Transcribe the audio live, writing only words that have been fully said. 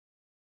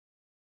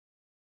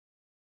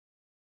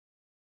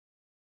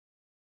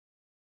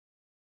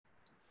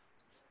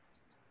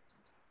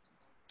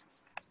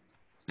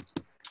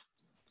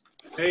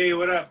Hey,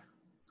 what up?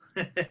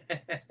 How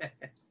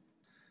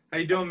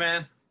you doing,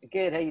 man?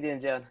 Good. How you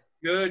doing, John?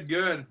 Good,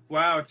 good.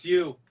 Wow, it's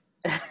you.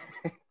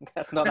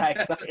 That's not that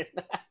exciting.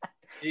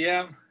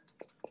 Yeah,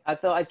 I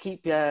thought I'd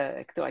keep you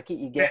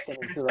guessing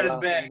cat's until the out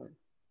of the last bag.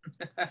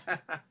 minute.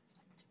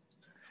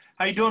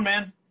 How you doing,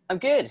 man? I'm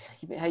good.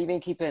 How you been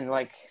keeping,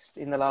 like,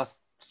 in the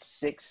last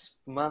 6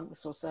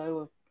 months or so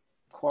of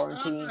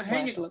quarantine slash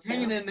Hanging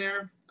lockdown? in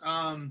there.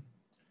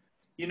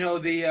 You know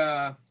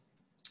the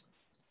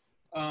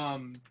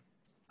um,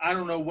 I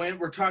don't know when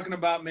we're talking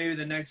about maybe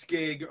the next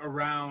gig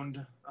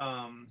around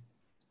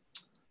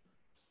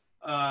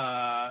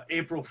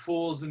April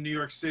Fools in New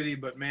York City,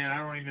 but man, I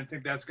don't even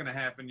think that's gonna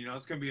happen.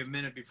 It's gonna be a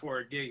minute before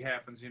a gig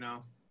happens. Yeah,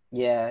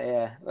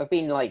 yeah. I've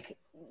been like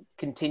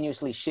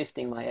continuously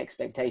shifting my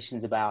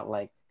expectations about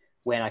like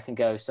when I can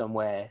go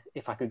somewhere,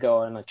 if I could go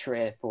on a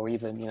trip or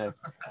even,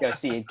 go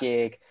see a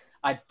gig.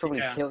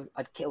 Yeah.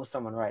 I'd kill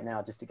someone right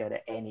now just to go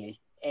to any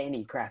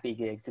crappy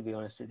gig, to be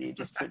honest with you,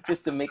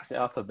 just to mix it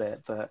up a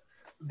bit. But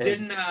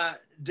there's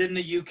Didn't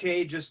the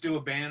UK just do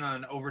a ban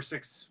on over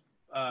six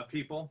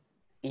people?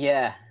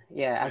 yeah,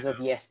 as of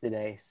Yeah.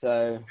 yesterday.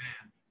 So,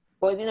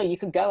 well, you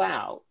can go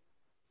out,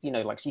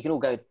 like, so you can all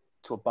go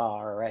to a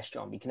bar or a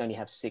restaurant, but you can only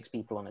have six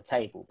people on a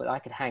table. But I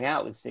could hang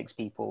out with six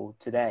people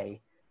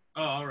today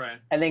Oh, all right.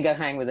 and then go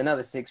hang with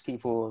another six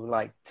people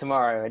like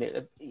tomorrow. And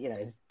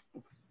it's a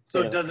So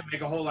bit it of doesn't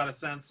make a whole lot of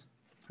sense.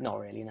 not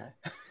really, no.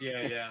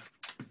 Yeah, yeah.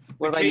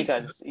 What The about you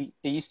cases. guys?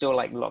 Are you still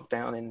like locked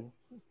down in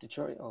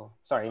Detroit or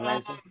sorry, in Um,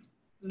 Lansing?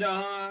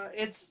 no,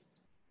 it's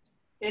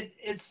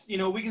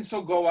we can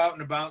still go out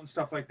and about and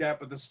stuff like that,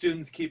 but the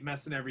students keep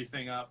messing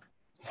everything up.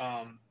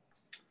 Um,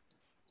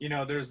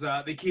 there's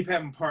they keep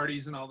having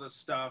parties and all this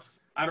stuff.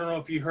 I don't know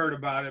if you heard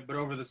about it, but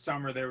over the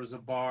summer there was a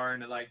bar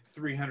and like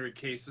 300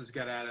 cases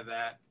got out of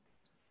that.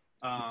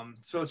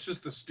 So it's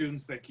just the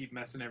students that keep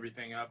messing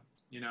everything up.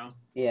 You know.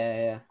 Yeah,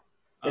 yeah.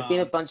 There's been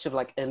a Um, bunch of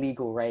like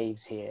illegal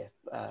raves here.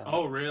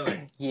 oh,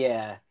 really?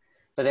 Yeah,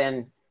 but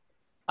then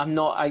I'm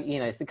not.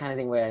 It's the kind of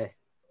thing where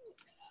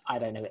I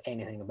don't know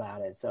anything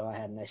about it, so I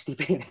hadn't actually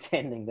been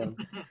attending them.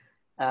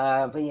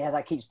 But yeah,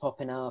 that keeps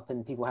popping up,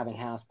 and people having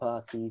house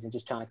parties and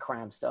just trying to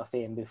cram stuff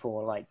in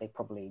before like they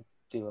probably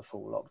do a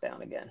full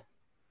lockdown again.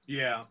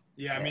 Yeah,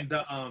 yeah. I Yeah,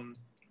 mean,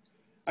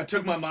 I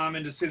took my mom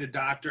in to see the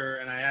doctor,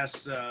 and I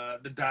asked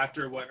the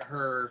doctor what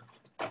her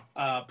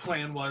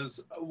plan was,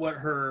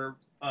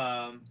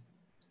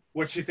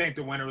 what she think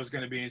the winter was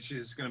going to be, and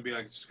she's going to be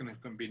like, it's going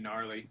to be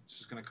gnarly.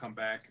 She's going to come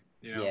back,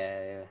 you know.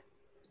 yeah,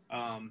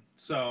 yeah,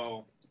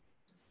 So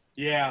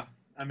yeah,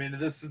 I mean,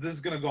 this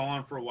is going to go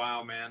on for a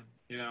while, man.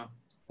 yeah.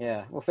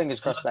 Well, fingers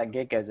crossed that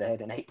gig goes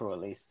ahead in April at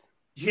least.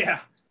 Yeah.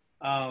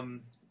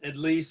 At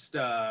least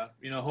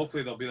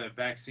hopefully there'll be a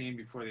vaccine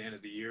before the end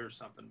of the year or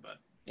something, but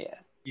Yeah,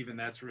 even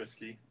that's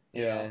risky.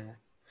 yeah.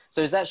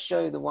 So is that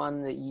show the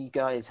one that you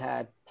guys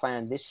had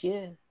planned this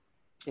year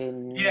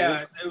in New Yeah,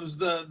 York? it was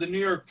the New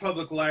York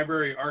Public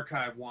Library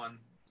Archive one.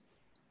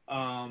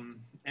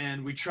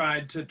 And we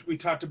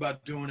talked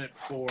about doing it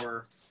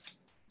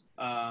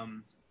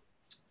um,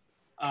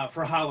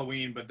 for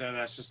Halloween, but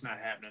that's just not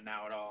happening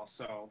now at all.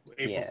 So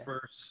April Yeah,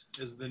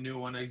 1st is the new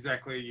one,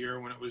 exactly a year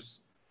when it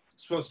was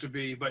supposed to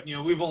be. But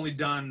we've only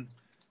done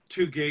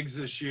two gigs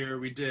this year.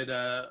 We did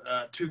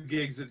two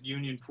gigs at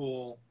Union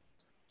Pool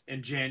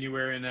in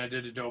January, and I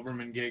did a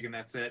Doberman gig, and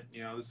that's it.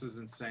 This is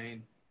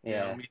insane.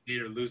 yeah. Me and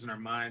Nate are losing our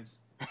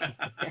minds.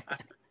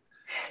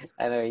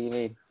 I know what you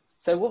mean.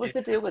 So what Yeah, was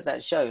the deal with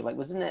that show? Like,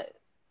 wasn't it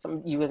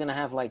something you were going to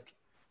have like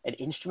an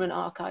instrument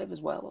archive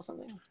as well or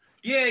something?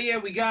 yeah.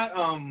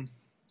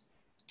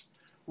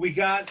 We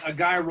got a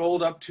guy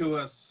rolled up to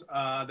us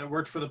that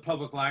worked for the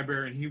public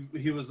library, and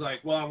he was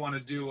like, "Well,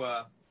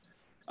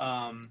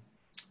 um,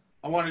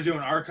 I want to do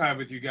an archive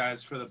with you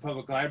guys for the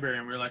public library."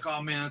 And we were like,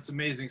 "Oh man, that's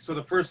amazing!" So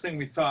the first thing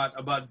we thought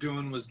about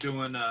doing was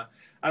doing. I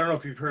don't know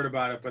if you've heard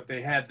about it, but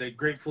they had the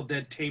Grateful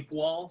Dead tape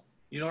wall.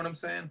 You know what I'm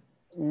saying?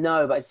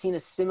 No, but I'd seen a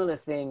similar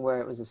thing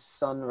where it was a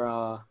Sun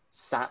Ra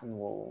satin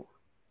wall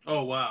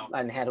Oh wow,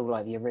 and had all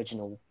like the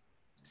original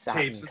tapes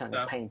satin and kind of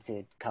stuff.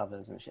 painted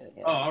covers and shit. Oh,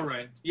 Yeah. all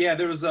right. Yeah,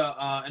 there was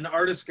an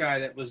artist guy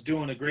that was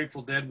doing a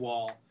Grateful Dead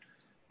wall,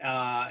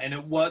 and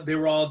they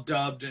were all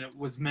dubbed, and it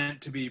was meant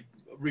to be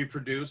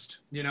reproduced.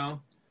 I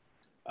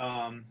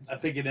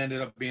think it ended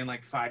up being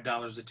like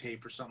 $5 a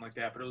tape or something like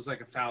that, but it was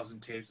like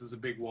 1,000 tapes. It was a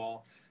big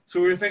wall, so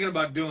we were thinking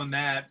about doing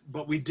that,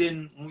 but we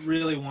didn't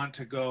really want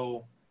to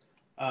go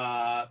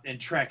and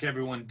track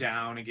everyone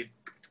down and get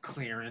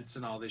clearance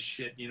and all this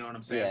shit. You know what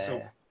I'm saying? So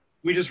Yeah.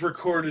 we just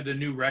recorded a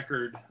new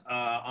record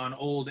on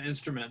old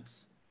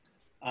instruments.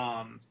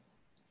 Um,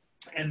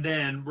 and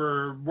then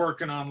we're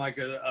working on like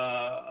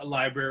a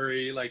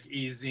library like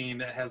ezine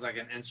that has like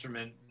an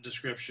instrument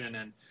description,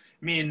 and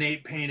me and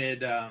Nate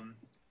painted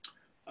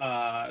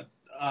uh,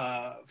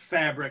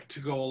 fabric to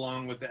go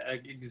along with the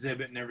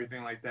exhibit and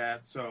everything like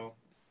that. So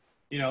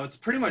it's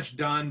pretty much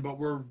done, but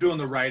we're doing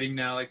the writing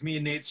now. Like me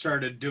and Nate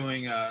started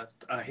doing a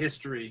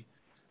history,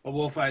 a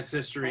Wolf Eyes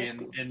history, That's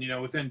and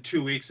cool. within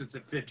 2 weeks it's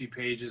at 50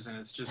 pages, and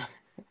it's just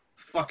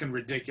fucking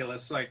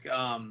ridiculous. Like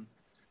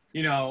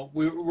you know,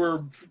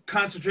 we're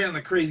concentrating on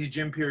the crazy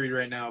gym period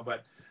right now,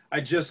 but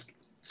I just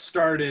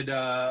started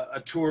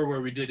a tour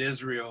where we did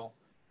Israel,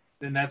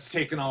 and that's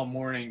taken all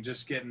morning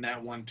just getting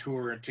that one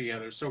tour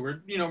together. So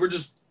we're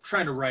just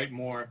trying to write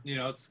more. You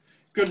know, it's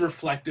good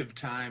reflective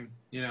time.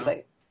 You know,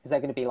 Is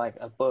that going to be like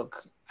a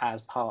book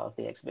as part of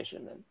the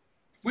exhibition then?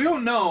 we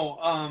don't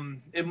know.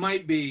 It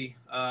might be,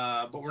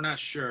 but we're not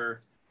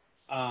sure.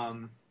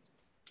 You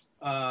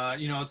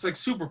know, it's like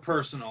super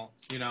personal.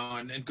 You know,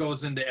 and it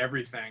goes into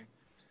everything.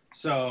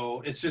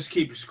 So it just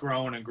keeps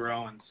growing and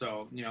growing.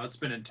 So, you know, it's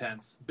been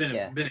intense. Been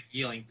a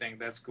healing thing.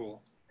 That's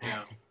cool.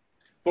 Yeah.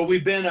 But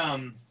we've been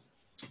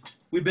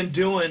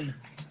doing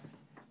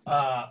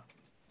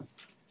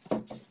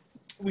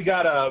we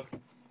got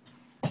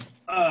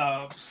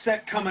a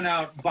set coming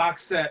out,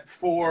 box set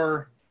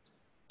for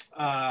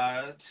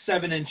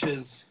 7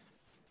 inches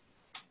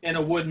in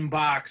a wooden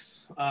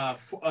box,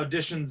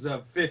 editions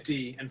of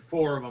 50 and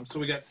 4 of them. So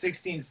we got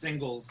 16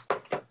 singles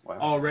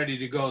all ready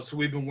to go. So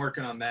we've been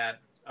working on that.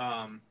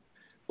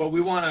 But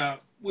we want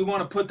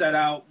to put that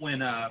out when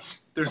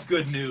there's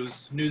good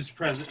news, new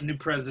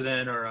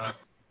president, or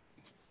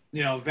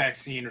you know,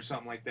 vaccine or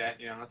something like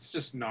that. You know, it's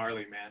just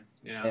gnarly, man.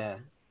 You know. Yeah.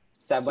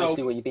 Is that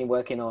mostly what you've been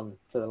working on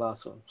for the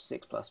last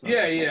 6+ months?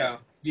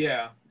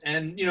 Yeah.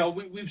 And you know,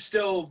 we've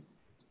still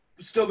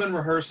been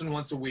rehearsing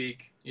once a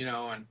week. You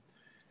know,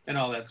 and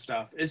all that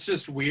stuff. It's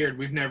just weird.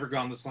 We've never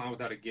gone this long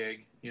without a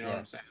gig. You know what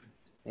I'm saying?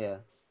 Yeah.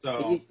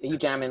 So are you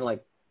jamming,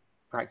 like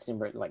practicing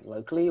like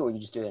locally, or are you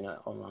just doing it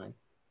online?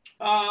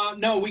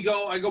 No,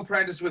 I go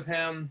practice with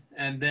him,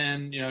 and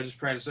then, you know, just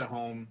practice at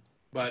home.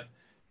 But,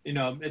 you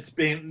know, it's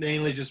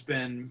mainly just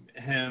been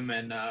him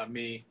and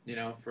me, you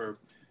know,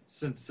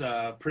 since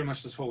pretty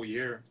much this whole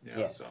year, you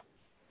know. So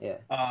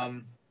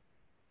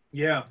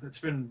yeah, it's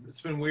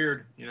been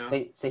weird, you know.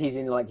 So he's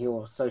in like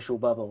your social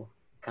bubble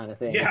kind of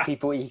thing. Yeah.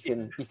 People you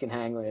can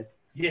hang with.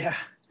 Yeah.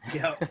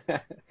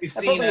 That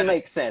probably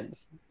makes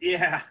sense.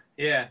 Yeah.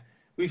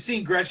 We've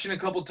seen Gretchen a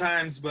couple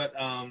times, but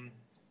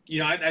you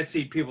know, I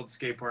see people at the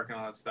skate park and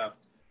all that stuff.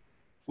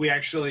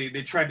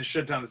 They tried to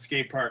shut down the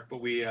skate park,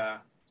 but we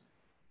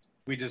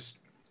just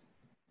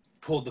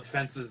pulled the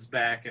fences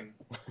back, and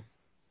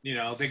you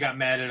know, they got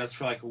mad at us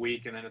for like a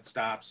week, and then it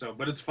stopped. So,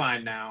 but it's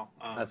fine now.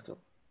 That's cool.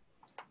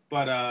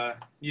 But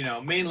you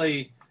know,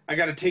 mainly I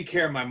got to take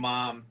care of my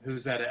mom,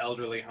 who's at an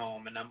elderly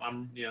home, and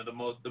I'm you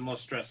know, the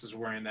most stress is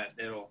worrying that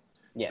it'll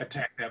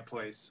attack that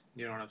place.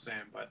 You know what I'm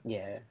saying?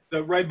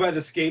 But right by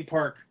the skate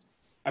park,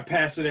 I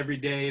pass it every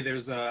day.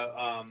 There's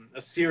a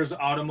Sears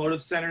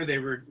Automotive Center.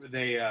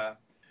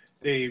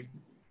 They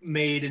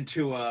made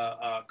into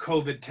a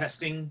COVID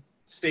testing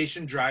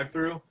station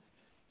drive-through.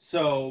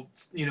 So,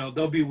 you know,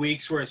 there'll be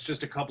weeks where it's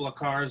just a couple of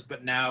cars,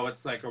 but now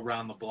it's like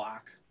around the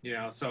block, you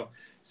know. So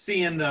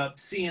seeing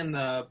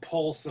the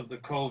pulse of the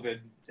COVID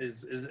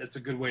it's a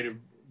good way to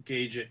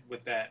gauge it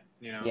with that,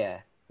 you know.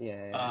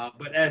 Yeah.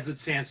 But as it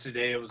stands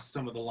today, it was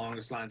some of the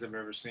longest lines I've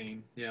ever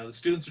seen. You know, the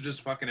students are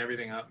just fucking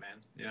everything up, man.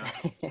 You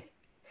know.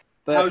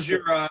 But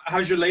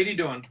how's your lady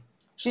doing?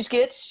 She's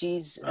good.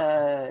 She's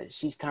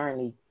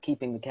currently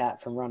keeping the cat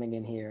from running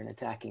in here and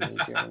attacking me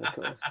during the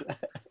course.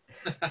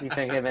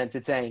 Keeping him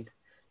entertained.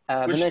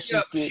 Was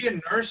she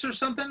a nurse or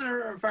something,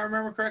 or if I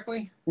remember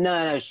correctly?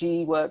 No,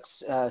 she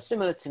works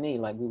similar to me.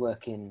 Like, we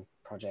work in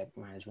project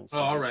management.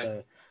 All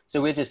right.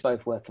 So we're just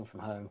both working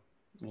from home,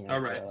 you know, all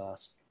right. for the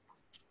last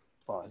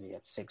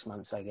 6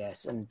 months, I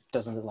guess, and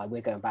doesn't look like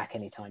we're going back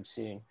anytime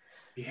soon.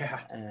 Yeah.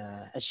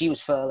 And she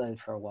was furloughed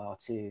for a while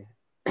too,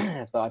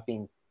 but I've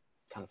been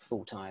kind of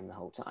full-time the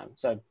whole time.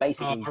 So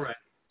basically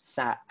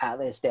sat at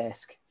this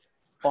desk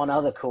on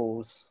other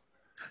calls,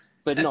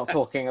 but not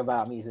talking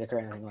about music or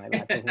anything like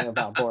that, talking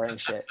about boring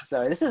shit.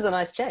 So this is a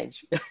nice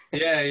change.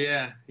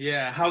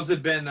 Yeah. How's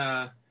it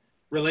been,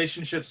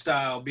 relationship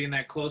style, being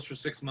that close for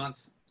 6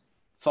 months?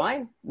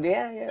 Fine.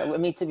 Yeah. I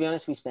mean, to be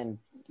honest, we spend,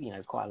 you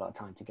know, quite a lot of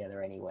time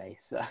together anyway.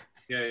 So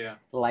yeah.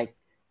 Like,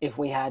 if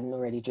we hadn't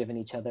already driven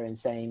each other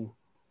insane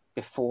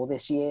before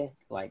this year,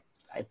 like,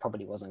 it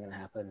probably wasn't going to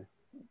happen.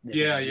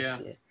 Yeah.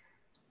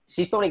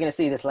 She's probably going to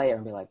see this later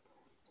and be like,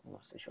 I'm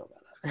not so sure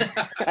about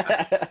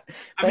that.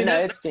 I mean, no,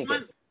 it's been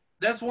good.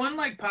 That's one,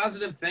 like,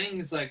 positive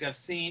things, like, I've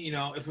seen, you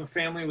know, if a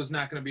family was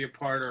not going to be a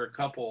part, or a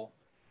couple,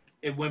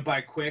 it went by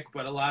quick,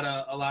 but a lot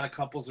of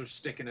couples are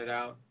sticking it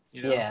out,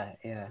 you know. Yeah.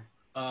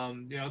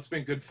 You know, it's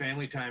been good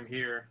family time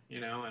here,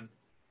 you know, and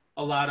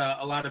a lot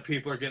of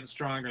people are getting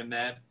stronger in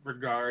that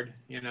regard,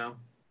 you know.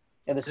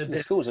 Yeah,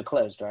 the schools are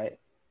closed, right?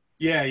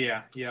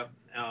 Yeah.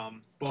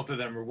 Both of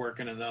them are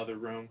working in the other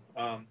room.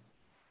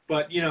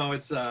 But, you know,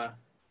 it's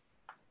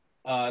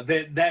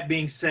that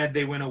being said,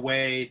 they went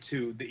away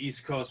to the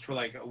East Coast for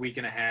like a week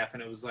and a half,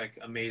 and it was like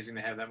amazing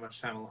to have that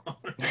much time alone.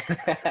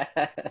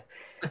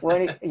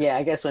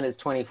 I guess when it's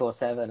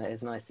 24/7,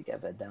 it's nice to get a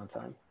bit of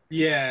downtime.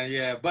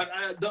 Yeah. But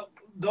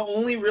the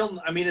only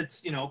real, I mean,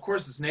 it's, you know, of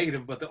course it's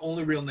negative, but the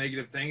only real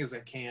negative thing is I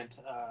can't,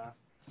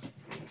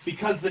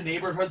 because the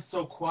neighborhood's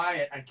so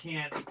quiet, I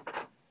can't,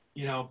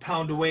 you know,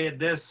 pound away at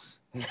this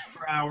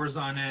for hours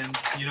on end.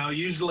 You know,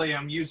 usually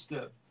I'm used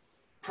to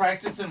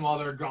practicing while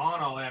they're gone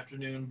all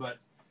afternoon, but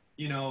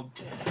you know,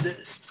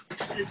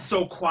 it's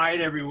so quiet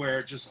everywhere.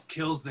 It just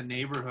kills the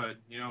neighborhood.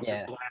 You know, if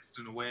you're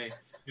blasting away.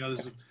 You know,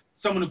 there's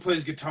someone who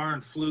plays guitar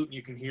and flute, and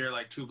you can hear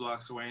like 2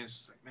 blocks away. And it's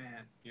just like,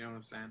 man, you know what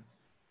I'm saying?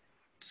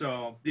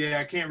 So yeah,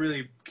 I can't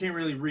really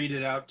read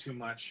it out too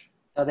much.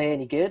 Are they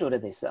any good, or do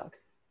they suck?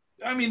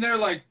 I mean, they're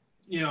like,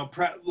 you know,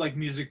 like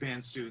music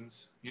band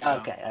students. You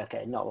know?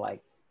 Okay, not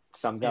like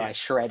some guy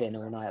shredding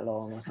all night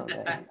long or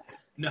something.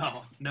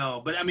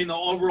 No, but I mean, the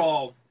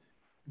overall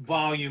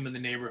volume in the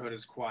neighborhood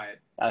is quiet.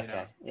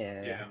 Okay,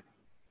 yeah.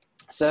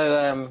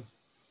 So,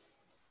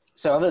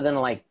 so other than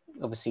like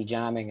obviously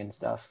jamming and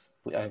stuff,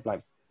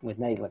 like with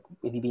Nate, like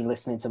have you been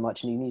listening to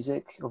much new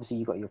music? Obviously,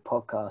 you got your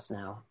podcast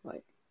now.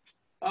 Like,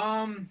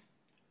 I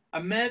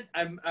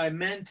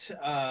meant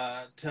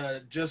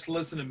to just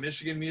listen to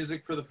Michigan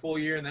music for the full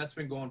year, and that's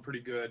been going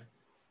pretty good.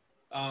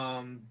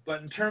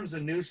 But in terms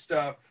of new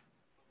stuff,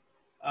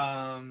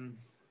 a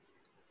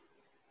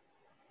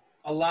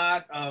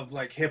lot of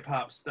like hip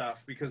hop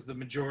stuff, because the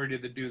majority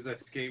of the dudes I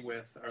skate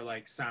with are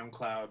like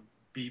SoundCloud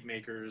beat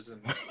makers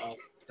and all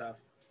that stuff.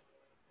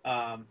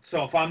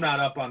 So if I'm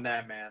not up on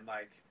that, man,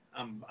 like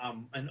I'm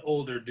an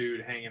older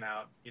dude hanging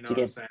out, you know what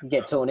I'm saying? You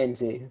get torn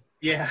into.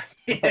 Yeah.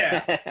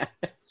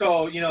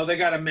 So, you know, they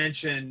got to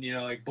mention, you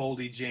know, like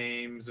Boldy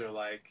James or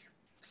like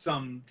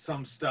some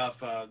stuff,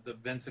 the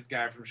Vincent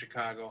guy from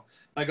Chicago,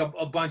 like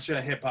a bunch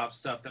of hip hop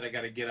stuff that I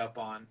got to get up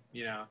on,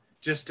 you know,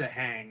 just to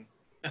hang.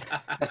 You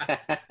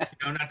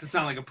know, not to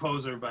sound like a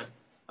poser, but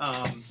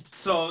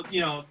so,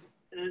 you know,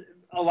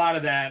 a lot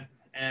of that.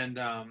 And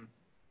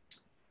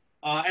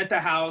at the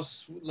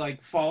house,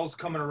 like fall's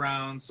coming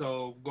around,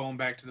 so going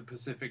back to the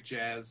Pacific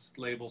Jazz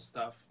label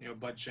stuff, you know,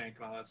 Bud Shank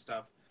and all that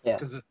stuff,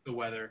 because it's the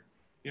weather.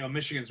 You know,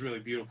 Michigan's really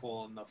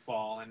beautiful in the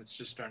fall, and it's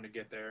just starting to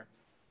get there.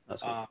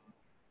 That's right.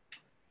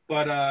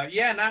 But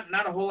yeah,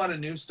 not a whole lot of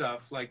new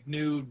stuff, like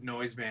new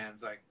noise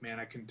bands. Like, man,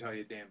 I couldn't tell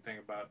you a damn thing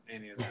about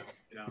any of them.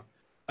 You know,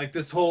 like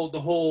the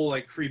whole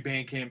like free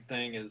Bandcamp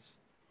thing is,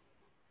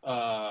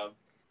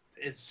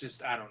 it's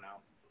just, I don't know.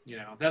 You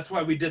know, that's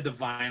why we did the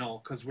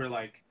vinyl, because we're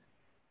like,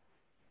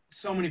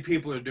 so many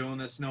people are doing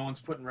this. No one's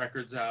putting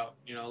records out.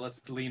 You know,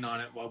 let's lean on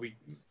it while we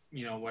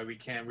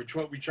can. We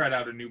tried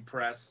out a new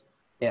press.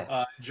 In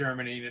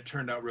Germany, and it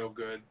turned out real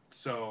good.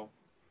 So,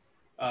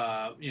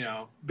 you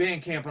know,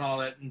 Bandcamp and all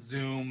that and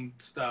Zoom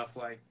stuff,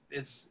 like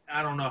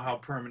I don't know how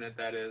permanent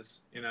that is,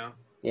 you know?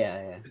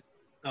 Yeah.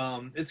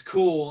 It's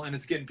cool and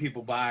it's getting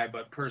people by,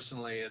 but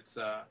personally it's,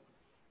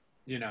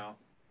 you know,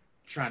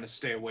 trying to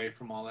stay away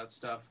from all that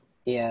stuff.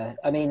 Yeah.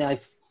 I mean,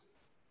 I've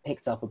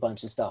picked up a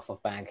bunch of stuff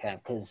off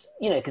Bandcamp because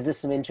there's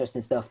some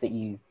interesting stuff that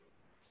you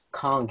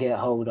can't get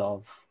hold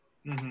of,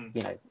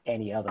 you know,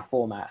 any other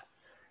format.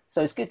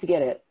 So it's good to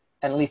get it.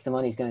 And at least the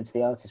money's going to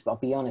the artist. But I'll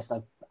be honest,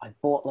 I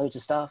bought loads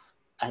of stuff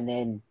and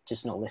then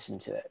just not listened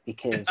to it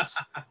because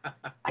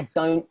I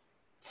don't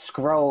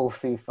scroll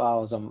through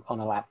files on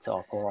a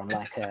laptop or on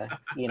like a,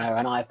 you know,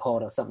 an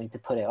iPod or something to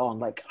put it on.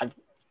 Like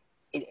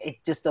it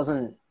just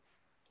doesn't,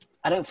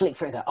 I don't flick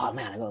through and go, oh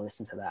man, I gotta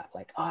listen to that.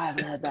 Like, oh, I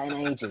haven't heard that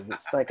in ages.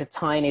 It's like a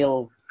tiny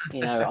little,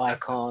 you know,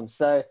 icon.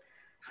 So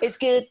it's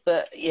good,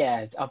 but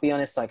yeah, I'll be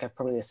honest, like I've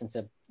probably listened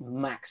to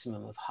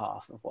maximum of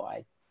half of what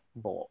I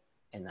bought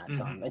in that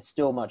time. I'd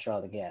still much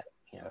rather get,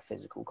 you know, a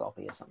physical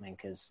copy or something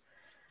because,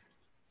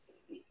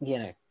 you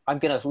know, I'm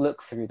gonna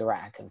look through the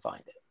rack and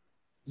find it.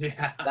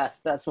 Yeah,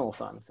 that's more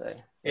fun. So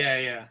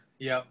yep.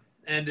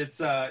 And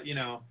it's you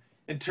know,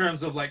 in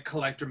terms of like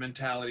collector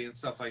mentality and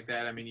stuff like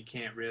that, I mean, you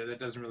can't really, that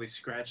doesn't really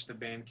scratch the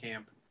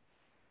Bandcamp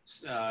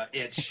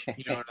itch.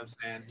 You know what I'm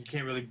saying? You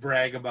can't really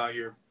brag about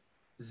your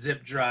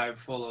zip drive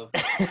full of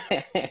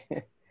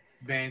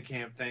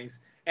Bandcamp things.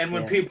 And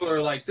when people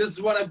are like, this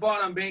is what I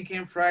bought on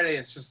Bandcamp Friday,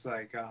 it's just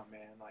like, oh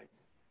man, like,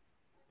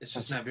 it's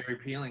just not very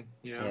appealing,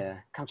 you know? Yeah,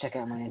 come check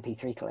out my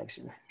MP3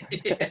 collection.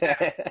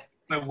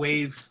 My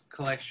Wave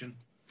collection.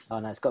 Oh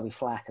no, it's got to be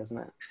FLAC, isn't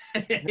it?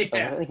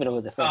 I don't even know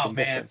what the fucking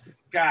difference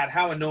is. God,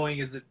 how annoying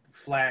is it,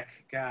 FLAC?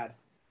 God,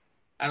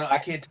 I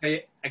can't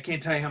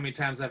tell you how many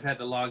times I've had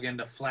to log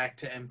into FLAC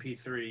to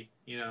MP3.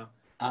 You know,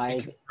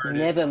 I've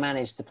never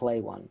managed to play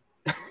one.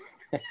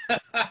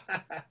 I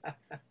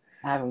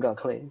haven't got a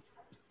clue.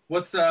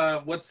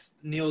 What's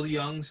Neil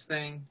Young's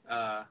thing?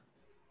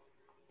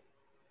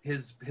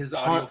 His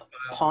audio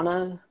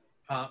file.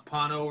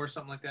 Pono or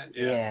something like that.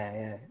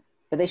 Yeah.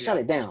 But they shut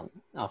it down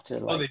after.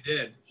 Like, they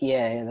did.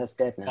 Yeah, that's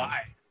dead now.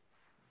 Why?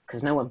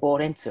 Because no one bought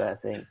into it. I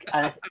think.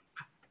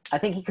 I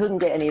think he couldn't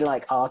get any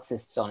like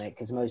artists on it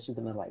because most of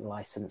them are like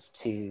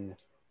licensed to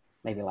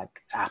maybe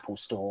like Apple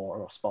Store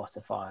or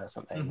Spotify or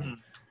something,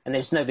 and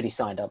there's nobody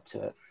signed up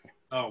to it.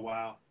 Oh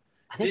wow!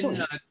 I think it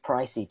was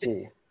pricey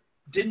too.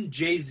 Didn't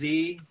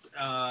Jay-Z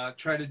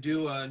try to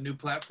do a new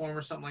platform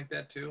or something like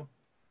that too?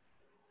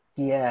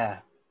 Yeah.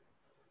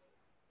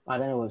 I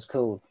don't know what it's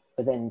called,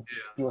 but then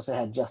you also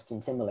had Justin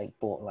Timberlake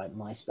bought like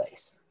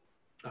MySpace.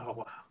 Oh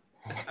wow!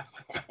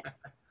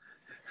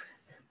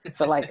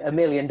 For like $1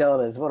 million,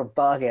 what a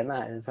bargain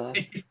that is, huh?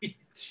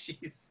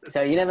 Jesus.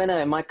 So you never know,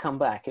 it might come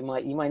back. You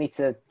might need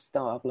to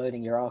start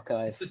uploading your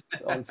archive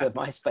onto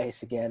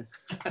MySpace again.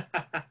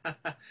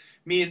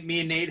 Me and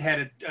Nate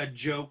had a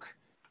joke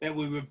that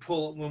we would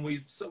pull when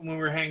we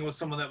were hanging with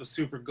someone that was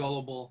super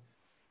gullible.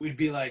 We'd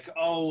be like,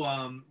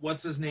 "Oh,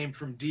 what's his name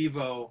from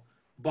Devo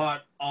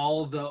bought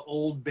all the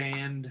old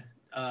band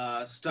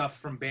stuff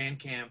from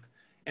Bandcamp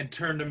and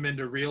turned them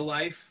into real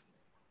life,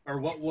 or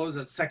what was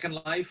it,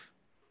 Second Life?"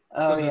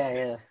 Oh, So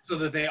yeah. so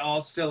that they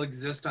all still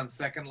exist on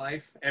Second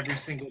Life, every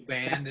single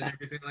band and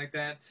everything like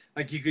that.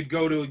 Like you could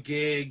go to a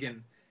gig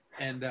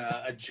and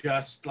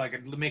adjust,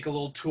 like make a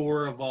little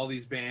tour of all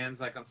these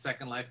bands, like on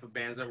Second Life, of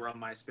bands that were on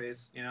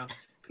MySpace. You know,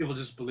 people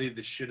just believe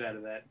the shit out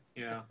of that.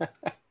 You know.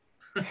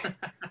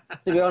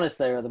 To be honest,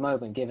 though, at the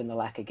moment, given the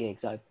lack of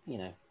gigs, I've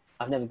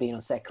never been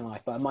on Second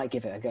Life, but I might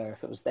give it a go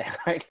if it was there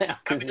right now.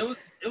 I mean,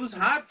 it was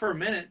hot for a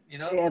minute, you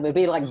know. Yeah, but it'd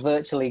be like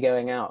virtually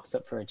going out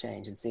for a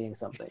change and seeing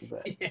something.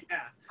 But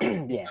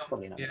yeah,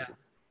 probably not. Yeah,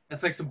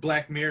 that's like some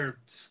Black Mirror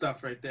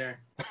stuff right there.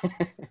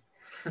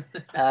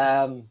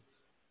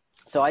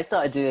 So I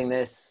started doing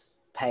this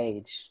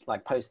page,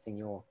 like posting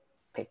your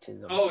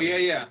pictures.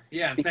 Obviously. Oh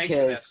yeah. And thanks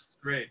for that. That's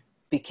great.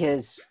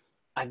 Because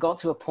I got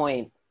to a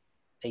point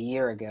a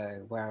year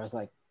ago where I was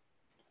like,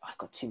 I've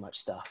got too much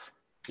stuff.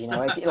 You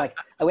know,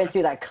 I went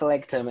through that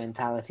collector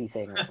mentality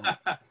thing. I was like,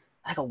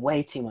 I got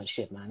way too much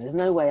shit, man. There's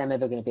no way I'm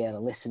ever going to be able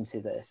to listen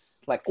to this,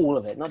 like all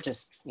of it, not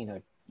just, you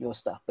know, your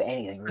stuff, but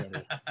anything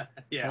really.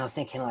 Yeah. And I was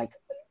thinking, like,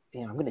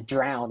 you know, I'm going to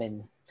drown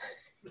in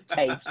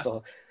tapes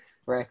or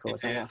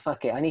records. I'm like,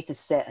 fuck it. I need to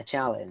set a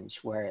challenge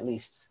where at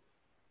least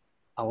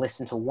I'll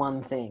listen to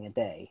one thing a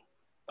day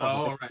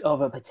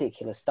of a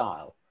particular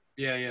style.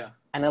 Yeah.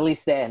 And at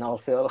least then I'll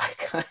feel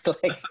like I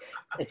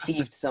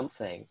achieved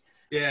something.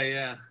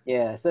 Yeah.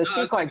 So it's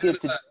been quite good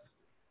to.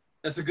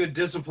 That's a good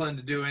discipline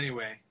to do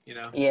anyway, you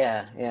know.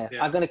 Yeah.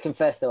 I'm gonna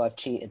confess though, I've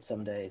cheated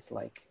some days.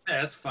 Like.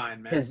 Yeah, that's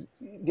fine, man. Because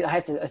I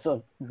had to sort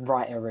of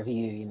write a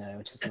review, you know,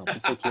 which is not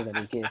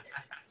particularly good.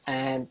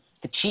 And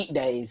the cheat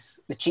days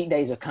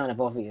are kind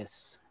of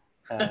obvious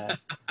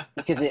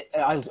because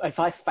if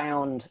I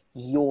found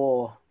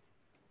your,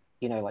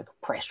 you know, like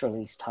press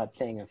release type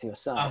thing of your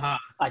site,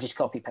 I just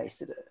copy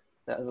pasted it.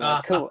 That was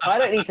like, cool. I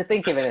don't need to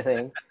think of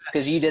anything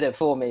because you did it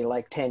for me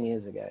like 10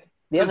 years ago.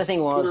 The other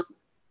thing was...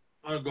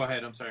 Oh, go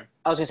ahead. I'm sorry.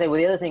 I was going to say, well,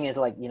 the other thing is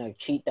like, you know,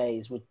 cheat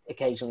days would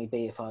occasionally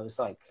be if I was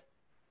like,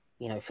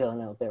 you know, feeling a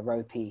little bit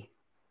ropey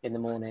in the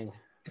morning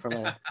from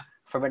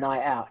a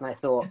night out. And I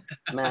thought,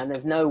 man,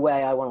 there's no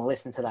way I want to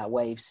listen to that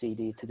Waves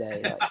CD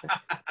today.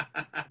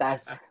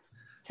 Like,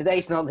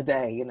 today's not the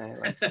day, you know,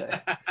 like, so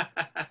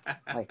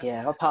like,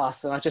 yeah, I'll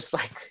pass. And I just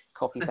like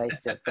copy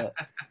paste it, but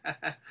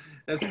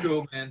that's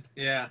cool, man.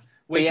 Yeah.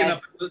 Waking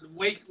up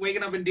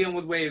and dealing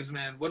with waves,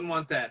 man. Wouldn't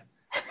want that.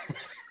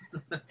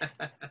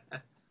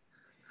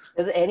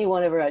 Has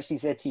anyone ever actually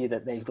said to you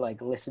that they've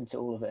like listened to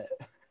all of it?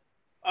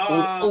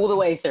 All the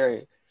way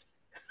through?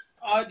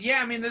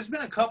 Yeah, I mean, there's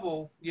been a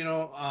couple, you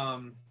know,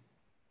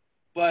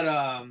 but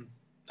I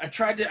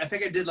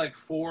think I did like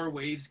 4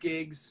 Waves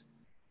gigs.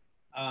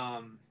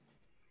 The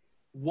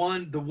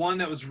one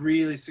that was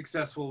really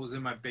successful was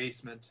in my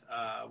basement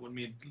when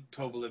me and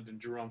Tova lived in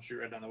Jerome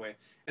Street right down the way,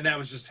 and that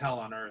was just hell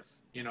on earth,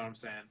 you know what I'm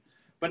saying?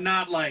 But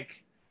not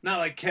like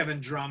Kevin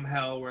Drum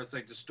hell where it's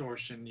like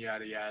distortion,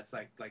 yada yada. It's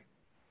like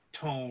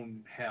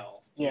tone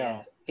hell. Yeah,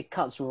 know? It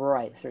cuts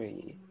right through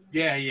you.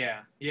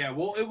 Yeah.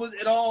 Well,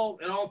 it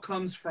all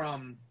comes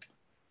from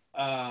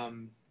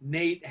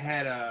Nate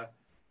had a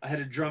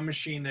drum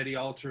machine that he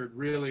altered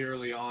really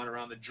early on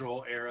around the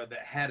Joel era that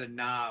had a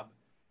knob,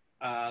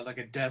 like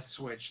a death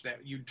switch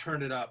that you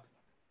turn it up,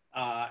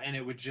 and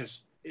it would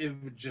just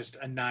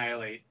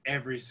annihilate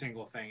every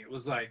single thing. It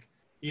was like,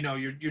 you know,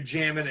 you're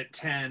jamming at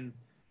 10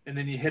 and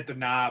then you hit the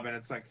knob and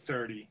it's like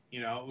 30,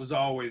 you know. It was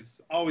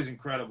always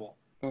incredible.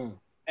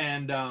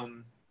 And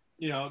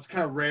you know, it's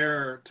kind of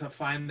rare to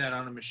find that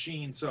on a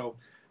machine. So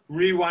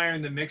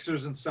rewiring the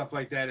mixers and stuff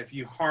like that, if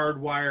you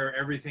hardwire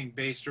everything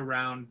based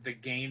around the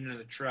gain and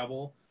the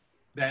treble,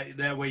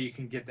 that way you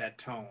can get that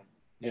tone,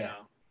 you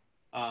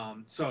know.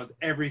 So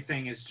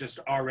everything is just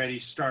already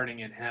starting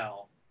in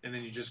hell, and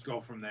then you just go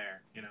from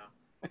there, you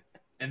know.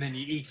 And then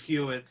you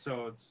EQ it,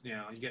 so it's, you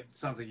know,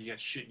 sounds like you got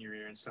shit in your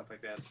ear and stuff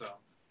like that. So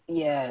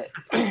yeah,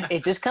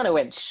 it just kind of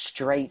went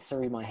straight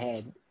through my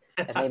head.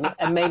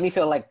 It made me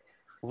feel like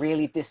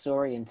really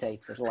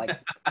disorientated. Like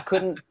I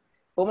couldn't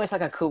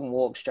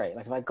walk straight.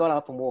 Like if I got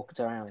up and walked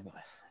around, I'd be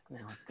like,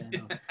 now what's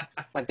going on?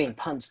 Like being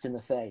punched in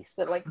the face.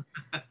 But like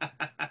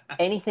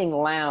anything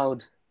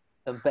loud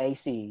and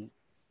bassy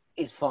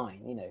is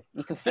fine, you know.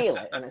 You can feel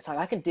it, and it's like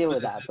I can deal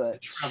with that.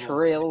 But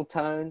shrill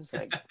tones,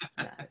 like,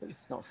 nah,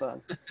 it's not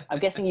fun. I'm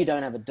guessing you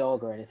don't have a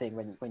dog or anything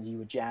when you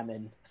were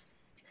jamming,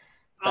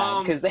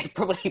 because they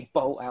probably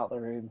bolt out the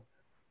room.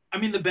 I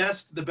mean, the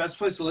best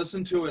place to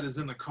listen to it is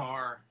in the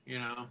car, you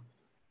know,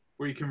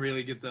 where you can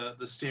really get the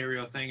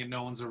stereo thing and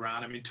no one's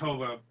around. I mean,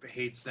 Tova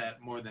hates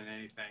that more than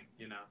anything,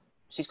 you know.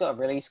 She's got a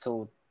release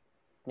called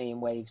Me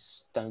and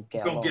Waves Don't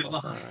Get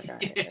Along.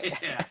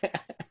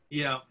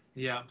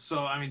 Yeah. So,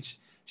 I mean,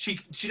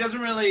 she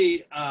doesn't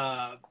really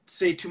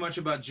say too much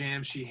about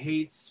jam. She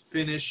hates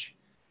Finnish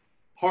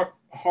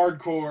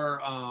hardcore,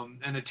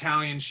 and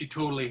Italian she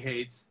totally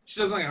hates. She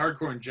doesn't like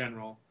hardcore in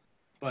general,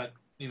 but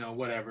you know,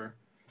 whatever.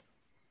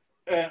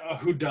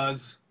 Who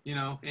does, you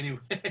know, anyway.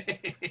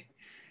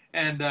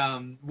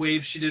 And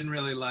Wave she didn't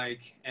really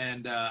like,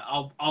 and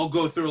I'll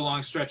go through a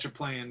long stretch of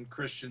playing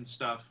Christian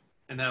stuff,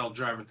 and that'll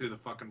drive her through the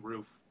fucking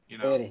roof, you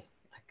know. Really?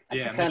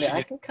 Yeah,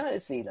 I can kind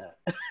of see that.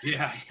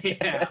 yeah,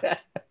 yeah.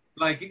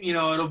 Like, you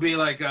know, it'll be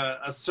like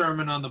a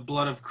sermon on the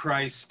blood of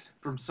Christ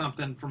from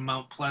something from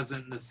Mount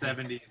Pleasant in the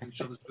 70s, and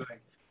she'll just be like,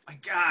 my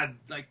God,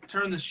 like,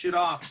 turn this shit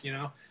off, you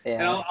know.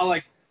 Yeah.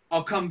 And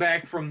I'll come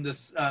back from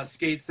this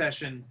skate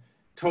session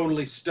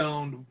totally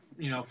stoned,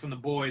 you know, from the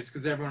boys,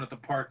 because everyone at the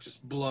park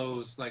just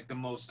blows like the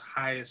most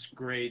highest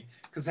grade,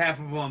 because half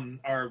of them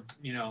are,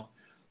 you know,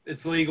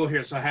 it's legal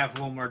here, so half of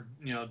them are,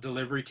 you know,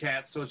 delivery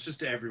cats, so it's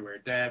just everywhere,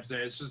 dabs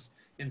there, it's just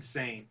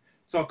insane.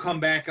 So I'll come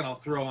back and I'll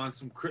throw on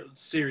some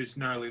serious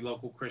gnarly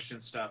local Christian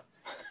stuff,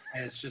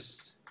 and it's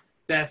just,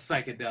 that's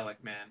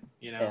psychedelic, man,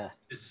 you know. Yeah.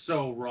 It's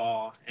so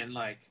raw and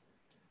like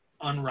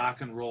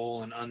unrock and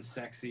roll and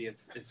unsexy.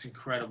 It's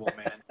incredible,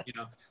 man. You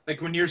know,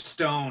 like when you're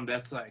stoned,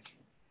 that's like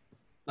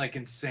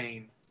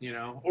insane, you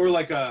know. Or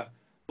like a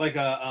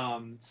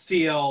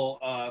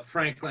CL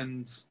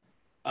Franklin's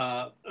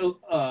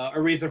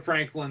Aretha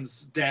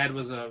Franklin's dad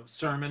was a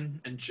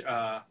sermon and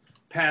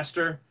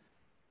pastor,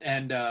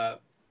 and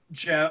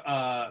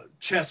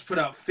Chess put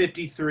out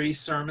 53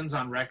 sermons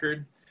on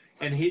record,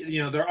 and he,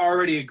 you know, they're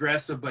already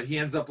aggressive, but he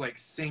ends up like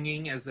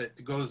singing as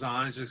it goes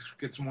on. It just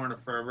gets more into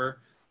fervor,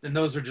 and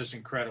those are just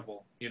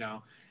incredible, you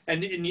know.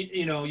 And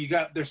you know,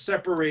 they're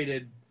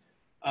separated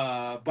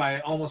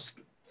by almost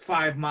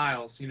 5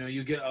 miles. You know,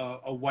 you get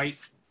a white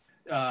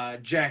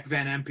Jack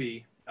Van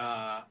Impe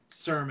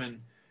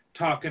sermon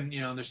talking,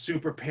 you know, they're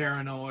super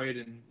paranoid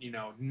and, you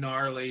know,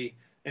 gnarly.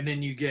 And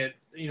then you get,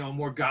 you know,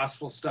 more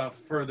gospel stuff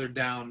further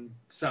down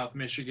South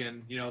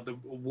Michigan, you know, the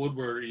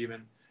Woodward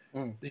even,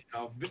 you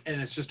know,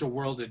 and it's just a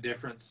world of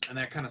difference. And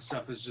that kind of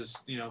stuff is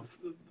just, you know,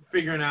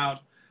 figuring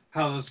out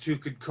how those two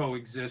could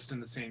coexist in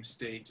the same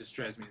state just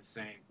drives me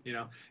insane. You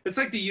know, it's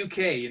like the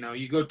UK, you know,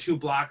 you go 2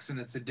 blocks and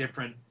it's a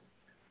different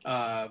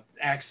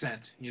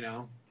accent, you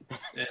know.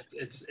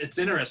 It's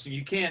interesting.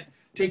 You can't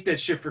take that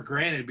shit for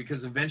granted,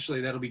 because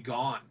eventually that'll be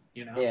gone,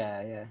 you know.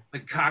 Yeah.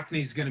 Like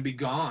Cockney's gonna be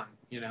gone,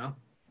 you know.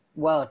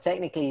 Well,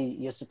 technically,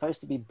 you're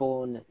supposed to be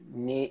born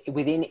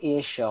within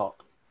earshot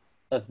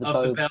of the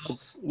Bow. The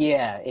bells.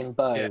 Yeah, in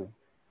Bow. Yeah.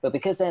 But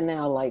because they're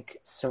now like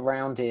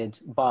surrounded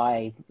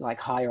by like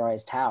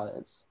high-rise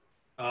towers,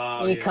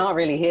 you can't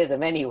really hear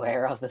them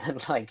anywhere other than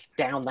like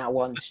down that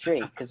one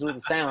street, because all the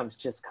sounds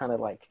just kind of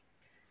like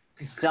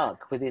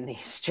stuck within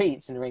these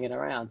streets and ringing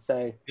around.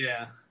 So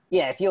yeah,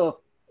 if you're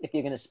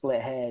going to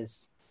split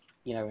hairs,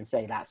 you know, and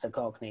say that's a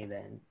Cockney,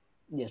 then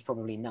there's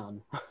probably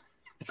none.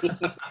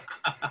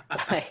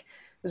 Like,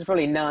 there's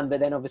probably none, but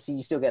then obviously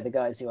you still get the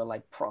guys who are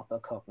like proper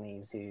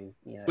Cockneys who,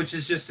 you know, which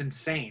is just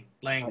insane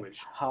language,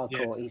 like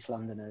hardcore East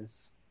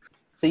Londoners.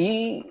 So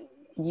you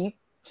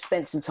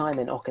spent some time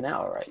in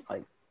Okinawa, right?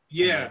 Like, when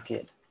you were a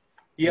kid.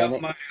 Yeah,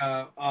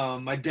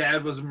 my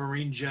dad was a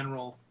Marine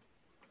general,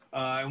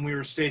 and we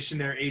were stationed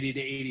there 80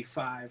 to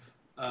 85.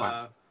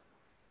 Wow.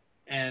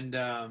 And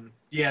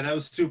yeah, that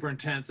was super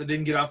intense. I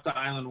didn't get off the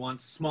island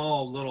once.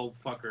 Small little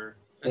fucker.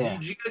 Yeah.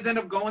 Did you guys end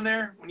up going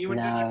there when you went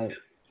to Japan?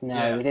 No,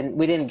 Yeah.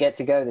 we didn't get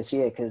to go this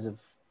year because of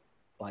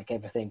like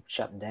everything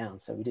shutting down,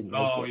 so we didn't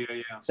make it.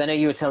 Yeah. So I know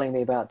you were telling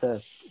me about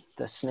the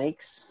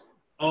snakes.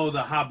 Oh,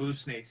 the habu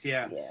snakes,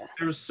 yeah. Yeah.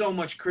 There was so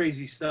much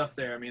crazy stuff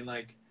there. I mean,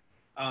 like,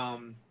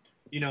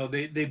 you know,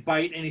 they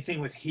bite anything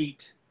with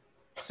heat.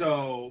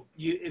 So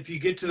if you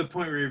get to the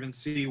point where you even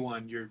see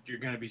one, you're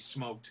going to be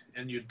smoked,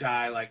 and you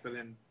die like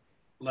within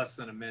less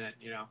than a minute,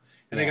 you know.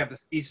 And they got the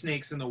sea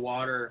snakes in the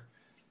water,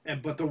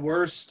 but the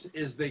worst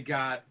is they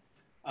got,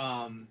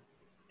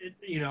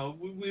 you know,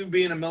 we would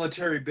be in a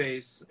military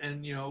base,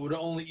 and you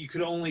know, you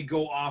could only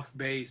go off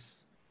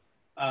base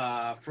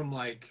from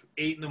like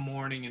 8 in the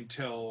morning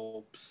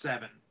until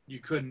 7. You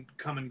couldn't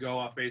come and go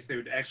off base. They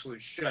would actually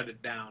shut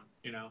it down,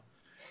 you know.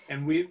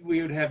 And we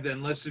would have the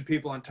enlisted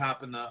people on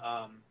top and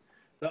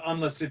the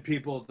unlisted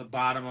people at the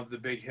bottom of the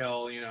big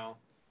hill, you know.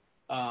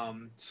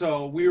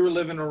 So we were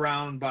living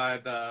around by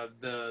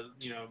the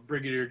you know,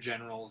 brigadier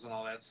generals and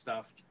all that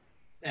stuff.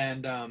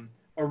 And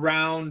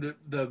around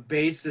the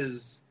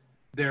bases,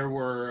 there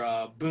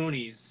were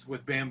boonies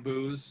with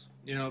bamboos,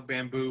 you know,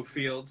 bamboo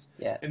fields.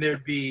 Yeah. And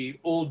there'd be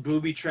old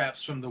booby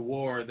traps from the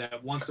war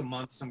that once a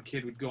month some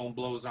kid would go and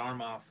blow his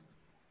arm off,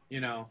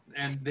 you know.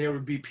 And there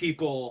would be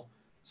people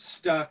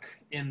stuck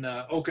in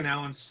the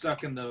Okinawans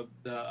stuck in the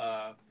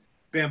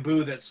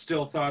bamboo that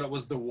still thought it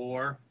was the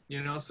war,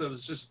 you know. So it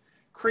was just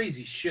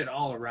crazy shit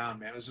all around,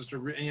 man. It was just you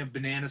know,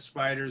 banana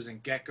spiders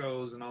and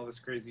geckos and all this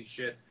crazy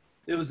shit.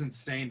 It was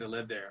insane to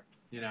live there,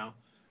 you know.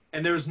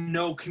 And there was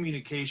no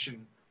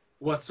communication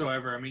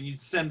whatsoever. I mean, you'd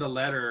send a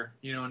letter,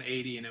 you know, in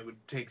 80, and it would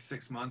take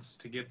 6 months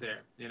to get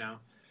there, you know.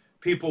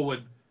 People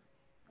would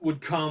would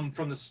come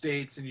from the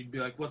States, and you'd be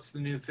like, what's the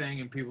new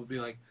thing? And people would be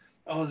like,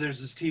 oh, there's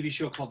this TV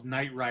show called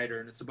Knight Rider,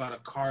 and it's about a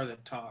car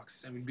that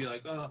talks. And we'd be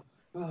like, oh.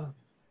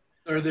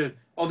 Or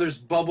there's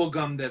bubble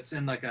gum that's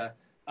in like a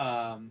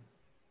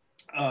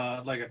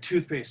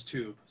toothpaste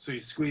tube. So you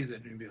squeeze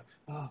it and you'd be like,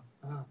 oh,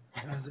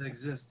 how does that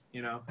exist?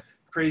 You know,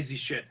 crazy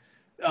shit.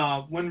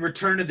 When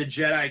Return of the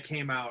Jedi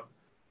came out,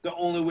 the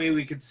only way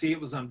we could see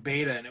it was on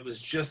beta, and it was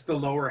just the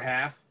lower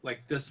half,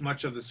 like this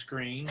much of the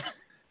screen.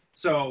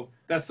 So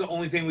that's the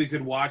only thing we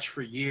could watch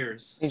for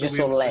years. You so just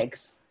saw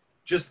legs.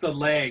 Just the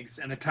legs,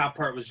 and the top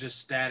part was just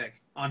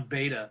static on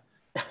beta.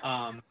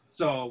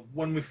 So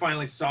when we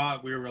finally saw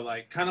it, we were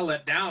like kind of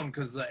let down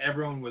because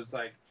everyone was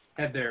like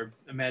had their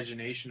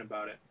imagination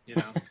about it, you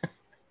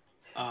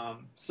know.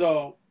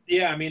 So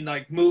yeah, I mean,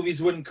 like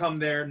movies wouldn't come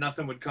there,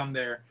 nothing would come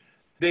there.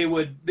 They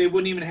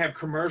wouldn't even have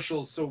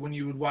commercials. So when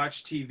you would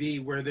watch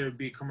TV, where there would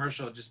be a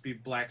commercial, it'd just be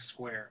black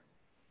square,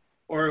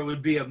 or it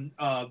would be a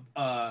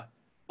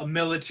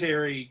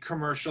military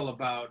commercial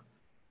about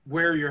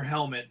wear your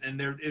helmet, and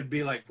it'd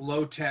be like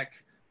low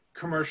tech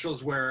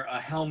commercials where a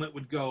helmet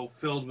would go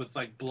filled with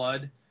like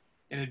blood,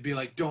 and it'd be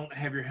like, don't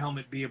have your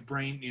helmet be a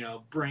brain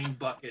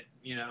bucket,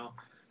 you know.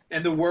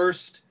 And the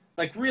worst,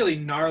 like really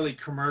gnarly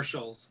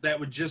commercials that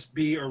would just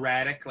be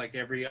erratic, like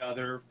every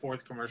other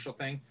fourth commercial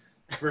thing,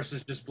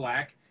 versus just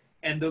black.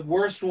 And the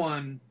worst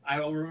one, I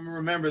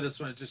remember this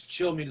one, it just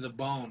chilled me to the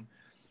bone.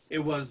 It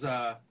was,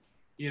 a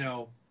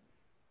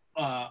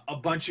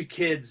bunch of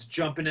kids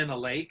jumping in a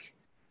lake,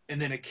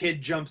 and then a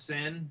kid jumps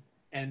in,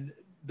 and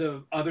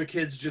the other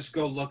kids just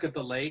go look at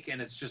the lake,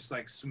 and it's just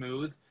like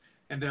smooth.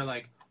 And they're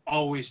like,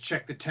 always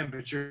check the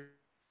temperature,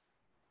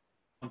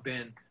 jump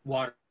in,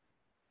 water.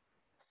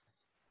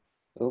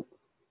 Oop.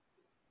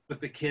 But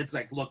the kids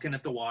like looking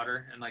at the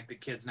water, and like the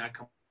kids not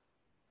coming.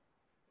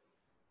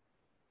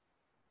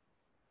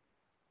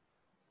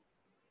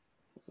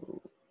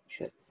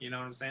 Shit. You know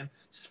what I'm saying?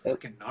 It's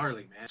fucking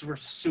gnarly, man. We're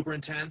super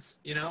intense,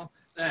 you know?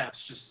 Yeah,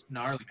 it's just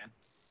gnarly,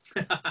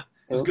 man. It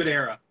was a good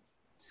era.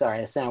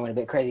 Sorry, the sound went a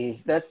bit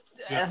crazy. I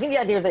think the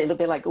idea of it a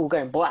bit like all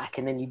going black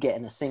and then you get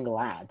in a single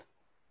ad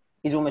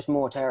is almost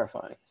more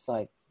terrifying. It's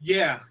like,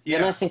 you're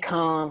nice and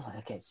calm. Like,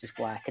 okay, it's just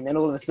black. And then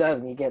all of a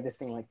sudden you get this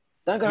thing like,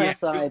 don't go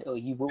outside or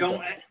you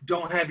will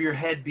don't have your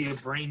head be a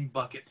brain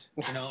bucket,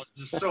 you know?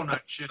 Just so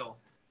not chill.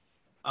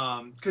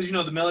 Because, you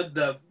know,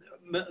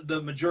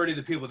 the majority of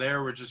the people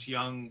there were just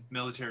young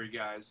military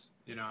guys,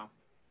 you know,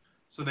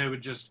 so they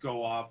would just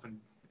go off and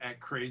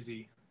act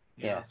crazy.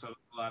 You know? So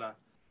a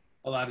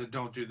lot of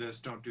don't do this,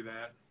 don't do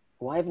that.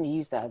 Why haven't you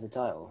used that as a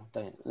title?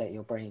 Don't let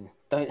your brain.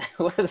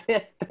 What is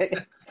it?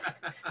 Don't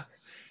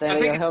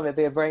let your helmet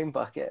be a brain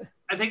bucket.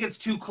 I think it's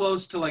too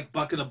close to like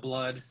bucket of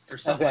blood or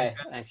something. Okay.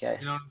 Like that. Okay.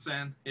 You know what I'm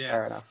saying? Yeah.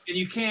 Fair enough. And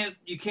you can't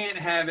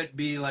have it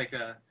be like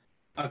a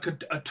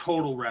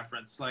total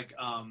reference. Like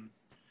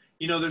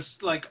you know,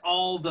 there's like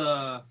all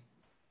the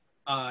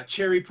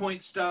Cherry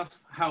Point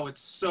stuff, how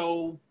it's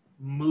so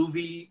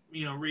movie,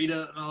 you know,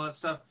 Rita and all that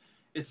stuff.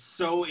 It's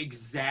so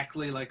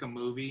exactly like a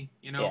movie,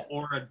 you know,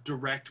 or a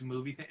direct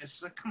movie thing. It's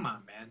just like, come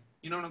on, man.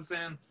 You know what I'm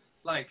saying?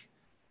 Like,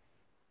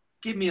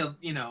 give me a,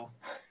 you know,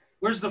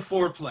 where's the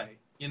foreplay,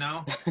 you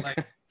know?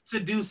 Like,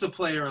 seduce a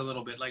player a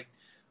little bit. Like,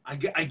 I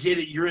get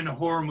it. You're into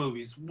horror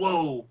movies.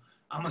 Whoa,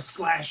 I'm a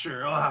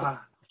slasher.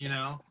 You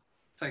know?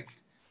 It's like,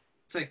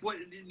 what?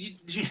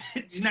 Did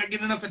you not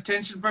get enough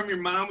attention from your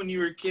mom when you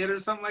were a kid or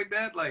something like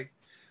that? Like,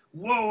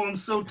 whoa, I'm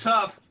so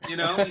tough, you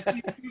know? You see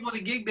people at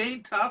a gig, they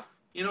ain't tough.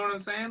 You know what I'm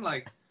saying?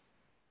 Like,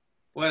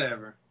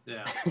 whatever.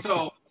 Yeah.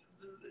 So,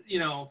 you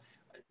know,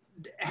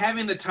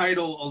 having the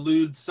title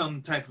elude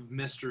some type of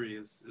mystery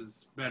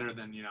is better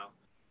than, you know,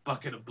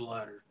 bucket of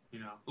blood or, you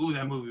know, ooh,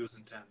 that movie was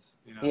intense.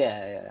 You know?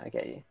 Yeah, I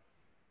get you.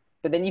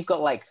 But then you've got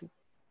like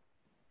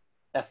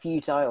a few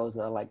titles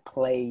that are like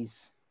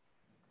plays,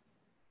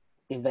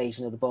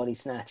 Invasion of the Body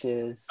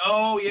Snatchers.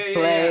 Oh yeah,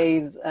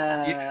 plays.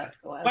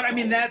 But I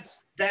mean,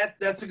 that's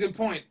a good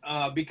point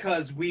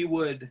because we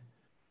would.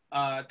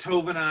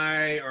 Tove and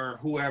I or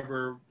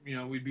whoever, you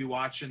know, we'd be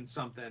watching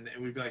something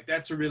and we'd be like,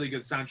 that's a really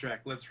good soundtrack.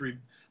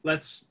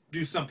 Let's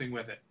do something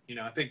with it. You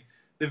know, I think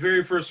the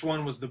very first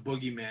one was the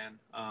Boogeyman.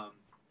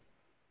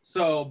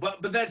 So,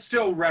 but that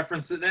still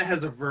references, that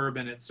has a verb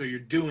in it. So you're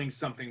doing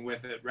something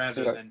with it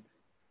rather than,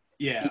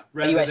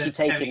 Are you actually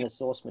taking the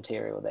source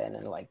material then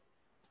and like,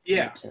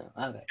 okay,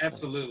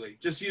 absolutely.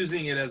 Just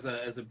using it as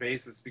a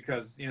basis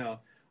because, you know,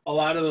 a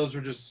lot of those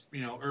were just,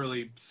 you know,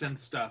 early synth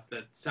stuff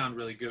that sound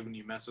really good when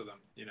you mess with them,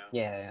 you know?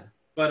 Yeah.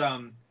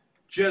 But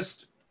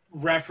just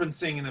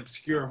referencing an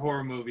obscure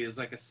horror movie is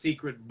like a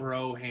secret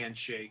bro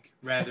handshake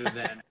rather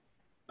than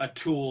a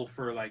tool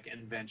for, like,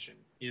 invention,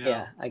 you know?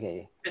 Yeah, I get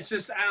you. It's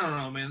just, I don't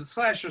know, man. The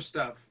slasher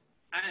stuff,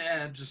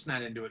 I'm just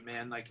not into it,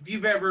 man. Like, if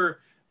you've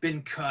ever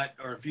been cut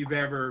or if you've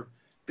ever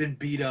been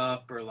beat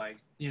up or, like,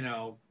 you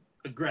know,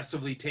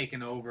 aggressively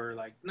taken over,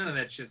 like, none of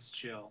that shit's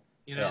chill,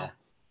 you know? Yeah.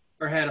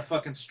 Or had a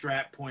fucking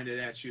strap pointed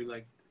at you,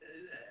 like,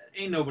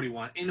 ain't nobody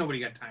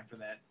got time for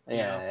that.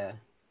 Yeah.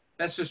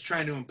 That's just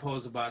trying to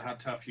impose about how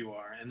tough you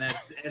are, and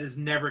that is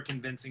never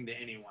convincing to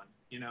anyone,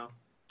 you know.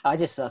 I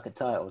just suck at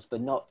titles,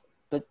 but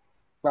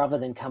rather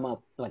than come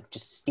up, like,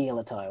 just steal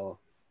a title,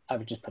 I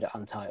would just put it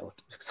untitled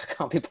because I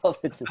can't be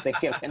bothered to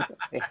think of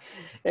anything.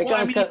 Well,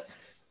 I mean,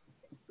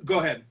 go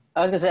ahead.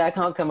 I was gonna say I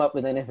can't come up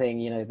with anything,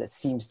 you know, that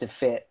seems to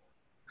fit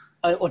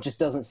or just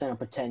doesn't sound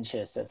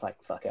pretentious. So it's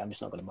like, fuck it, I'm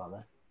just not gonna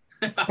bother.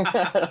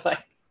 Like,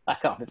 I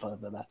can't be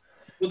bothered with that.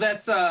 Well,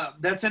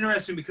 that's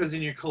interesting because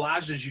in your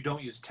collages you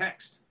don't use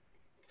text.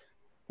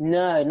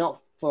 No,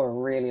 not for a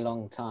really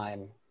long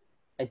time.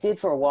 I did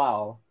for a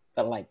while,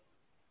 but like,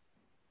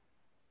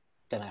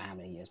 don't know how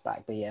many years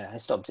back. But yeah, I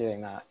stopped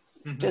doing that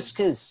just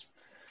because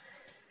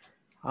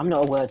I'm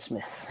not a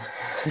wordsmith.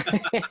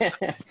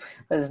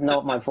 That's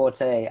not my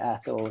forte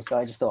at all. So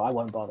I just thought I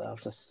won't bother. I'll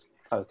just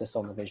focus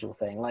on the visual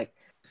thing. Like,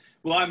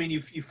 well, I mean,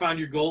 you found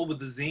your goal with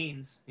the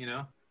zines, you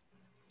know.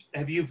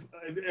 Have you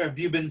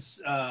been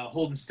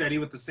holding steady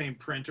with the same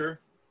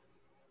printer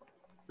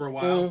for a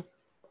while?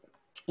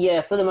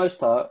 Yeah, for the most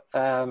part.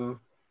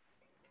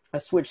 I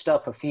switched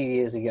up a few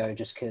years ago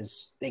just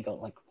because they got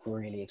like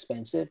really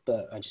expensive,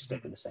 but I just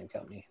stuck with the same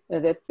company.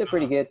 They're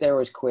pretty good. They're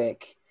always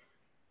quick.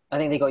 I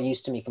think they got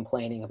used to me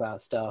complaining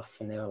about stuff,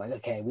 and they were like,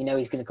 okay, we know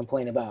he's going to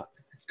complain about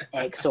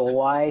X or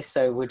Y,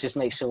 so we'll just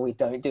make sure we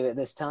don't do it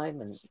this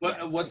time. And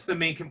what's the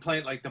main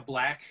complaint? Like the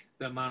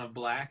amount of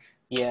black?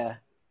 Yeah,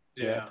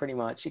 pretty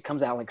much. It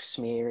comes out like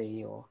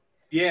smeary or.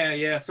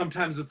 Yeah.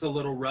 Sometimes it's a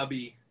little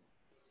rubby.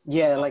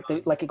 Yeah, like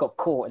it got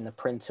caught in the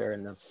printer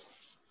and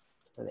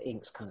the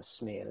ink's kind of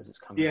smeared as it's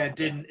coming. Yeah, out.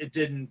 It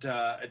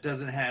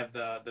doesn't have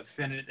the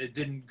finish. It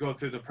didn't go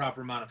through the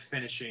proper amount of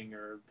finishing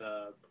or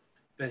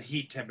the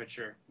heat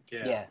temperature.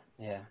 Yeah.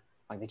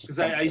 Like because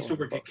I used to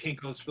work at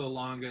Kinko's for the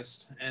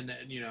longest, and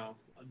you know,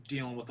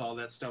 dealing with all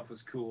that stuff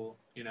was cool.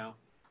 You know.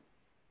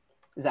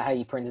 Is that how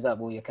you printed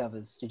up all your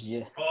covers? Did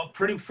you? Oh,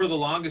 pretty for the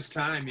longest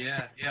time.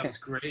 Yeah. It was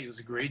great. It was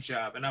a great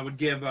job, and I would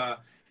give.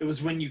 It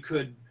was when you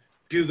could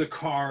do the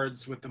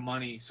cards with the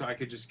money, so I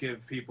could just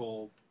give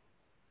people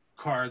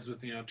cards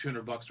with, you know,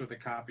 $200 worth of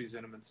copies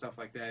in them and stuff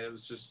like that. It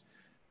was just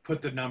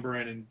put the number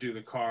in and do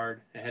the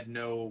card. It had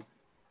no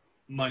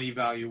money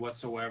value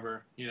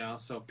whatsoever, you know.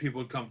 So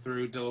people would come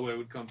through, Dillaway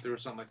would come through or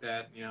something like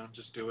that, you know,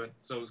 just do it.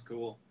 So it was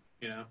cool,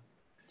 you know.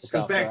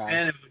 Because back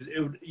then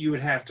you would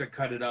have to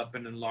cut it up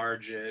and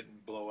enlarge it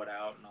and blow it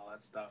out and all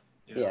that stuff.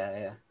 You know?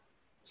 Yeah.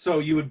 So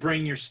you would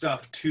bring your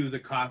stuff to the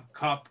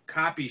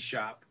copy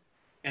shop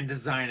and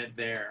design it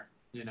there.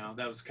 You know,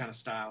 that was kind of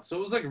style. So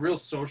it was like a real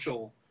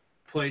social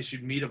place.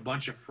 You'd meet a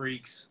bunch of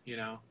freaks, you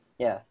know.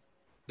 Yeah.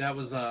 That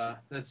was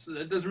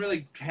it doesn't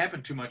really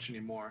happen too much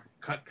anymore.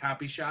 Cut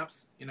copy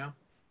shops, you know.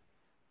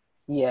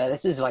 Yeah,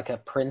 this is like a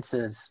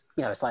printer's,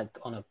 you know, it's like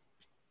on a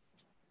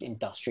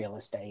industrial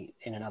estate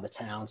in another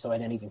town, so I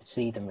don't even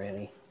see them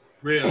really.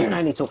 Really? I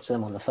only talk to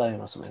them on the phone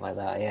or something like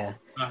that. Yeah.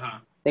 Uh-huh.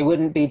 They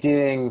wouldn't be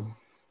doing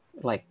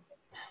like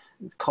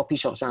copy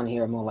shops around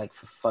here are more like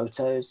for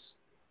photos,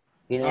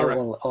 you know, right.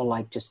 or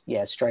like just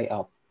straight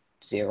up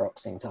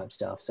Xeroxing type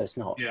stuff. So it's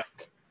not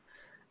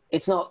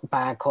it's not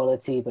bad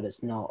quality, but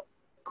it's not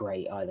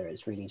great either.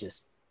 It's really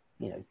just,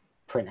 you know,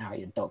 print out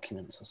your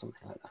documents or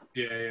something like that.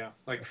 Yeah.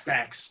 Like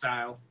fax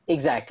style.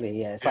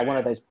 Exactly, yeah. It's like one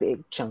of those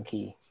big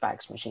chunky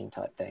fax machine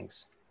type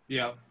things.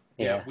 Yeah.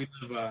 We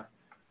live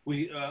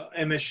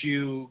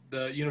MSU,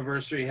 the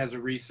university has a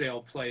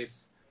resale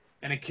place,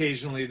 and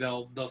occasionally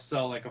they'll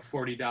sell like a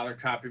 $40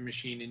 copy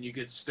machine, and you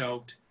get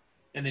stoked,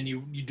 and then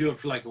you do it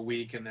for like a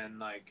week, and then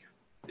like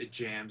it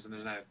jams and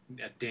there's not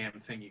a damn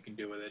thing you can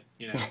do with it,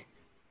 you know.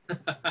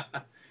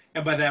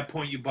 And by that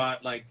point you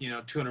bought like, you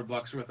know, $200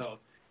 worth of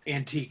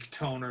antique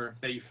toner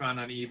that you found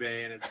on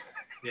eBay, and it's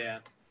yeah.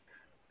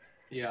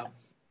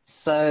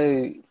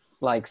 So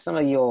like some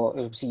of your,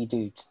 obviously you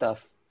do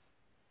stuff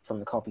from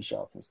the copy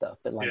shop and stuff,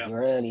 but like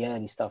your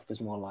early stuff was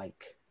more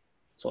like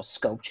sort of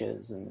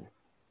sculptures and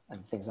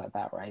things like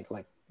that, right?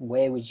 Like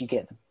where would you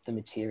get the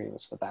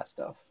materials for that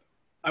stuff?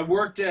 I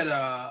worked at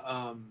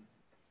an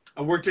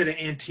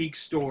antique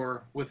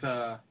store with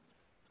a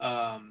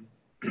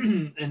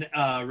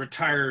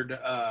retired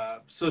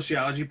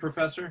sociology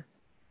professor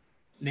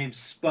named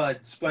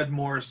Spud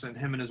Morrison.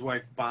 Him and his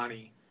wife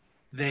Bonnie.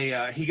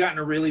 He got in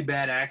a really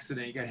bad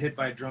accident. He got hit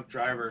by a drunk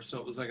driver, so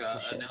it was like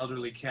an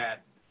elderly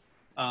cat.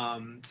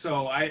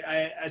 So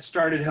I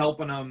started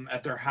helping them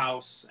at their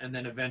house, and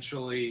then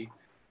eventually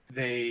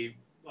they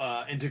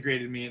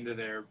integrated me into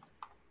their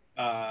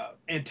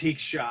antique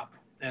shop,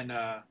 and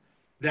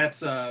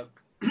that's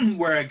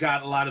where I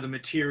got a lot of the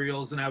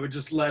materials, and I would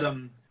just let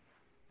him,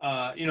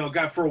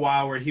 got for a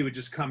while where he would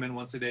just come in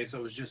once a day, so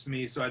it was just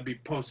me, so I'd be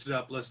posted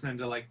up listening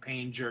to like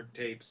pain jerk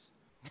tapes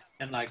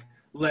and like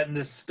letting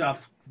this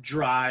stuff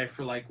dry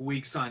for like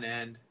weeks on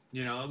end.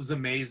 You know, it was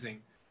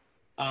amazing.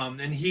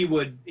 And he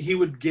would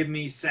give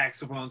me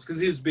saxophones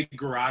because he was a big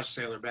garage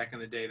sailor back in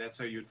the day. That's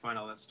how you would find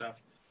all that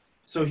stuff.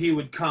 So he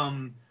would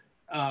come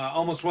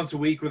almost once a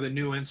week with a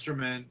new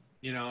instrument,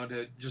 you know,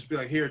 to just be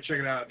like, here, check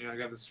it out. You know, I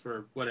got this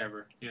for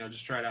whatever, you know,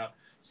 just try it out.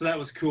 So that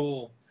was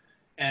cool.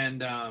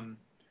 And,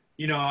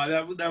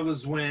 that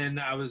was when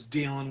I was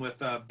dealing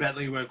with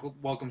Bentley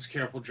welcomes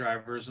careful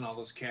drivers and all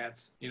those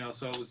cats, you know,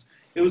 so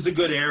it was a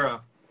good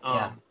era.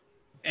 Yeah.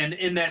 And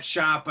in that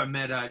shop, I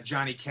met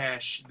Johnny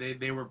Cash.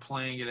 They were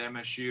playing at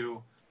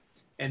MSU,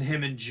 and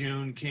him and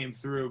June came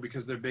through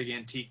because they're big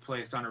antique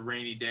place on a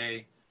rainy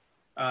day,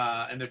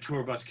 and their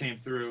tour bus came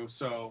through.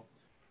 So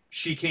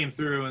she came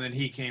through, and then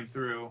he came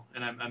through,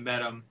 and I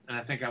met him, and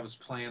I think I was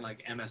playing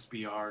like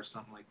MSBR or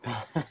something like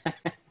that.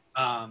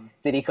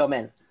 Did he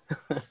comment?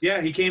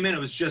 Yeah, he came in. It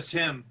was just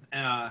him,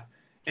 and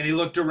he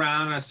looked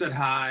around, and I said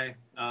hi.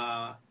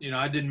 I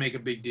didn't make a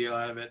big deal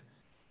out of it,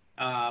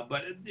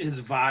 but his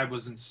vibe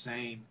was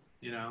insane.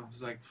 It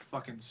was like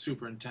fucking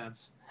super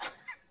intense.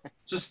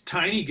 Just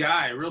tiny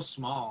guy, real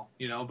small,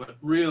 but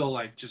real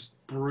like just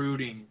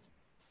brooding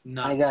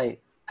nuts. Kind of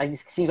guy.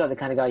 Seems like the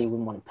kind of guy you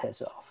wouldn't want to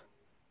piss off.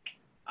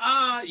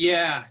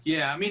 Yeah.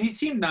 I mean, he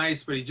seemed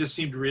nice, but he just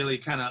seemed really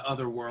kind of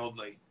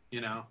otherworldly,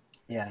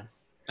 Yeah.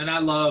 And I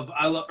love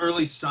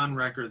early Sun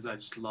records. I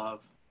just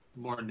love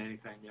more than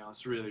anything.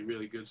 It's really,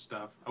 really good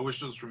stuff. I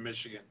wish it was from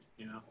Michigan.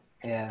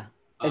 Yeah.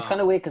 It's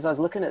kind of weird because I was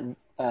looking at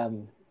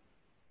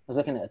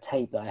a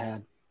tape that I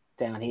had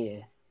down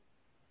here.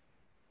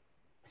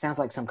 It sounds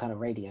like some kind of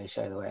radio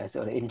show the way I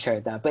sort of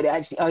introed that, but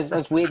actually I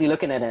was weirdly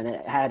looking at it, and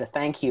it had a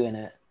thank you in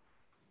it,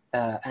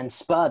 and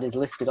Spud is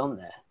listed on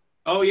there.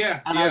 Oh yeah.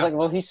 And I was like,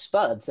 well, who's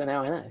Spud? So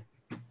now I know.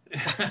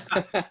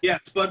 Yeah,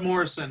 Spud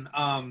Morrison.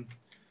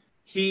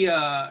 He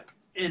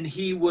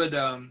would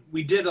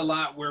we did a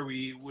lot where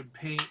we would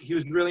paint. He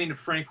was really into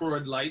Frank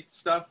Lloyd Wright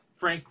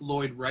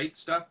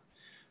stuff.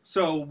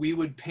 So we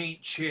would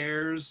paint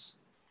chairs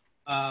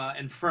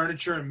and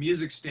furniture and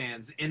music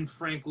stands in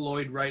Frank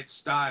Lloyd Wright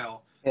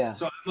style. Yeah.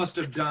 So I must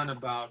have done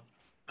about,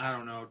 I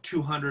don't know,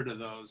 200 of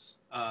those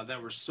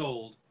that were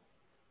sold.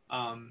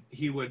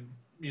 He would,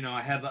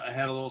 I had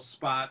a little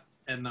spot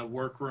in the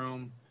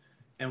workroom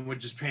and would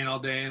just paint all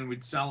day, and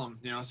we'd sell them,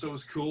 so it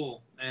was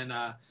cool. And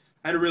I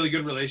had a really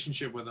good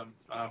relationship with them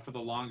for the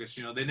longest.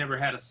 They never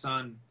had a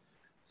son,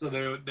 so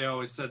they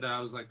always said that I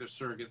was like their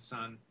surrogate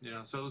son.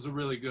 So it was a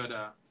really good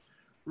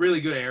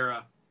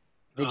era.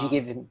 Did you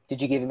give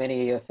him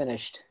any of your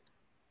finished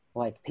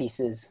like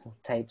pieces,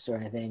 tapes, or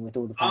anything with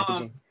all the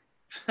packaging?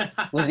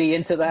 Was he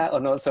into that or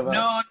not so much?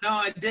 No,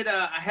 I did.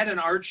 I had an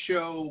art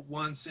show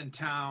once in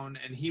town,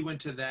 and he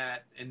went to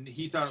that, and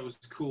he thought it was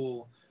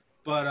cool,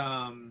 but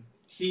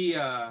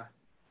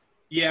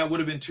it would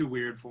have been too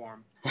weird for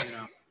him.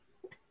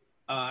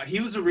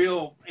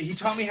 He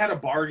taught me how to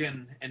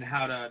bargain and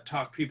how to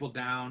talk people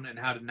down and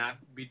how to not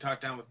be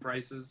talked down with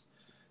prices.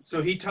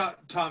 So he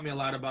taught me a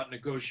lot about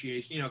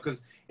negotiation,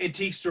 because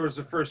antique stores,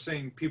 the first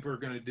thing people are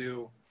going to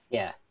do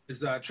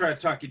is try to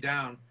talk you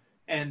down.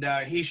 And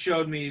he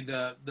showed me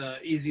the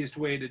easiest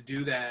way to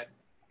do that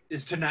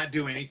is to not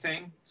do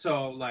anything.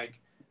 So like,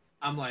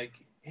 I'm like,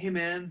 hey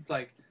man,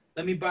 like,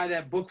 let me buy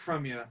that book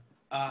from you.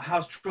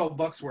 How's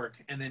 $12 work?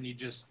 And then you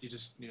just do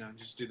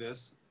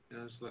this,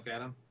 just look at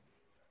them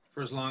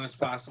for as long as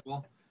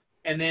possible.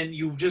 And then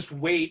you just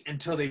wait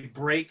until they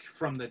break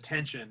from the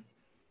tension.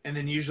 And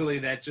then usually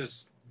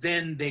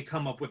then they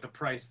come up with the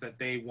price that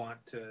they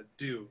want to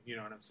do. You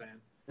know what I'm saying?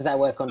 Does that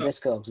work on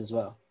Discogs as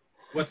well?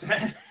 What's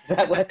that? Does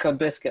that work on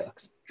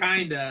Discogs?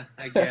 Kinda,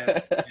 I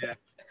guess.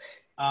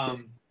 Yeah.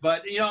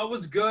 But it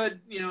was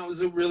good. It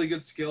was a really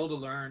good skill to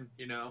learn,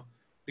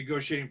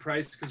 negotiating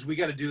price, because we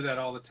got to do that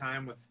all the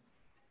time with,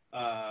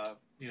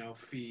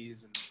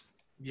 fees and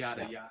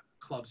yada,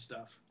 club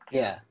stuff.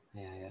 Yeah.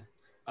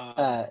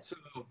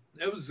 So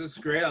it was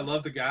great. I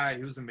love the guy.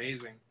 He was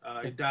amazing.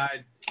 He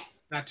died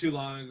not too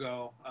long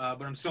ago,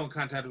 but I'm still in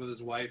contact with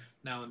his wife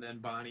now and then,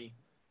 Bonnie.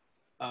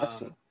 That's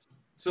cool.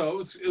 So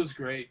it was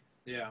great.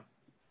 Yeah.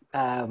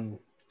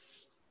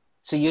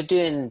 So you're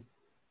doing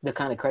the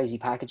kind of crazy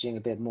packaging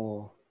a bit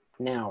more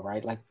now,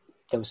 right? Like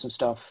there was some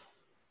stuff.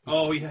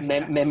 Oh yeah.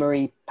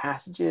 Memory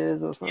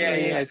passages or something.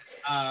 Yeah.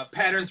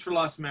 Patterns for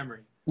Lost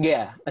Memory.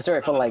 Yeah, I saw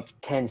it for like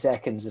 10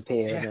 seconds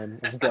appear and then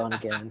it's gone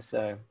again.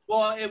 So.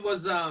 Well, it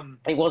was.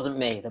 It wasn't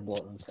me that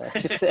bought them, so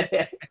just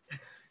say.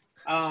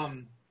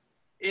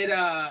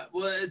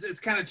 It's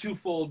kind of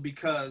twofold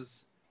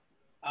because,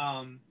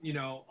 9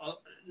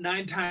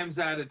 times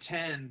out of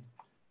 10,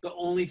 the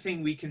only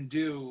thing we can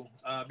do,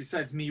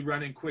 besides me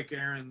running quick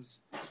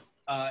errands,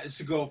 is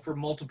to go for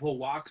multiple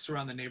walks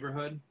around the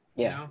neighborhood.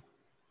 Yeah.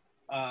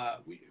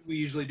 We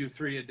usually do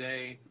 3 a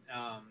day.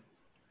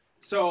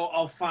 So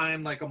I'll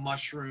find like a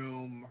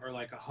mushroom or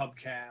like a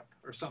hubcap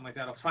or something like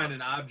that. I'll find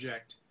an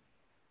object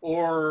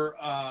or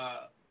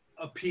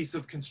a piece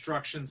of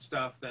construction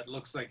stuff that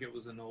looks like it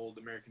was an old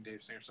American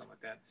Dave Singer or something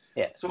like that.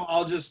 Yeah. So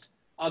I'll just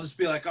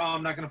be like, oh,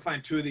 I'm not going to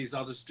find 2 of these.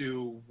 I'll just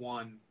do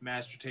one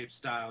master tape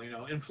style,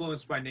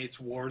 influenced by Nate's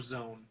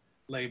Warzone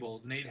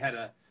label. Nate had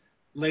a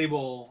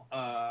label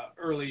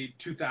early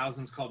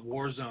 2000s called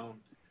Warzone,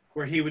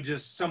 where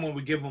someone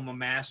would give him a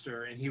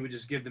master and he would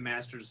just give the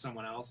master to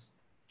someone else.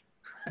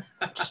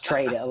 Just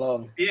trade it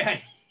along. Yeah.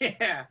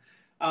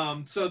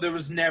 So there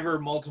was never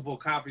multiple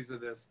copies of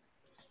this.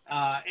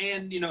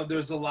 And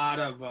there's a lot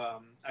of,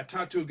 I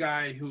talked to a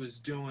guy who is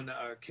doing,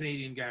 a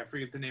Canadian guy, I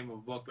forget the name of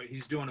a book, but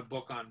he's doing a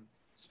book on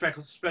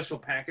special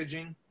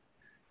packaging.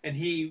 and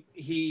him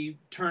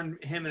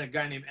and a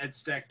guy named Ed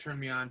Stack turned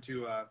me on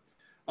to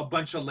a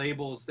bunch of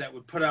labels that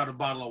would put out a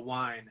bottle of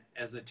wine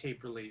as a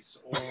tape release,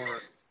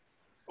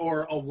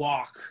 or a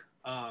walk.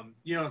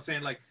 You know what I'm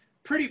saying? Like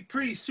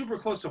pretty super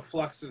close to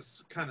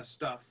Fluxus kind of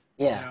stuff.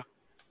 Yeah. You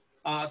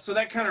know? So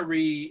that kind of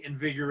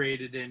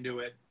reinvigorated into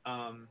it.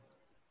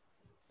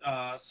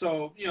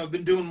 So, you know,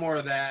 been doing more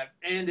of that.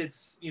 And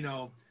it's, you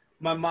know,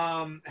 my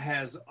mom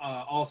has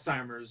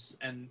Alzheimer's,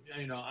 and,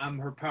 you know, I'm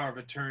her power of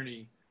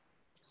attorney.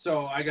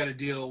 So I got to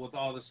deal with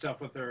all the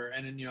stuff with her.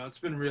 And, you know, it's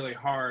been really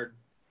hard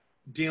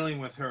dealing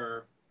with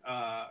her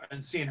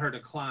and seeing her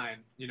decline,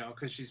 you know,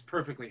 because she's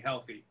perfectly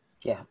healthy.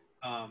 Yeah.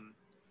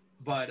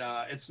 But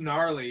it's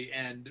gnarly.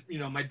 And, you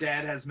know, my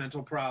dad has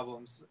mental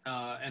problems,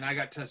 and I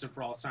got tested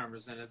for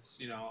Alzheimer's, and it's,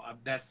 you know,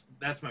 that's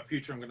my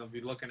future I'm going to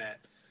be looking at.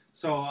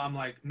 So I'm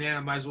like, man, I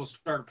might as well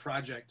start a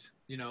project,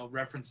 you know,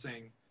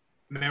 referencing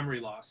memory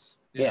loss.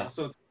 You know?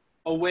 So it's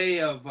a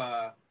way of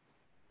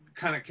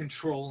kind of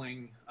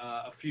controlling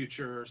a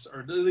future, or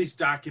at least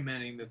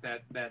documenting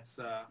that's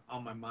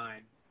on my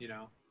mind, you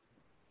know,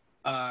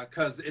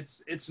 because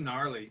it's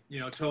gnarly. You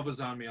know, Tova's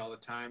on me all the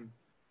time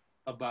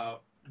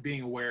about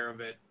being aware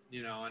of it,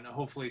 you know, and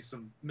hopefully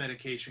some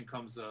medication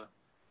comes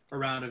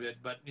around of it.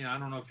 But, you know, I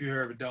don't know if you've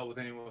ever dealt with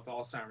anyone with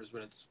Alzheimer's,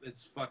 but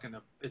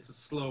it's a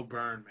slow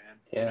burn, man.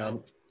 Yeah. You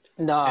know?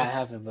 No, I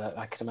haven't, but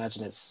I can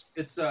imagine it's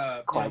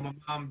quite, you know,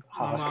 my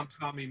mom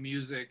taught me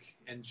music,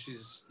 and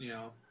she's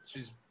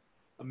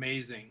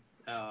amazing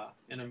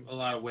in a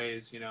lot of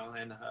ways, you know,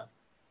 and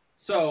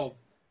so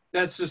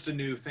that's just a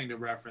new thing to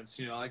reference,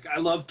 you know. Like, I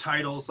love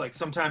titles. Like,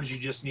 sometimes you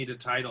just need a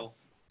title,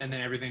 and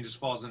then everything just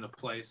falls into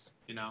place,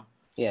 you know.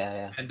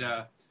 Yeah. And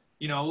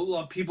you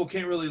know, people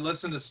can't really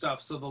listen to stuff,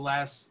 so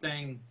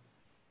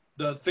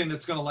the thing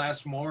that's going to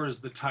last more is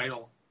the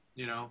title,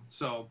 you know.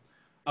 So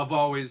I've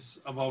always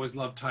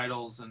loved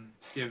titles, and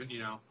you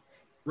know,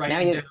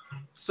 writing down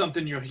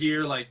something you'll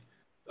hear, like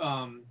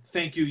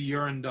Thank You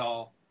Urine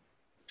Doll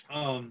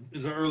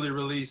is an early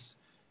release,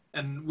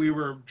 and we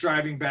were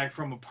driving back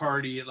from a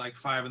party at like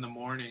 5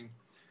 a.m,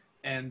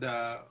 and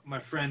my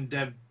friend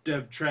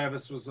Dev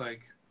Travis was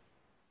like,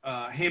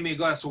 hand me a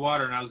glass of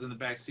water, and I was in the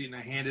back seat, and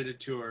I handed it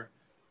to her,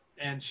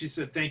 and she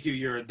said, "Thank you,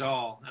 you're a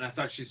doll." And I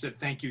thought she said,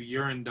 "Thank you,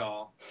 urine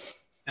doll."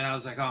 And I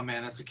was like, oh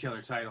man, that's a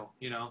killer title,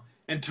 you know.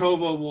 And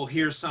Tova will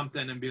hear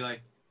something and be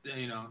like,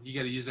 you know, you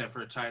got to use that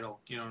for a title,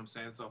 you know what I'm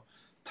saying? So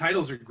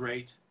titles are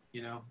great,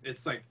 you know.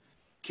 It's like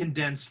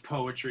condensed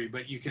poetry,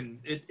 but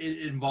it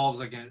involves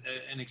like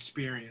an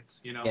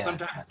experience, you know. Yeah.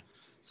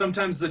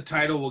 Sometimes the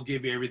title will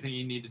give you everything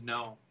you need to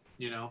know,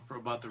 you know,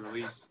 about the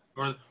release,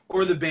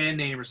 or the band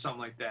name or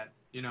something like that,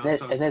 you know.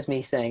 And there's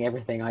me saying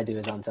everything I do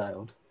is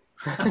untitled.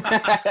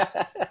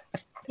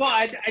 Well,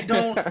 I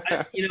don't,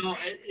 you know,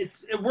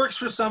 it works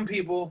for some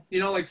people, you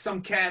know, like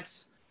some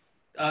cats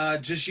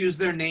just use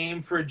their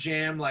name for a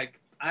jam. Like,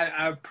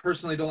 I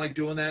personally don't like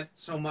doing that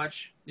so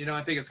much. You know,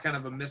 I think it's kind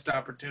of a missed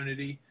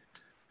opportunity.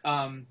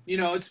 You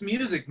know, it's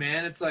music,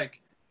 man. It's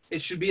like,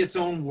 it should be its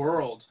own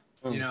world.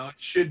 You know, it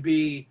should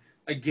be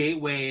a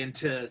gateway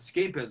into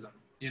escapism.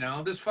 You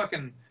know, there's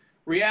fucking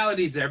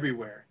realities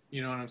everywhere.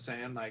 You know what I'm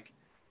saying? Like,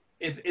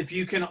 if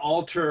you can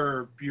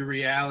alter your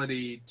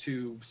reality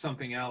to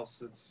something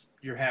else,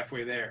 you're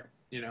halfway there,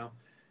 you know?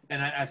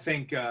 And I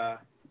think,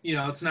 you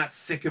know, it's not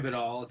sick of it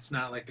all. It's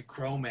not like the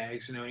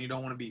Cro-Mags, you know. You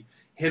don't want to be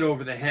hit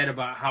over the head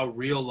about how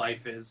real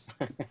life is,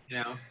 you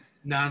know,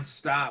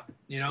 nonstop,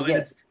 you know.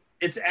 And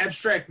it's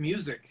abstract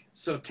music,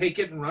 so take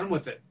it and run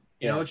with it.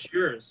 You know, it's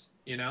yours,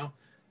 you know.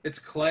 It's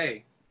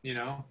clay, you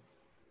know.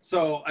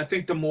 So I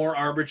think the more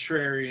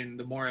arbitrary and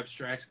the more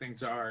abstract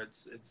things are,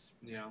 it's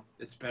you know,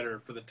 it's better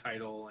for the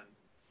title and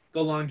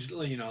the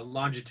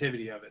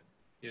longevity of it.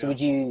 So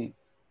would you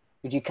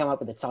come up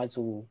with the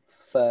title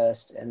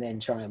first and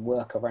then try and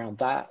work around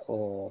that,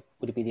 or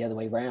would it be the other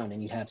way around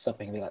and you'd have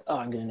something and be like, oh,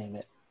 I'm going to name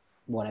it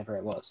whatever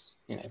it was,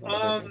 you know?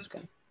 Whatever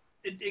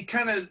it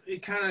kind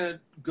of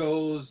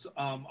goes.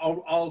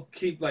 I'll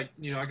keep, like,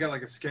 you know, I got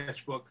like a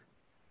sketchbook.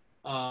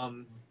 Got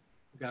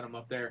them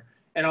up there,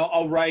 and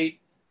I'll write.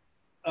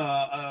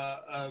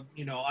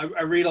 You know,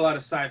 I read a lot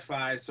of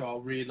sci-fi, so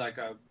I'll read like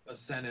a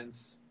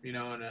sentence, you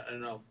know,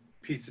 and I'll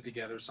piece it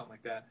together, something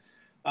like that.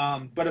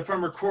 But if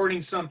I'm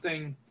recording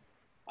something,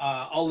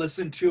 I'll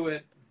listen to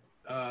it,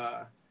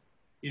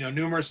 you know,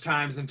 numerous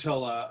times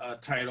until a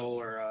title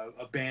or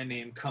a band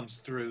name comes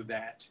through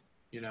that,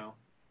 you know,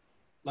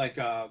 like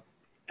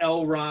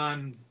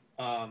Elron,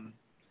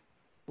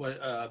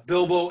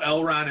 Bilbo,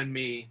 Elron, and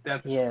Me.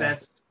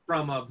 That's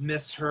from a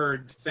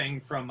misheard thing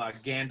from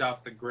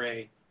Gandalf the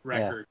Grey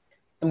record.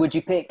 And would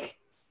you pick,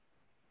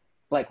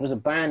 like, was a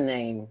band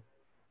name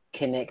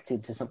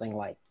connected to something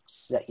like,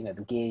 you know,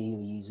 the gear you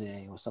were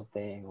using or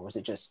something, or was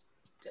it just,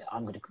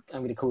 I'm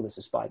gonna call this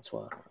a Spikes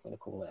one, I'm gonna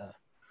call it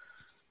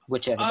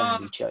whichever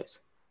band you chose?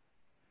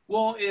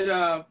 Well,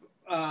 I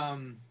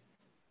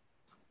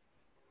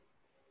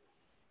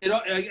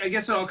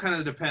guess it all kind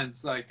of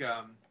depends. Like,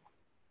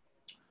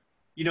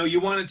 you know, you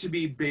want it to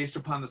be based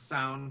upon the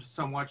sound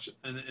somewhat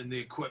and the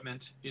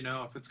equipment, you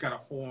know, if it's got a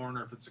horn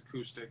or if it's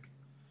acoustic.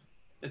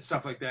 and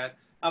stuff like that.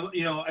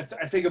 You know, I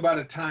think about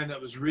a time that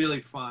was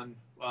really fun.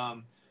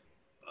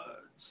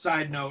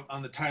 Side note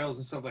on the titles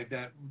and stuff like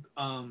that.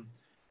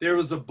 There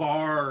was a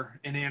bar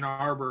in Ann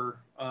Arbor,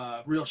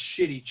 real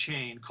shitty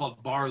chain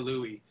called Bar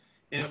Louie,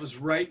 and it was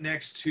right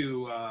next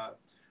to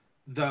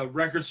the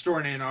record store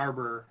in Ann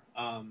Arbor.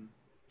 God,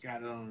 I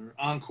don't know,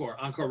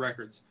 Encore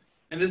Records.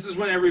 And this is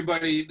when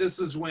everybody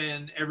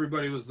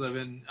was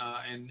living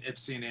in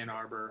Ypsi and Ann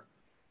Arbor.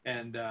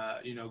 And,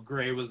 you know,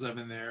 Gray was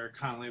living there.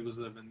 Conley was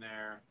living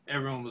there.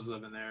 Everyone was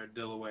living there.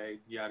 Dillaway,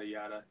 yada,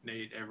 yada,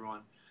 Nate,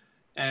 everyone.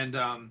 And,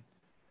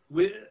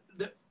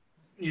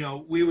 you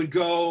know, we would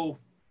go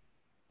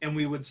and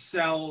we would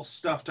sell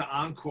stuff to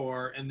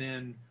Encore. And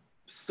then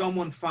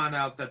someone found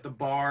out that the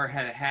bar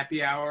had a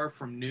happy hour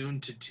from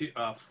noon to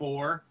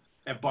 4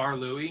 at Bar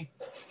Louie.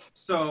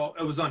 So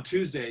it was on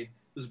Tuesday. It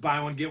was buy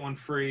one, get one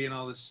free and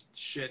all this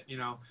shit, you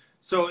know.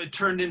 So it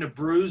turned into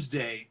Brews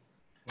Day.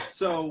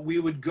 So we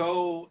would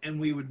go and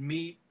we would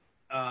meet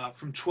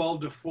from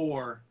 12 to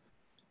 4,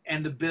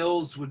 and the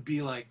bills would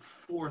be like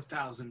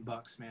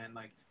 $4,000, man.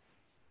 Like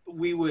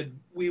we would,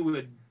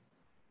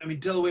 I mean,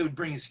 Dillaway would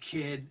bring his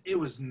kid. It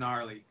was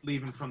gnarly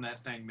leaving from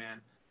that thing,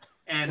 man.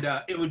 And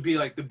it would be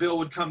like the bill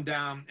would come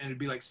down and it'd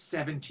be like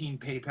 17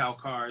 PayPal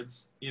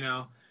cards, you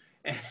know,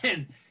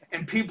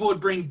 and people would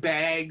bring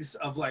bags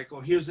of like, oh,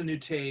 here's a new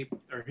tape,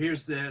 or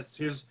here's this,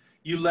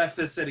 you left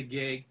this at a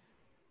gig.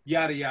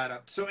 Yada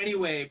yada. So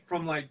anyway,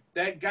 from like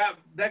that got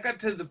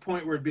to the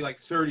point where it'd be like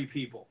 30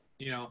 people,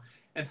 you know,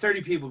 and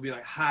 30 people would be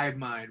like Hive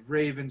Mind,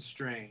 Raven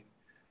Strain,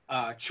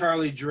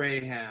 Charlie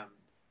Draham,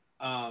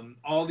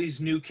 all these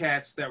new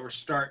cats that were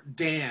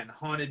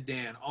Haunted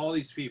Dan, all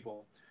these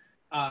people,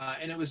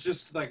 and it was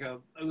just like a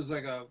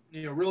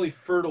you know, really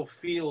fertile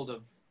field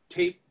of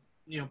tape,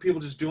 you know, people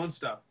just doing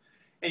stuff,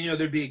 and you know,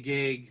 there'd be a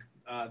gig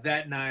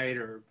that night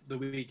or the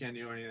weekend,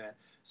 you know, any of that.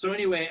 So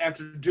anyway,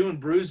 after doing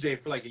Brews Day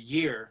for like a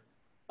year.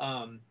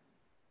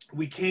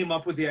 We came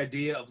up with the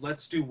idea of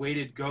let's do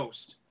Weighted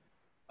Ghost.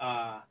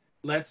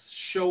 Let's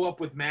show up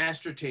with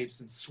master tapes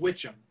and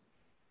switch them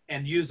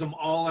and use them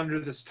all under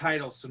this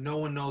title so no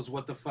one knows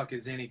what the fuck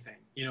is anything.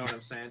 You know what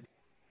I'm saying?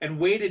 And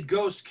Weighted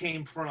Ghost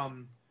came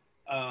from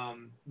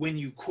when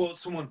you quote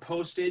someone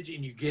postage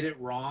and you get it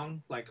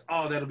wrong, like,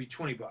 oh, that'll be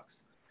 $20.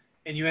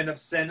 And you end up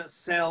sending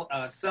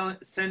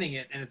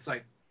it and it's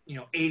like, you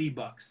know,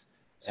 $80.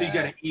 So you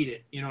got to eat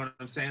it, you know what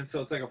I'm saying? So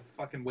it's like a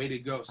fucking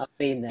Weighted Ghost. I've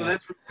been there.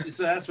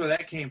 So that's where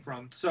that came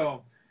from.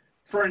 So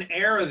for an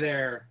era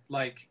there,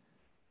 like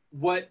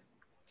what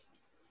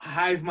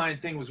Hive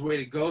Mind thing was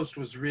Weighted Ghost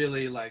was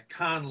really like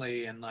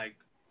Conley, and like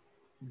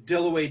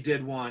Dillaway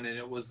did one, and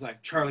it was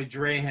like Charlie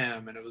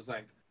Draham, and it was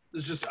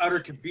just utter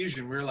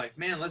confusion. We were like,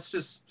 man, let's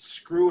just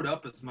screw it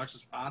up as much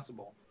as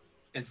possible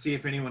and see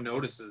if anyone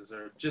notices,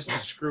 or just to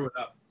screw it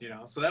up, you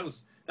know? So that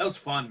was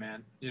fun,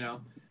 man. You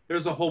know,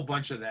 there's a whole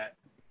bunch of that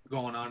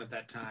going on at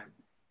that time.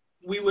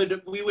 We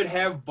would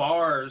have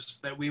bars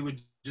that we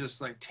would just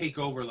like take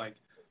over. Like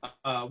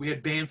we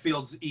had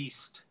Banfield's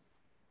East,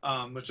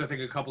 which I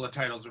think a couple of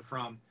titles are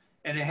from,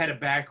 and it had a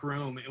back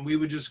room, and we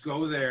would just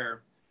go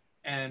there,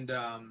 and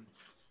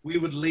we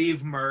would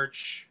leave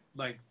merch.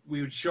 Like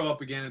we would show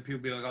up again, and people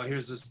would be like, "Oh,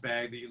 here's this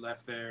bag that you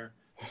left there."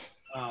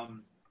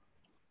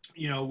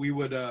 You know, we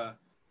would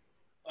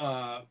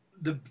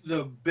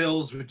the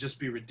bills would just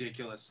be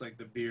ridiculous, like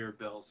the beer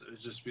bills. It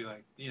would just be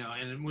like, you know,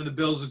 and when the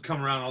bills would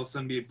come around, all of a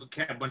sudden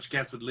a bunch of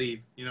cats would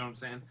leave, you know what I'm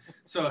saying?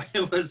 So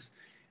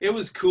it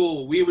was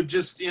cool. We would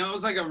just, you know, it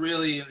was like a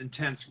really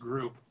intense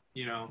group,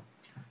 you know.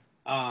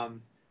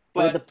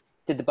 But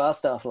did the bar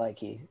staff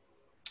like you?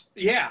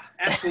 Yeah,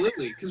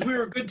 absolutely. Because we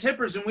were good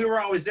tippers and we were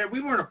always there.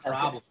 We weren't a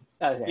problem.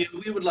 Okay. You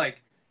know, we would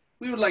like,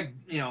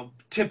 you know,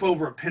 tip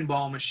over a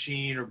pinball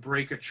machine or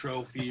break a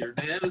trophy, or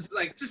it was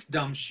like just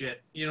dumb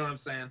shit. You know what I'm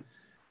saying?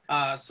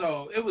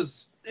 So it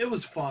was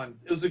fun.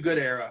 It was a good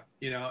era.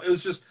 You know, it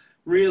was just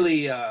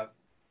really the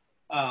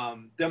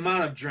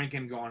amount of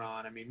drinking going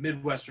on. I mean,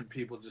 Midwestern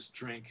people just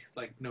drink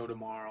like no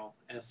tomorrow,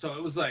 and so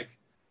it was like,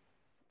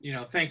 you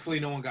know, thankfully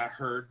no one got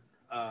hurt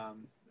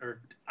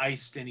or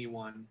iced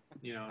anyone,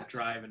 you know,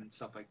 driving and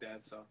stuff like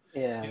that. So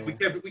yeah, we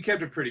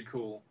kept it pretty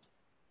cool.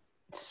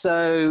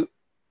 So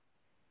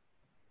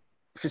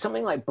for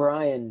something like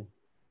Brian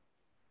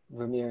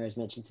Ramirez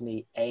mentioned to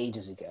me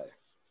ages ago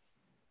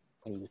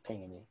when he was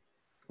pinging me,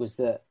 was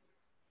that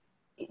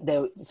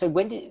there. So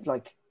when did,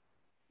 like,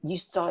 you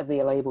started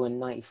the label in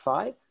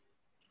 '95?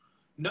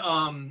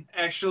 No,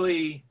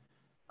 actually,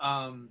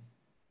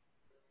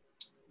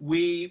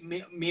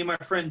 me and my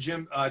friend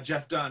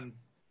Jeff Dunn.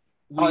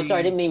 Oh, sorry,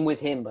 I didn't mean with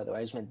him, by the way.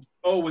 I just meant.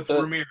 Oh, with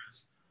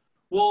Ramirez.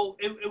 Well,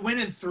 it went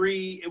in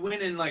three. It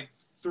went in like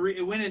three.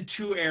 It went in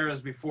two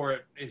eras before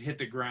it hit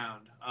the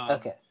ground.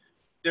 Okay.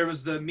 There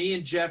was the me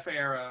and Jeff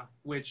era,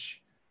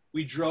 which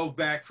we drove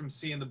back from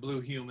seeing the Blue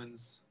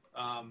Humans,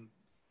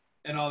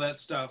 and all that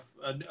stuff.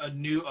 A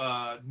New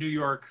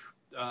York,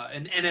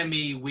 an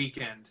NME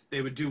weekend.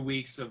 They would do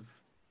weeks of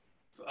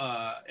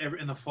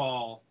in the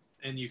fall,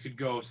 and you could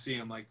go see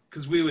them. Like,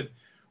 because we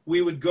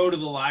we would go to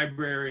the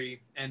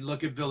library and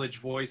look at Village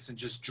Voice and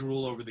just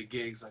drool over the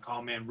gigs. Like, oh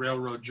man,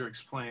 Railroad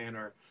Jerk's playing,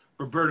 or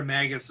Roberta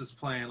Magus is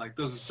playing. Like,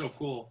 those are so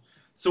cool.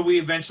 So we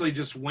eventually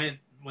just went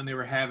when they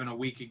were having a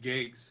week of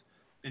gigs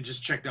and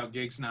just checked out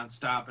gigs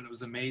nonstop, and it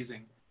was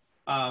amazing.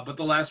 But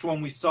the last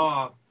one we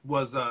saw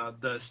was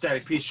the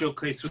Static Peace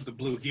Showcase with the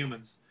Blue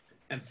Humans,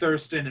 and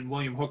Thurston and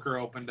William Hooker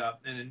opened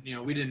up, and you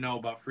know, we didn't know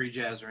about free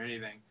jazz or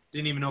anything.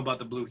 Didn't even know about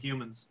the Blue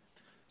Humans.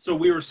 So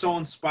we were so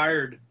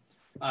inspired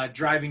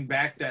driving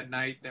back that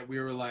night that we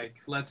were like,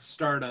 let's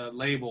start a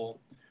label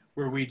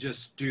where we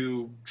just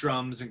do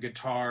drums and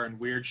guitar and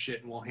weird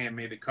shit, and we'll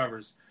handmade the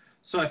covers.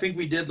 So I think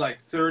we did like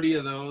 30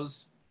 of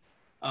those.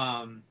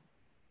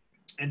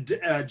 And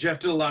Jeff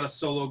did a lot of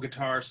solo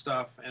guitar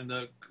stuff, and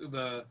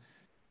the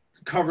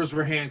covers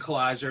were hand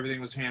collaged,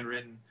 everything was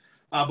handwritten.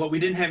 But we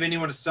didn't have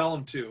anyone to sell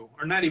them to,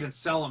 or not even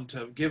sell them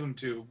to, give them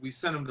to. We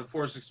sent them to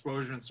Forced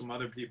Exposure and some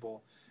other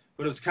people,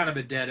 but it was kind of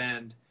a dead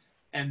end.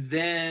 And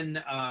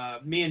then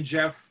me and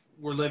Jeff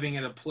were living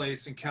at a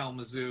place in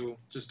Kalamazoo,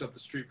 just up the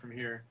street from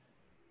here,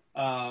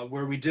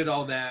 where we did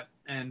all that.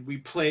 And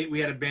we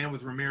had a band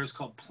with Ramirez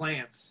called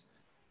Plants.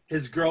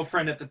 His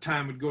girlfriend at the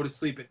time would go to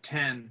sleep at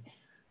 10.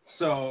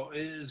 So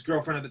his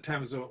girlfriend at the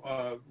time was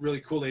a really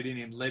cool lady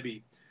named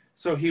Libby.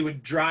 So he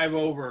would drive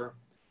over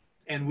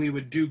and we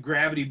would do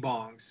gravity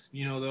bongs.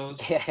 You know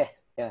those? Yeah,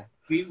 yeah.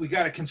 We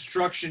got a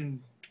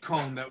construction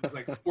cone that was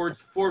like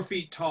 4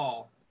 feet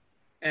tall.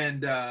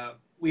 And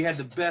we had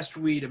the best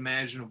weed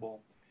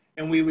imaginable.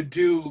 And we would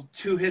do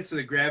 2 hits of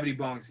the gravity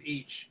bongs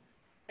each.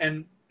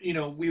 And, you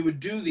know, we would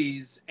do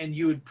these and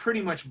you would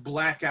pretty much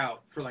black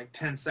out for like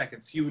 10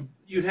 seconds.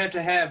 You'd have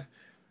to have,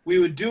 we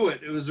would do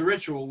it. It was a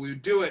ritual. We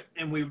would do it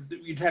and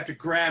you'd have to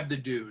grab the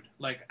dude.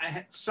 Like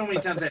so many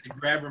times I had to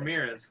grab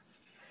Ramirez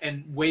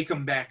and wake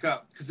him back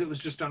up because it was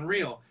just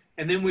unreal.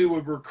 And then we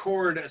would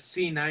record a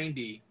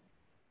C90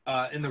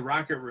 in the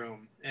Rocket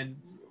Room, and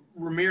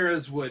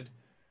Ramirez would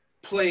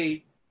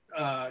play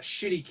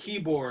shitty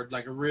keyboard,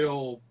 like a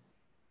real,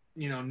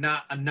 you know,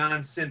 not a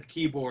non-synth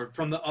keyboard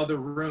from the other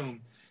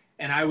room.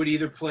 And I would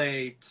either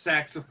play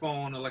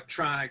saxophone,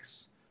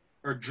 electronics,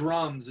 or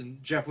drums,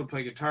 and Jeff would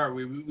play guitar.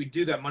 We'd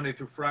do that Monday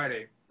through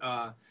Friday.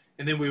 And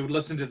then we would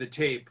listen to the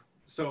tape.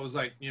 So it was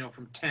like, you know,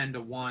 from 10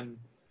 to 1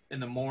 in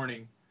the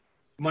morning,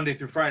 Monday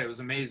through Friday. It was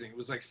amazing. It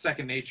was like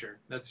second nature.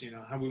 That's, you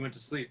know, how we went to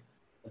sleep.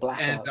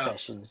 Blackout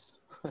sessions.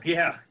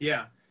 Yeah,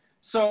 yeah.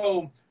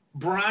 So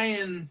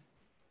Brian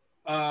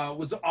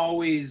was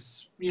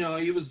always, you know,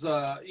 he was,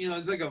 you know,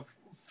 he's like a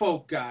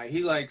folk guy.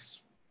 He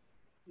likes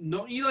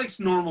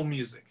normal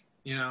music,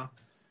 you know.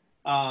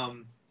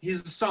 He's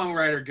a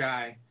songwriter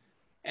guy,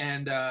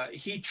 and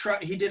he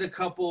did a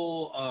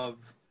couple of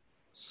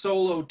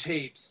solo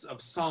tapes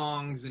of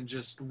songs and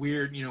just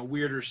weird, you know,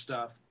 weirder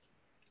stuff.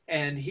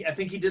 And I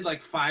think he did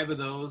like 5 of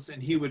those,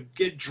 and he would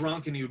get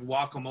drunk and he would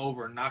walk them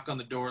over and knock on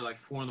the door like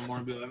 4 in the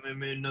morning and be like, I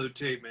made another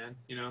tape, man,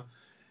 you know.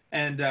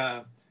 And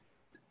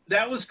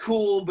that was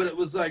cool, but it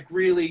was like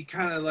really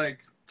kind of like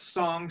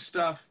song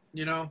stuff,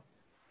 you know.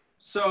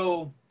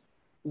 So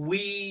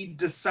we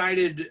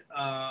decided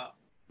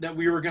that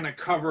we were going to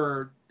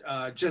cover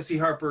Jesse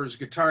Harper's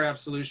Guitar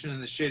Absolution in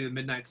the Shade of the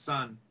Midnight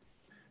Sun.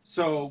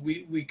 So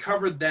we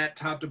covered that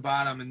top to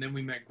bottom, and then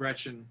we met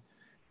Gretchen,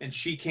 and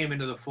she came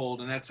into the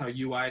fold, and that's how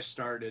UI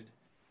started.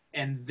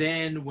 And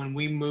then when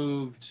we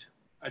moved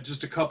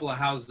just a couple of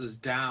houses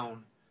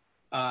down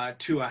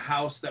to a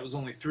house that was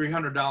only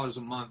 $300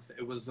 a month,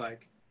 it was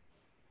like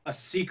a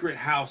secret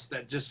house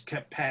that just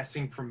kept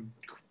passing from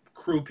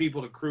crew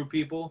people to crew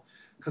people,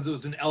 because it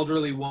was an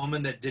elderly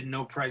woman that didn't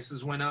know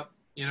prices went up,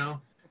 you know?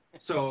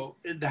 So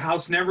the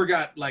house never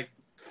got like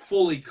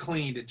fully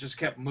cleaned. It just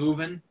kept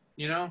moving,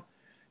 you know?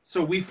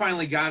 So we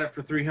finally got it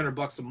for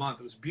 $300 a month.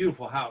 It was a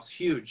beautiful house,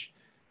 huge.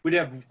 We'd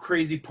have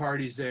crazy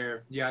parties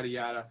there, yada,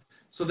 yada.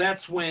 So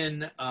that's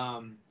when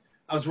I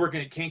was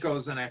working at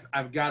Kinko's, and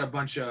I've got a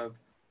bunch of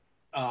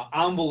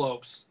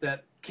envelopes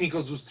that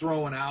Kinko's was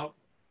throwing out.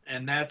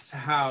 And that's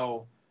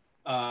how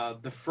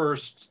the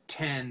first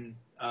 10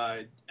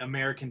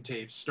 American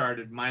tapes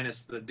started,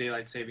 minus the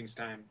Daylight Savings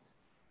Time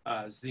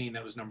zine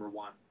that was number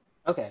 1.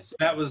 Okay. So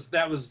that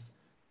was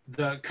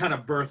the kind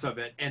of birth of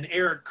it. And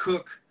Eric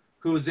Cook,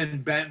 who was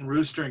in Baton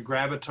Rooster and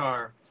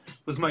Gravatar,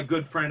 was my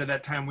good friend at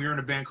that time. We were in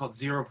a band called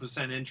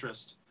 0%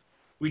 Interest.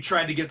 We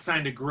tried to get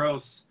signed to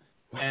Gross,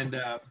 and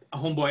a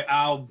homeboy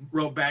Al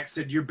wrote back,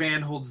 said, your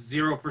band holds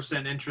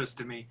 0% interest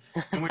to me.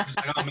 And we were just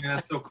like, oh man,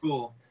 that's so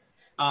cool.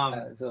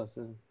 That's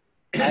awesome.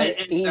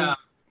 And,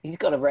 he's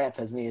got a rep,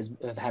 hasn't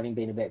he, of having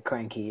been a bit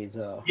cranky as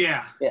well.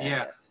 Yeah.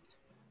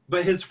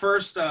 But his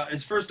first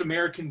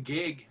American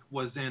gig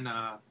was in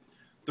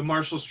the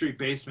Marshall Street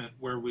basement,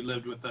 where we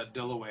lived with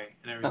Dillaway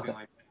and everything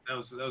like that.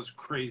 That was a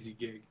crazy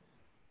gig.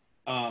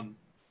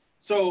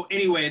 So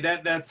anyway,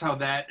 that's how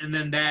that, and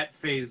then that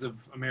phase of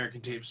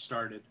American tapes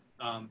started.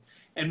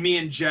 And me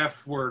and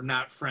Jeff were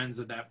not friends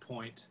at that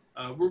point.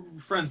 We're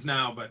friends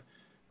now, but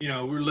you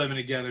know, we were living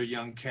together,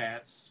 young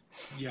cats,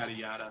 yada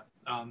yada.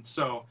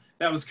 So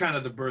that was kind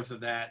of the birth of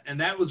that, and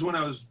that was when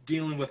I was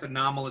dealing with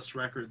Anomalous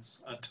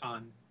Records a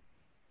ton.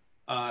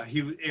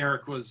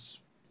 Eric was,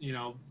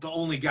 the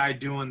only guy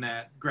doing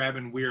that,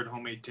 grabbing weird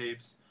homemade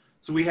tapes.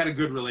 So we had a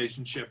good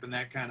relationship, and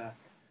that kind of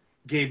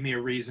gave me a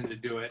reason to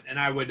do it. And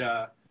I would,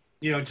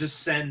 just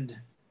send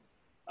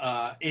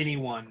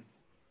anyone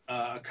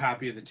a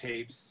copy of the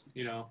tapes,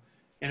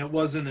 And it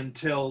wasn't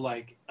until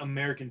like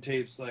American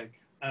Tapes, like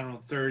I don't know,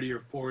 30 or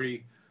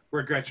 40,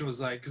 where Gretchen was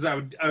like, because I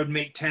would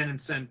make 10 and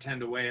send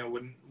 10 away. I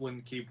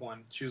wouldn't keep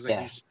one. She was like,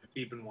 you should start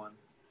keeping one.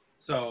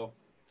 So,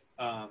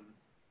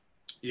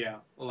 yeah,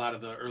 a lot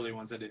of the early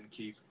ones I didn't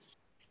keep.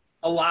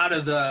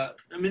 The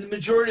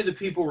majority of the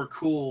people were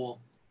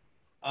cool.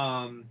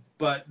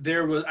 But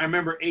I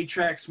remember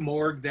 8-Tracks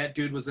Morgue. That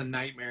dude was a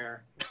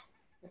nightmare.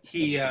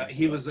 He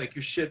was like,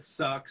 your shit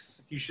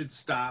sucks. You should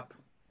stop.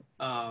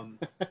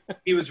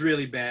 He was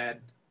really bad.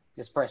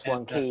 Just press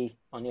one key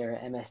on your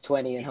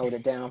MS-20 and hold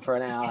it down for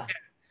an hour.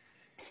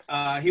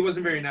 He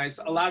wasn't very nice.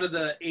 A lot of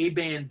the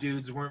A-band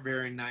dudes weren't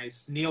very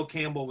nice. Neil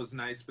Campbell was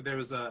nice, but there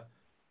was a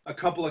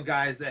couple of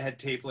guys that had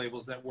tape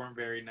labels that weren't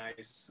very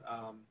nice.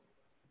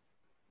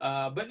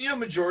 But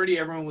majority,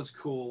 everyone was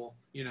cool.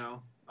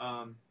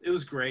 It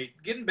was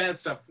great. Getting bad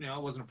stuff,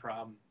 it wasn't a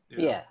problem.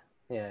 Yeah.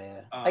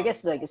 I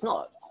guess like it's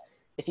not.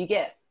 If you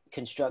get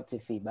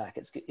constructive feedback,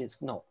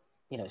 it's not.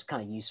 It's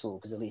kind of useful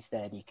because at least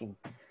then you can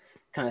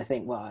kind of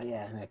think, well,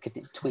 yeah, I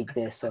could tweak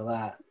this or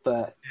that.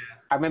 But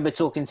I remember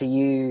talking to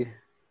you.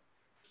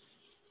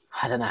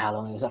 I don't know how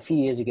long it was, a few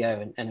years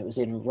ago, and it was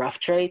in Rough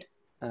Trade.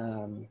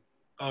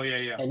 Oh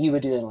yeah. And you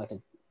were doing like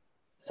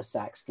a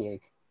sax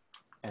gig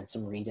and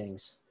some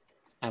readings,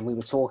 and we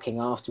were talking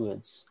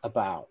afterwards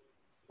about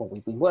what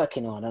we've been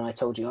working on. And I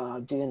told you,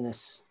 I'm doing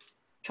this,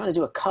 trying to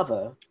do a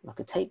cover, like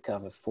a tape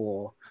cover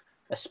for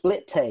a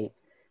split tape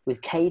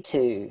with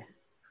K2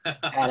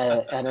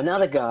 and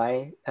another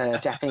guy, a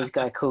Japanese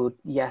guy called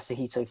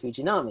Yasuhito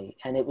Fujinami.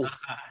 And it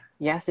was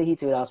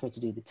Yasuhito had asked me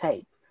to do the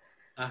tape.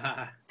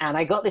 And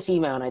I got this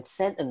email and I'd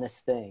sent them this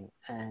thing.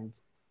 And,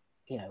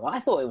 I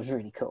thought it was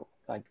really cool.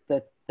 Like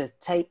the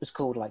tape was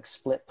called like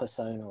Split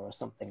Persona or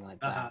something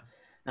like that.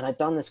 And I'd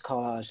done this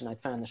collage and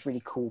I'd found this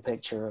really cool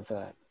picture of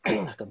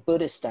like a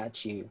Buddhist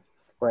statue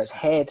where its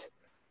head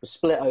was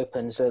split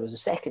open. So there was a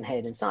second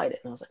head inside it.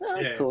 And I was like, oh,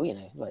 that's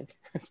cool. Like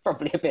it's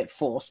probably a bit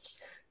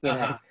forced,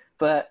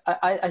 But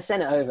I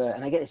sent it over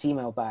and I get this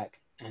email back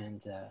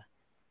and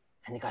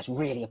the guy's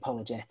really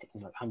apologetic.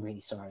 He's like, I'm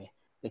really sorry,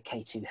 but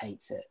K2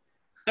 hates it.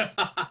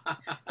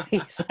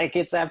 He's like,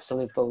 it's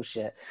absolute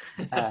bullshit.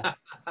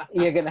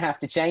 You're going to have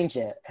to change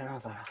it. And I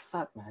was like, oh,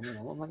 fuck,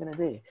 man, what am I going to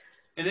do?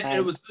 And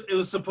it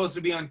was supposed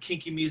to be on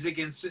Kinky Music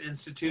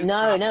Institute?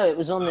 No, it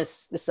was on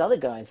this other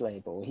guy's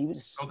label. He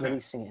was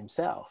releasing it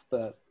himself.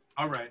 But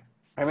all right.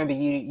 I remember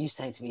you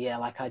saying to me, yeah,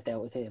 like I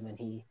dealt with him and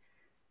he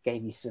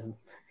gave you some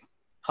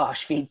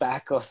harsh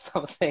feedback or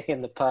something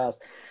in the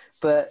past.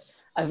 But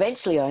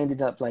eventually I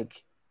ended up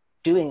like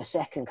doing a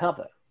second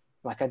cover.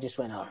 Like I just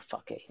went, oh,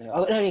 fuck it.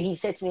 Oh, no, he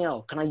said to me,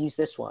 oh, can I use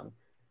this one?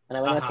 And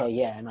I went, okay,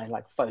 yeah. And I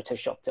like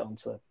photoshopped it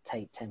onto a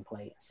tape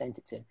template, sent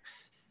it to him.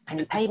 And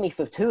he paid me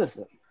for 2 of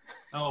them.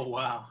 Oh,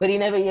 wow. But he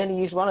only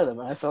used 1 of them.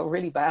 And I felt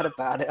really bad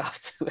about it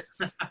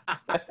afterwards.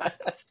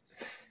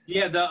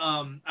 Yeah,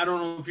 I don't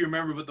know if you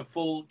remember, but the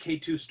full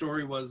K2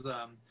 story was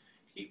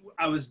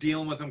I was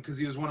dealing with him because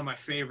he was one of my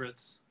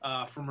favorites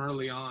from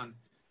early on.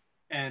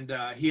 And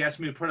he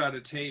asked me to put out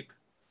a tape.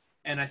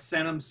 And I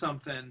sent him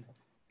something.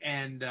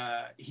 And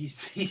he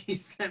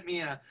sent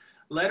me a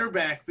letter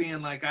back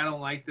being like, I don't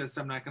like this.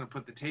 I'm not going to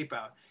put the tape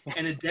out.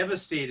 And it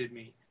devastated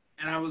me.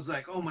 And I was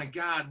like, oh, my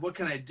God, what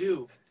can I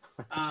do?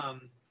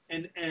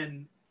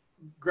 And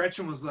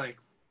Gretchen was like,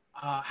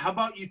 how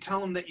about you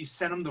tell him that you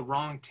sent him the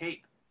wrong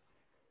tape?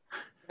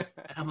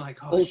 And I'm like,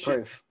 oh,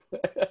 foolproof.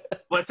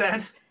 Shit. What's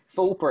that?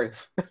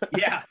 Foolproof.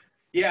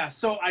 Yeah.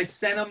 So I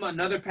sent him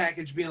another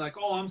package being like,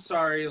 oh, I'm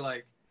sorry.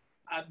 Like,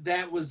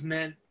 that was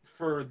meant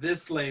for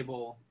this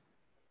label.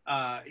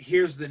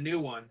 Here's the new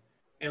one.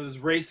 It was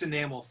Race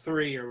Enamel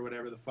 3 or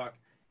whatever the fuck.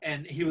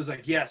 And he was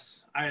like,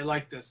 yes, I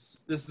like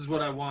this. This is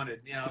what I wanted.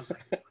 I was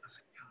like,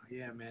 oh,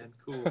 yeah, man,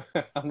 cool.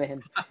 Oh,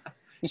 man.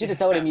 You should have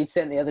told him you'd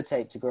sent the other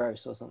tape to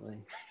Gross or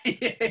something.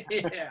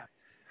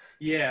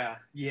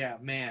 Yeah,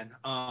 man.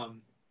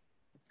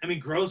 I mean,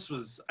 Gross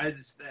was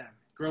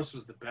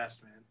the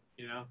best,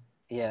 man,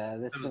 Yeah,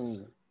 there's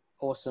some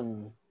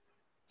awesome,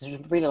 there's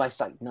really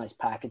nice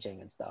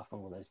packaging and stuff on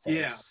all those tapes.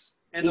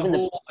 Yeah, and even the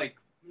whole,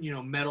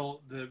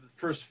 metal, the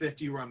first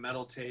 50 were on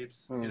metal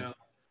tapes,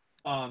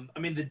 I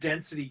mean, the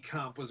density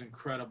comp was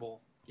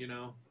incredible,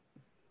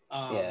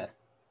 yeah.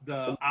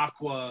 The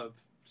Aqua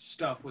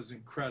stuff was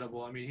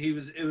incredible. I mean,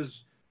 it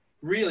was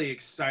really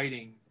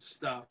exciting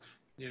stuff,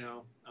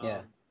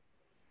 yeah.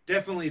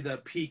 Definitely the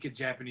peak of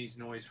Japanese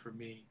noise for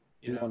me,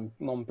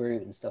 Mon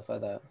Brute and stuff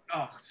like that.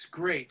 Oh, it's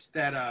great.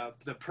 That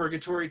the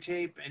Purgatory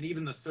tape and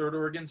even the Third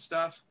Organ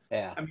stuff.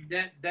 Yeah. I mean,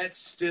 that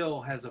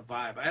still has a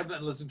vibe. I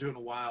haven't listened to it in a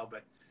while,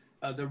 but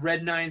the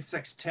Red 9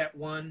 Sextet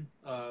one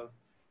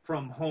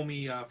from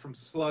homie from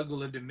Slug, who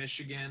lived in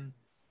Michigan.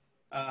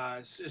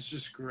 It's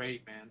just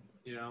great, man.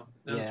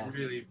 That was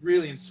really,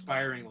 really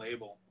inspiring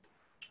label.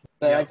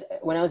 But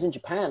when I was in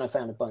Japan, I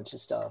found a bunch of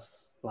stuff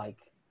like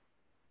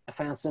I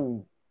found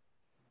some.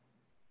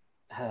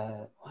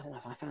 I don't know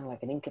if I found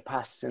like an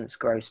incapacitance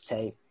gross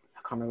tape.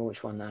 I can't remember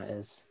which one that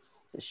is.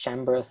 Is it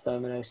Shambra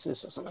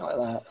thermonosis or something like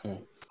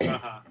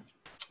that?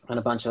 And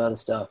a bunch of other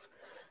stuff,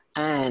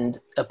 and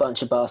a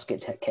bunch of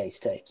basket case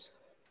tapes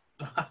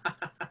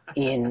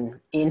in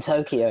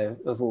Tokyo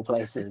of all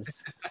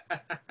places.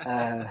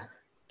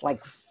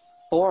 Like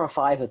 4 or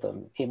 5 of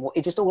them.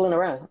 It just all in a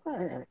row.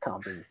 It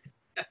can't be.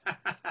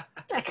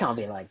 That can't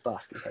be like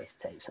basket case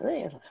tapes.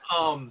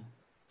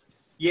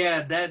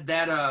 Yeah,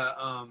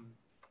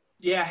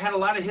 yeah, I had a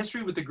lot of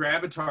history with the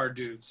Gravatar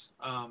dudes.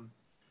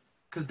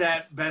 Because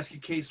that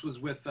basket case was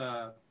with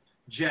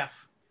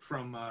Jeff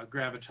from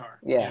Gravatar.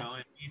 Yeah. You know,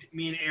 and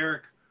me and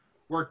Eric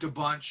worked a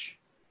bunch,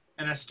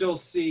 and I still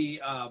see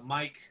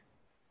Mike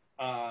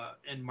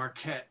in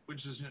Marquette,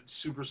 which is a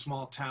super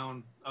small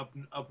town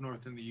up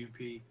north in the UP.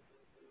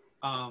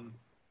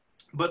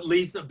 But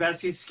Lisa,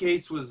 Bessie's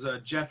case was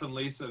Jeff and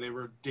Lisa. They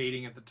were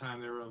dating at the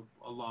time. They were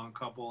a long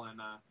couple,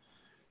 and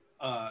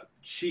I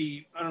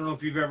don't know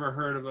if you've ever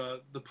heard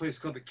of the place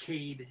called the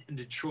Cade in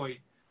Detroit,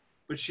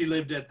 but she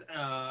lived at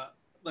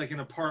like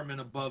an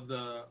apartment above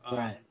the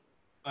right.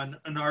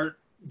 an art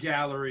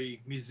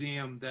gallery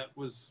museum that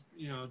was,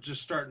 you know,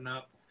 just starting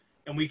up,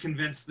 and we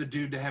convinced the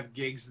dude to have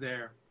gigs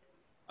there.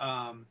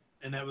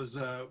 And that was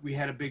we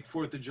had a big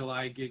 4th of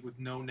July gig with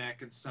No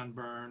Neck and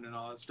Sunburn and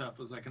all that stuff. It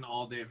was like an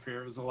all-day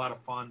affair. It was a lot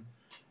of fun.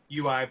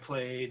 UI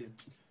played,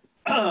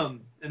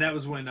 and that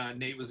was when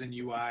Nate was in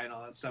UI and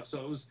all that stuff.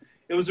 So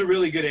it was a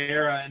really good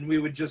era, and we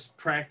would just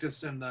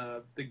practice in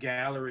the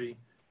gallery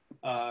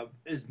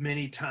as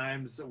many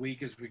times a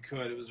week as we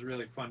could. It was a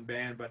really fun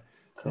band. But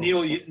cool.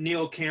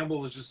 Neil Campbell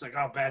was just like,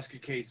 "Oh,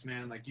 basket case,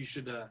 man! Like you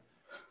should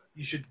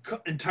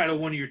entitle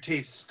one of your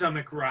tapes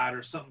Stomach Rot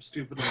or something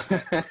stupid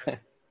like that."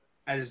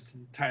 I just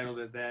entitled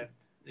it that,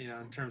 you know,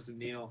 in terms of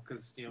Neil,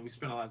 because, you know, we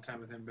spent a lot of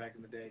time with him back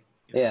in the day.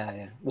 You know?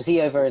 Yeah. Was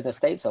he over in the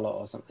States a lot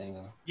or something?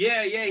 Or?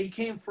 Yeah. He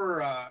came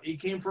for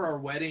our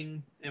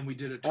wedding, and we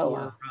did a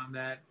tour around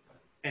that.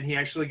 And he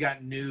actually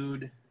got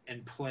nude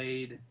and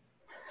played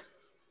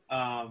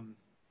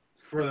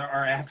for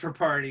our after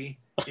party.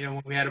 You know,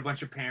 when we had a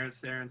bunch of parents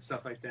there and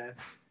stuff like that.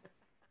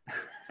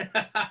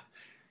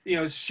 You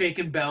know,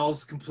 shaking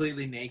bells,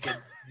 completely naked.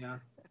 You know.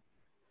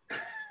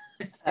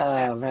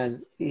 Oh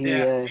man,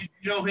 yeah.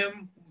 You know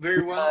him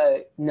very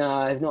well? No,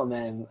 I've not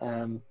met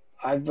him.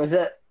 I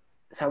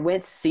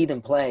went to see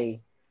them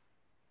play,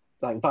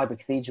 like Viper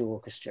Cathedral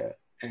Orchestra,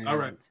 and all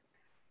right.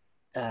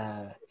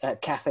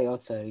 At Cafe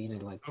Otto, you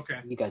know, like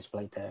you guys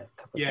played there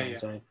a couple of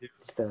times, right? Yeah.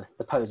 It's the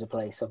poser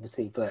place,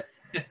 obviously, but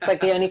it's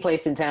like the only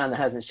place in town that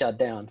hasn't shut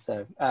down.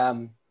 So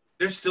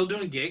they're still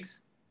doing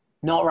gigs?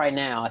 Not right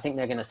now. I think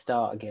they're going to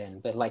start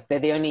again, but like they're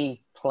the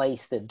only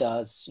place that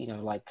does, you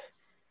know, like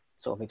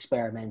sort of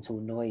experimental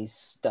noise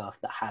stuff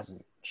that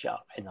hasn't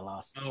shut in the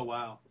last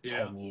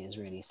 10 years,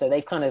 really. So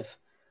they've kind of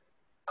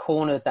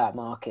cornered that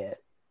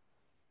market,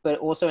 but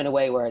also in a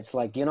way where it's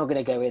like you're not going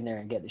to go in there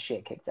and get the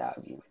shit kicked out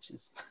of you, which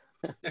is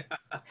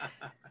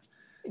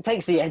it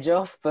takes the edge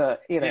off,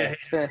 but you know.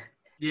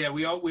 Yeah,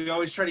 we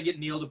always try to get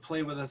Neil to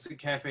play with us at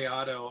Cafe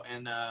Otto,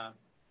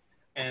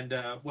 and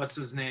what's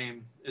his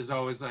name is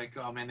always like,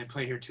 "Oh man, they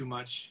play here too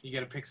much. You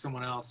got to pick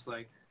someone else.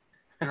 Like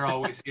they're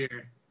always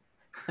here."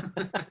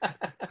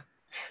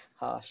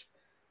 Harsh.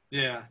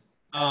 Yeah.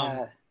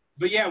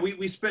 But yeah,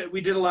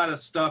 we did a lot of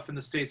stuff in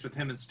the States with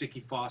him and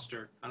Sticky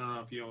Foster. I don't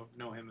know if you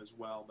know him as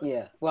well. But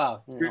yeah.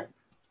 Well,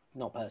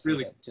 not personally.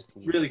 Really, but just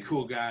really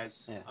cool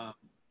guys. Yeah.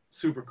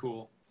 Super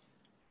cool.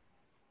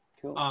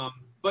 Cool.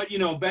 But you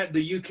know,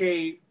 the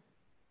UK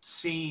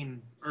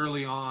scene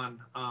early on,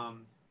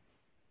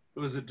 it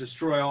was a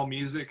Destroy All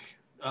Music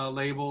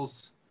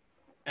labels,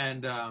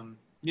 and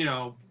you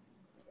know,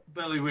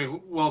 Belly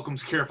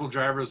Welcomes Careful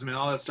Drivers. I mean,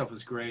 all that stuff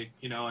was great,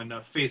 you know,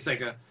 and Face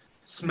Like a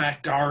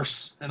Smack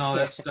Darce and all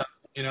that stuff,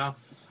 you know.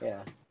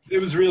 Yeah. It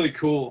was really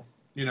cool,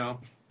 you know.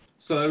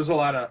 So there was a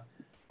lot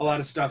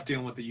of stuff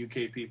dealing with the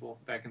UK people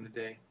back in the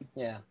day.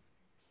 Yeah.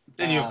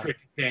 And you know,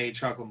 Cricket K,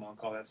 Chocolate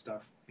Monk, all that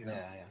stuff. You know?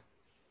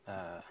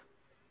 Yeah.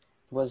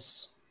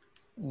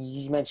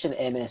 You mentioned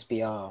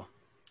MSBR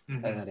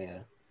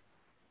earlier?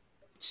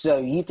 So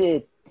you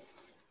did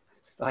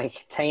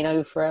like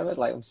Tano forever,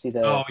 like obviously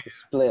the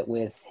split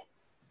with.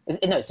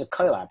 It's a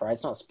collab, right?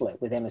 It's not a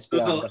split with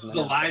MSBR. It was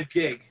a live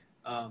gig.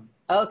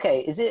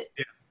 Okay, is it?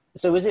 Yeah.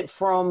 So was it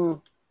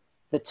from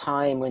the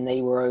time when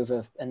they were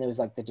over and there was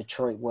like the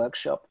Detroit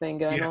workshop thing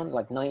going on,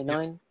 like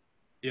 99?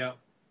 Yeah.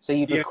 So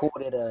you'd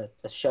recorded a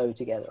show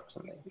together or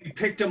something? We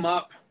picked them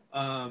up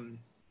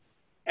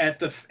at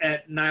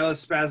Nyla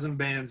Spasm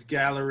Band's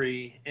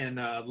gallery in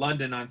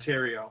London,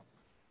 Ontario,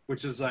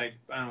 which is like,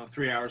 I don't know,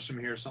 3 hours from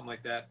here or something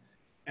like that.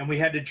 And we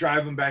had to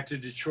drive them back to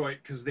Detroit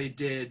because they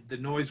did the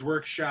Noise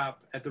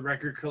Workshop at the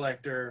Record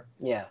Collector.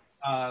 Yeah.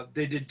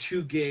 They did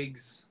 2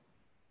 gigs,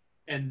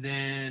 and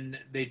then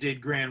they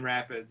did Grand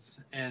Rapids.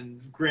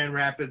 And Grand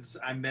Rapids,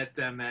 I met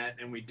them at,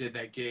 and we did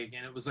that gig.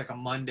 And it was like a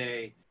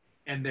Monday,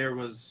 and there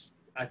was,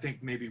 I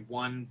think, maybe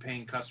 1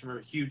 paying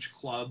customer, huge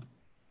club,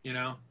 you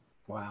know?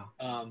 Wow.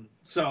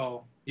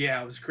 So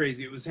Yeah, it was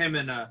crazy. It was him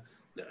and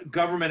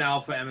Government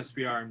Alpha,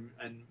 MSBR,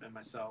 and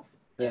myself.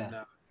 Yeah. And,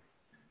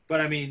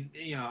 but I mean,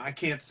 you know, I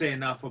can't say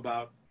enough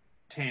about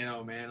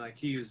Tano, man. Like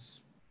he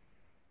was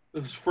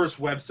the first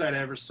website I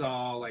ever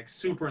saw, like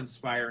super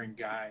inspiring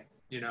guy,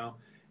 you know,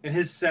 and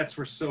his sets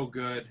were so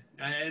good.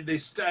 I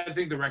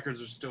think the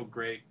records are still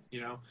great,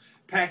 you know,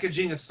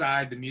 packaging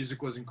aside, the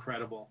music was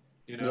incredible,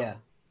 you know, Yeah.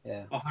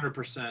 Yeah.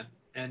 100%.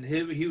 And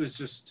he was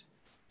just,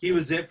 he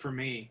was it for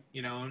me,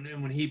 you know,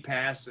 and when he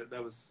passed it,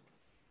 that was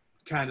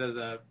kind of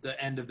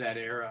the end of that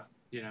era,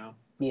 you know,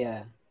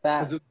 Yeah.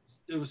 because That.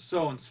 it was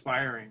so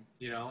inspiring,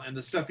 you know, and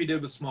the stuff he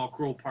did with Small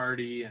Cruel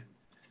Party and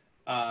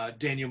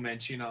Daniel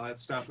Menchie and all that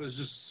stuff. It was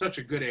just such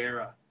a good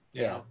era,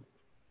 you Yeah. know.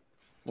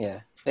 Yeah.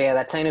 Yeah.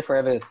 That Tainer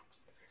Forever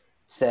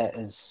set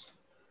is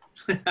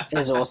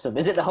awesome.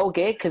 Is it the whole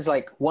gig? Because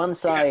like one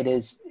side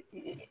is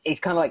it's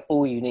kind of like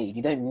all you need.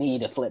 You don't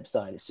need a flip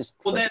side. It's just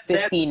Well, like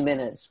that's 15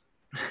 minutes.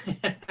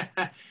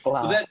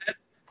 well, Blast.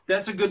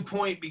 that's a good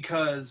point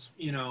because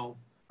you know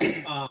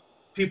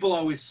people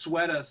always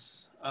sweat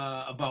us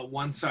about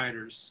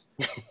one-siders,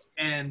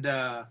 and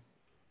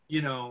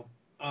you know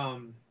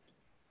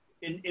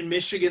in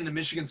Michigan, the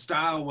Michigan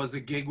style was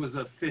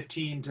a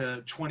 15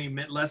 to 20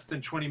 minute, less than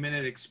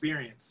 20-minute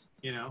experience,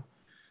 you know,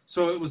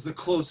 so it was the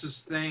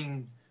closest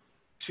thing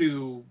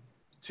to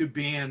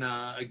being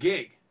a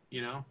gig,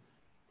 you know,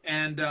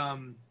 and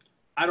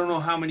I don't know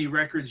how many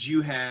records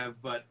you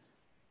have, but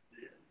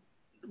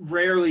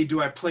rarely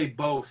do I play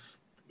both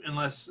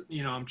unless,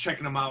 you know, I'm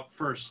checking them out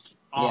first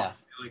Yeah.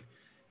 off. Like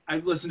I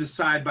listen to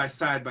side by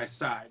side by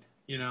side,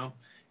 you know.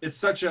 It's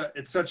such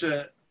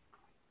a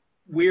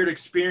weird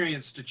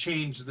experience to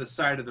change the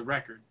side of the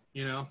record,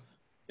 you know.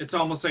 It's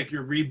almost like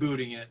you're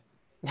rebooting it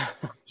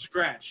from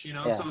scratch, you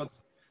know. Yeah. So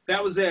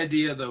that was the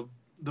idea of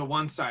the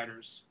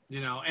one-siders,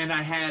 you know. And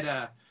I had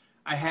a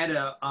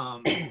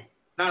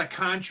not a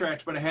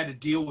contract, but I had a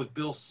deal with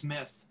Bill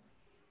Smith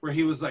where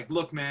he was like,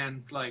 "Look,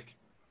 man, like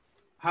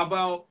how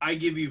about I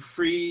give you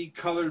free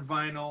colored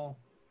vinyl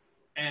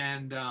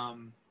and,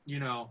 you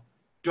know,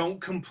 don't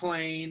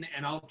complain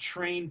and I'll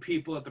train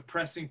people at the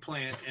pressing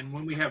plant. And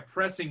when we have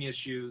pressing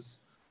issues,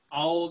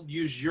 I'll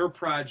use your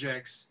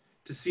projects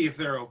to see if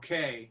they're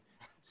okay.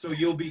 So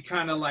you'll be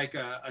kind of like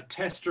a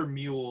tester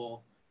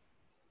mule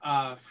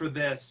for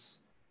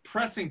this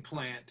pressing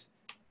plant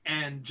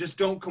and just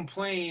don't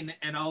complain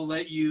and I'll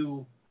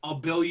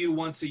bill you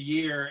once a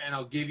year and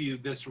I'll give you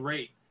this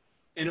rate."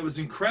 And it was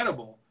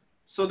incredible.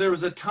 So there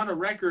was a ton of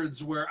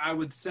records where I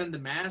would send the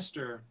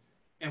master,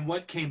 and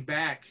what came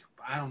back,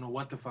 I don't know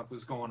what the fuck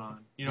was going on.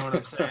 You know what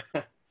I'm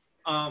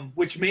saying?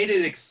 Which made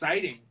it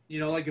exciting.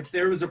 You know, like if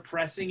there was a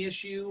pressing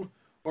issue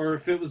or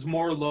if it was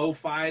more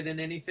lo-fi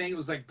than anything, it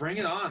was like, bring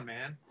it on,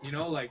 man. You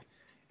know, like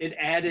it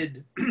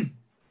added,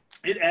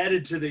 it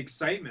added to the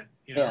excitement,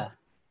 you know? Yeah.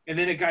 And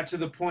then it got to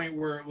the point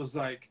where it was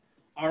like,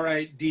 all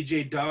right,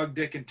 DJ Dog,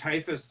 Dick, and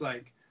Typhus,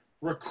 like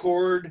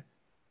record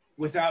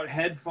without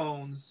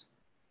headphones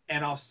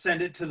and I'll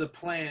send it to the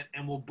plant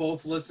and we'll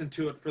both listen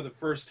to it for the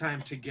first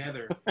time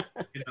together,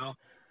 you know?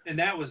 And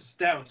that was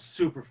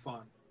super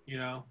fun, you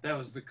know? That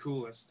was the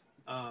coolest.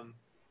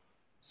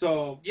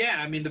 So yeah,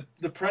 I mean,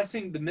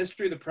 the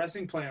mystery of the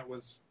pressing plant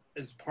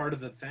is part of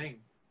the thing,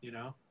 you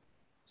know?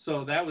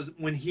 So that was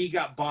when he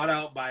got bought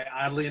out by,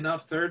 oddly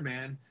enough, Third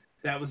Man,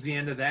 that was the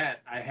end of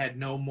that. I had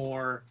no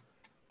more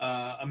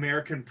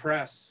American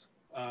press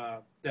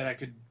that I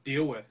could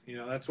deal with, you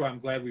know? That's why I'm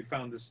glad we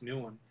found this new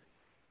one.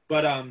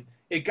 But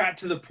it got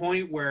to the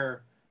point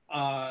where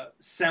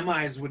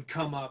semis would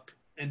come up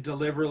and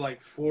deliver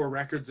like 4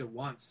 records at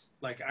once.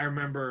 Like I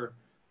remember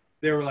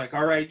they were like,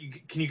 all right,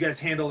 can you guys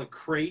handle a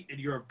crate at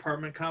your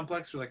apartment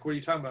complex? We're like, what are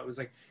you talking about? It was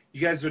like, you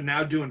guys are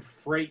now doing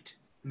freight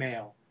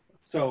mail.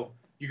 So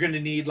you're going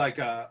to need like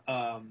a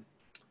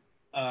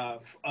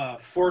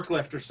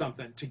forklift or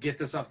something to get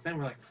this off. Then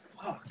we're like,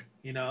 fuck,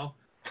 you know?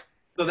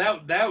 So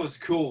that was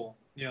cool.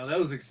 You know, that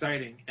was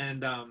exciting.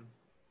 And,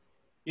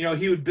 you know,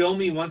 he would bill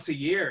me once a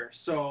year.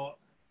 So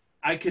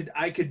I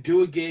could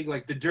do a gig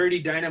like the Dirty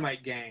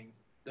Dynamite Gang,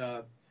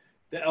 the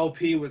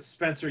LP with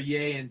Spencer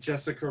Ye and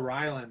Jessica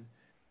Ryland.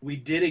 We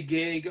did a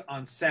gig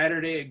on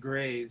Saturday at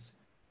Gray's.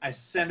 I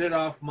sent it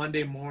off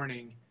Monday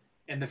morning,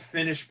 and the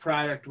finished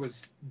product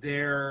was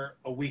there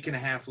a week and a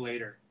half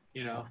later.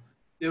 You know,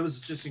 it was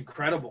just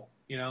incredible.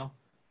 You know,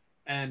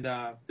 and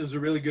it was a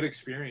really good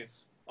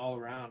experience all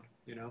around.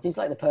 You know, Seems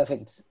like the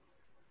perfect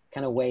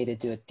kind of way to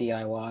do a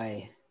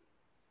DIY.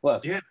 Well,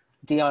 yeah,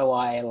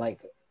 DIY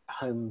like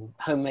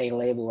homemade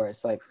label where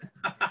it's like,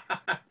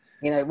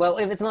 you know, well,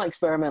 if it's not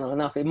experimental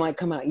enough, it might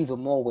come out even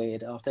more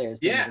weird after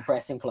it's been in the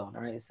pressing plant,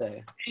 right? So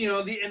you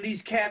know, and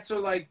these cats are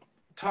like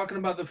talking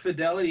about the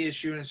fidelity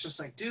issue, and it's just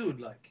like,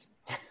 dude, like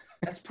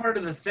that's part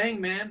of the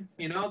thing, man.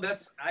 You know,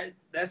 that's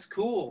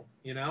cool.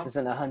 You know, this is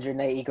an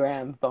 180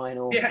 gram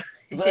vinyl, yeah,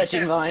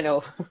 virgin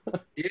vinyl.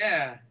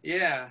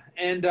 yeah,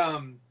 and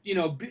you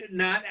know,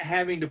 not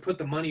having to put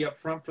the money up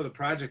front for the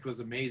project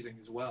was amazing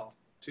as well,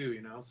 too.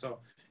 You know, so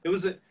it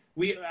was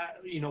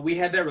you know, we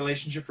had that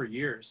relationship for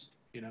years.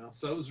 You know,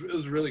 so it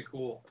was really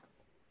cool.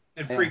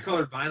 and free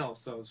colored vinyl,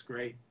 so it's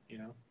great, you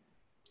know.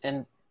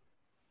 And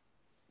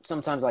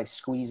sometimes like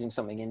squeezing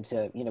something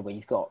into, you know, where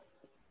you've got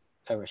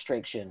a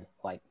restriction,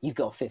 like you've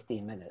got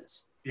 15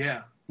 minutes.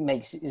 Yeah.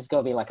 It's got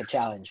to be like a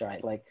challenge,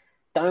 right? Like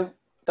don't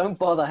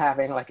bother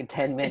having like a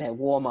 10-minute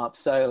warm-up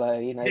solo,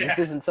 you know. This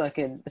isn't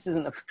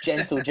a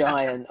Gentle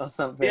Giant or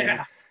something.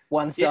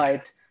 One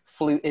side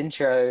flute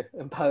intro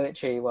and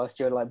poetry whilst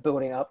you're like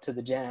building up to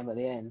the jam at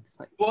the end. It's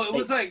like, well, it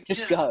was like,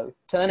 just go,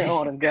 turn it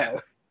on and go.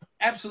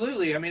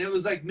 Absolutely. I mean, it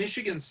was like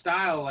Michigan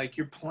style, like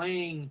you're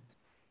playing,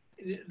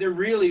 there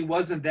really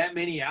wasn't that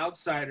many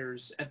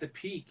outsiders at the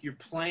peak. You're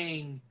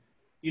playing,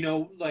 you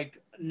know,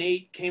 like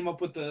Nate came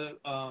up with the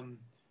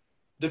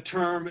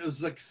term, it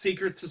was like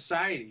secret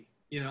society,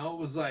 you know. It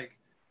was like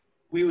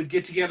we would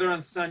get together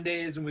on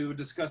Sundays and we would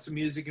discuss the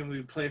music and we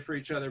would play for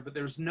each other, but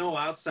there was no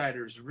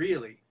outsiders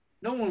really.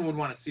 No one would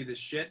want to see this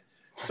shit.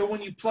 So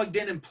when you plugged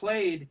in and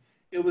played,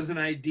 it was an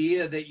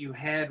idea that you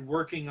had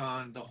working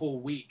on the whole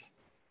week.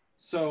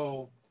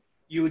 So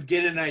you would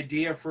get an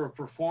idea for a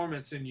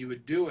performance and you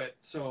would do it.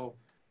 So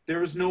there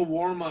was no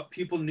warm up.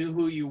 People knew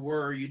who you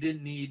were. You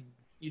didn't need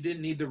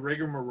the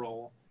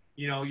rigmarole.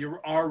 You know,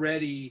 you're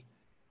already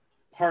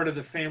part of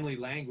the family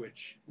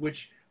language,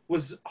 which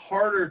was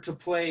harder to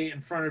play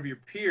in front of your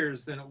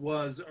peers than it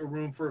was a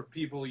room for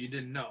people you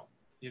didn't know,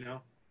 you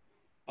know?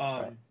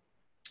 Right.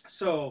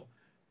 So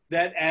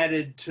that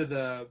added to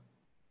the,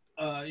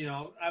 you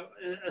know,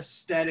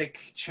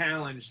 aesthetic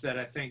challenge that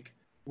I think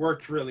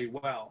worked really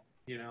well,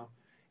 you know?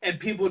 And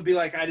people would be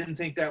like, I didn't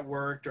think that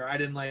worked, or I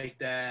didn't like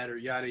that, or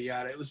yada,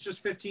 yada. It was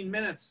just 15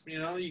 minutes, you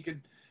know?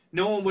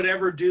 No one would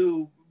ever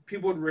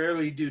people would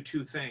rarely do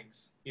two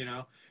things, you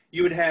know?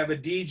 You would have a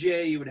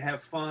DJ, you would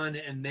have fun,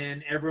 and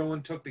then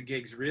everyone took the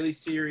gigs really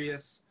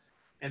serious,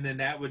 and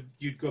then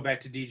you'd go back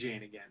to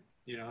DJing again,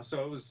 you know?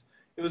 So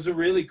it was a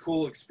really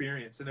cool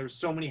experience, and there were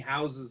so many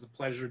houses, the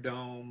Pleasure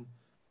Dome,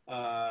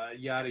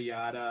 yada,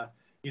 yada.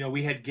 You know,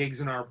 we had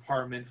gigs in our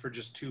apartment for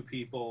just two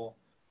people.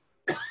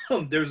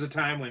 There was a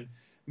time when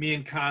me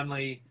and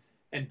Conley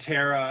and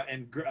Tara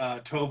and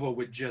Tova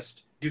would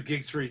just do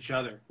gigs for each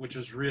other, which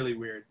was really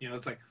weird. You know,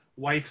 it's like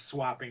wife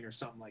swapping or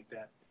something like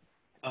that.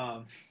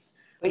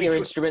 Put your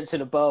instruments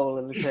in a bowl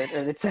and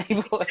the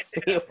table and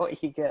see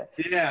what you get.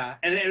 Yeah,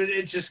 and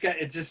it just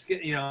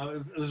you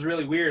know, it was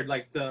really weird.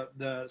 Like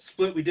the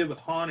split we did with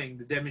Haunting,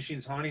 the Dead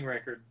Machines Haunting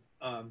record,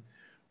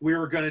 we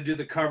were going to do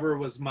the cover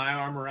was my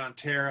arm around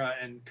Tara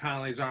and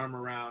Conley's arm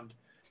around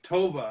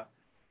Tova,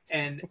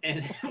 and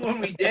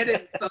when we did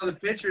it, saw the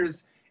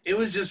pictures, it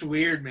was just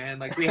weird, man.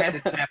 Like we had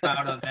to tap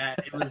out on that.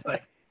 It was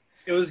like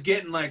it was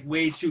getting like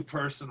way too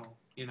personal,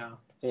 you know.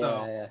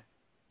 So,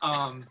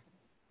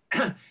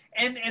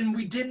 and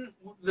we didn't.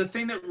 The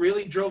thing that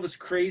really drove us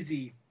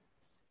crazy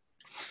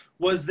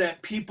was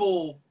that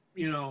people,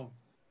 you know,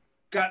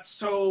 got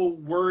so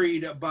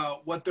worried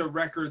about what their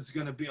record's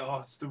gonna be. Oh,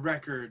 it's the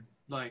record.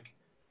 Like,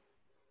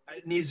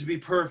 it needs to be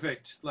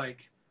perfect.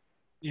 Like,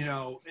 you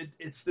know,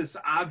 it's this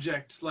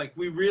object. Like,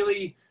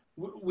 me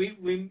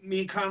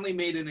and Conley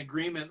made an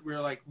agreement. We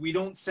were like, we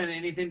don't send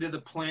anything to the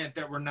plant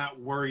that we're not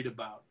worried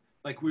about.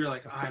 Like, we were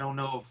like, I don't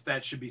know if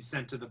that should be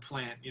sent to the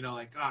plant. You know,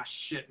 like, ah,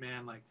 shit,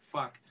 man. Like,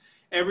 fuck.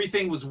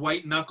 Everything was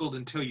white knuckled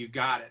until you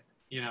got it,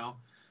 you know?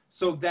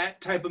 So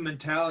that type of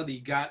mentality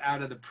got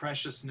out of the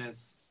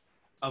preciousness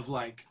of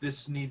like,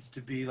 this needs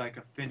to be like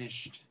a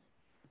finished,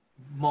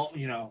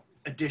 you know,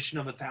 edition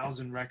of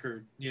 1,000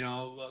 record, you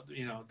know,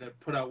 that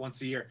put out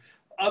once a year.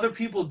 Other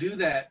people do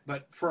that,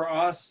 but for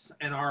us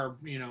and our,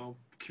 you know,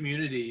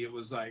 community, it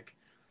was like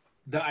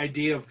the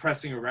idea of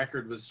pressing a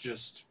record was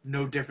just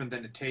no different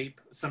than a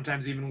tape,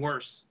 sometimes even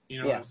worse.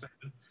 You know what I'm saying?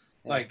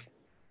 Yeah. Like,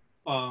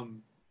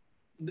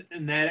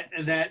 and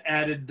that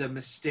added the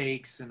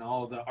mistakes and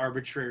all the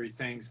arbitrary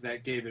things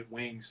that gave it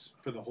wings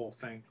for the whole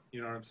thing.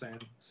 You know what I'm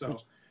saying? So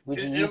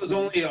it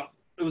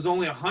was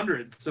only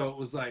 100, so it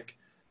was like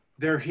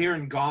they're here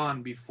and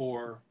gone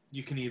before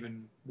you can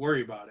even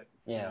worry about it.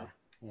 Yeah,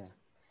 you know?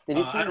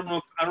 Yeah. I don't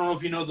know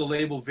if you know the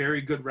label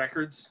Very Good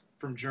Records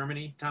from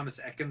Germany, Thomas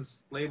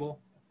Eckens label.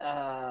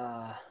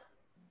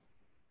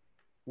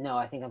 No,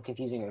 I think I'm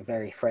confusing it with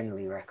Very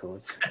Friendly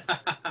Records.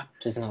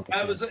 Just not the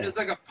same thing. It was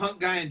like a punk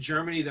guy in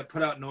Germany that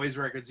put out noise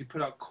records. He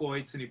put out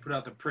Koitz and he put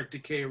out the Prick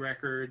Decay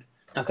record.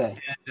 Okay.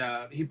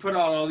 And he put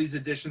out all these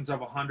editions of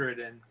 100.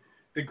 And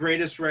the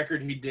greatest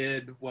record he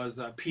did was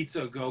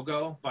Pizza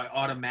Go-Go by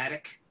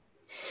Automatic.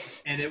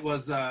 And it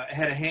was it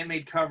had a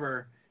handmade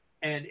cover,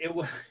 and it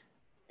was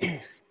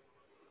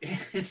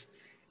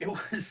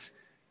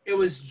it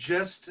was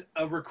just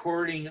a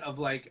recording of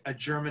like a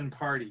German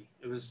party.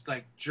 It was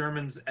like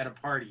Germans at a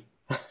party.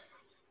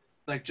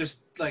 Like,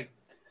 just like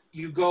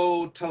you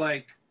go to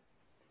like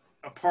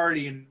a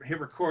party and hit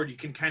record, you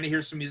can kind of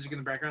hear some music in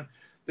the background.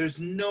 There's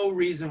no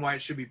reason why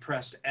it should be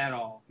pressed at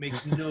all.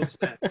 Makes no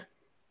sense.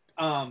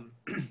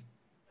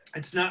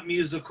 It's not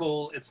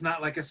musical. It's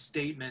not like a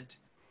statement.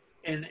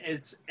 And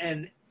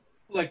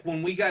like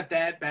when we got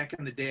that back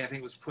in the day, I think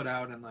it was put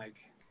out in like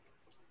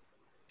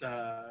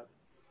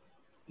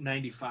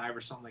 95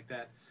 or something like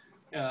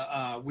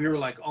that. We were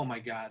like, oh my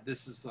God,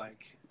 this is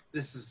like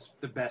this is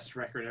the best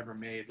record ever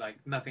made. Like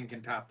nothing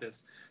can top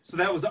this. So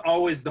that was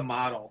always the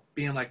model,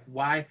 being like,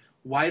 why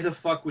the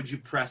fuck would you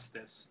press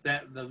this?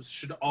 That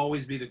should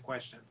always be the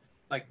question.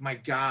 Like, my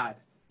God,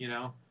 you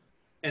know?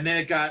 And then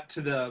it got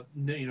to the,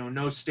 you know,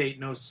 no state,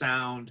 no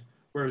sound,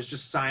 where it was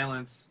just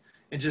silence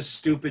and just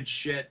stupid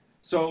shit.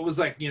 So it was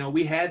like, you know,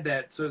 we had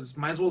that, so it's,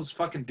 might as well just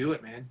fucking do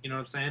it, man. You know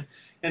what I'm saying?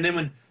 And then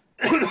when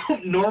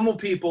normal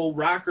people,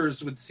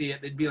 rockers, would see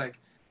it, they'd be like,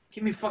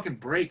 give me a fucking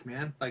break,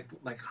 man. Like,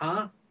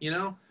 huh? You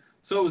know?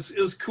 So it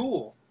was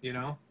cool, you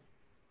know?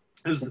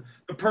 It was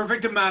the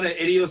perfect amount of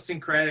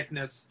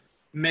idiosyncraticness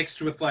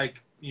mixed with,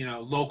 like, you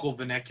know, local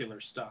vernacular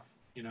stuff,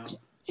 you know? Do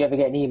you ever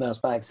get any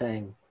emails back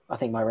saying, I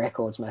think my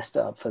record's messed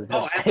up for the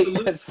Oh, state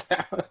absolutely. of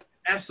sound?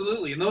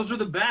 Absolutely. And those are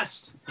the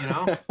best, you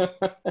know?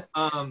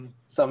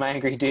 Some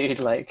angry dude,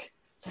 like,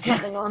 there's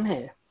nothing on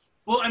here.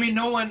 Well, I mean,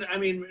 no one, I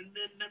mean,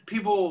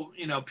 people,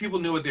 you know, people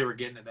knew what they were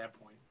getting at that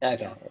point.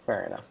 Okay, You know?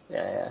 fair enough.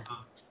 Yeah.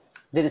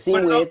 Did it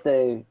seem weird,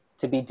 though,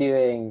 to be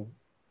doing,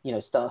 you know,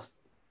 stuff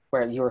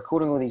where you're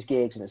recording all these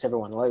gigs and it's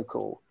everyone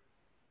local,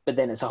 but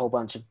then it's a whole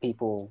bunch of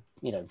people,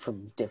 you know,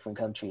 from different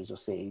countries or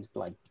cities,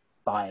 like,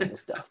 buying the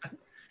stuff?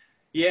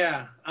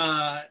 Yeah.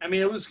 I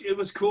mean, it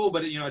was cool,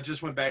 but, you know, it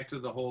just went back to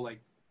the whole,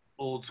 like,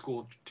 old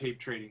school tape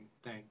trading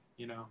thing,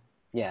 you know?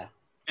 Yeah.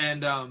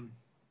 And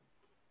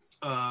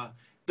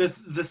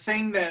the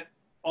thing that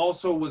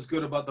also was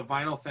good about the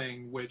vinyl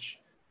thing, which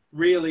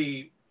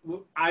really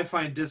I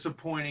find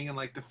disappointing in,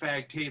 like, the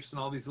fag tapes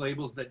and all these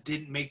labels that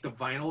didn't make the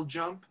vinyl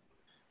jump,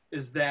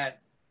 is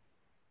that,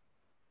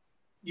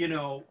 you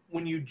know,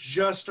 when you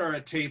just are a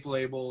tape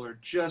label or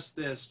just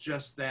this,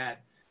 just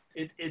that,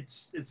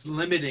 it's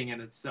limiting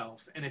in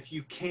itself. And if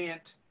you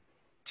can't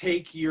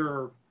take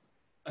your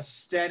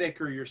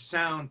aesthetic or your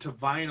sound to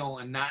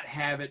vinyl and not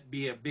have it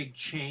be a big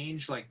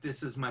change, like,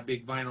 this is my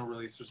big vinyl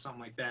release or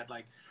something like that,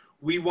 like,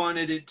 we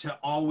wanted it to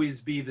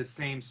always be the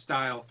same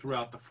style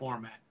throughout the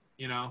format,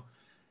 you know,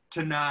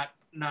 to not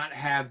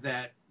have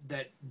that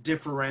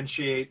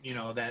differentiate, you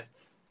know, that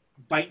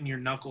biting your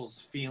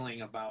knuckles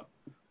feeling about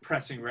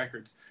pressing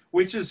records,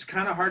 which is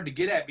kind of hard to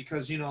get at,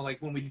 because, you know,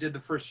 like, when we did the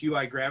first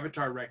UI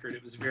Gravatar record,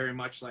 it was very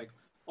much like,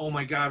 oh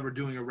my God, we're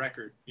doing a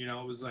record, you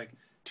know? It was like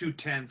too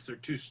tense or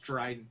too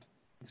strident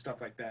and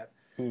stuff like that.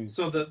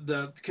 So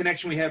the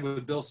connection we had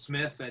with Bill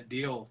Smith, that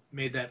deal,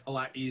 made that a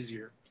lot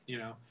easier, you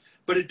know?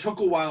 But it took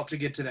a while to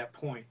get to that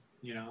point,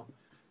 you know?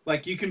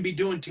 Like, you can be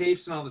doing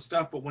tapes and all the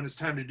stuff, but when it's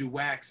time to do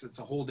wax, it's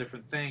a whole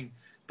different thing.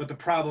 But the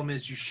problem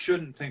is, you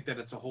shouldn't think that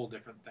it's a whole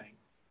different thing,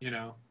 you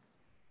know?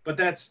 But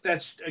that's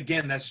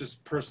again, that's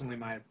just personally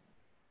my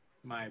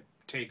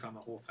take on the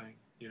whole thing,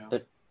 you know.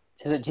 But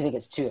do you think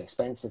it's too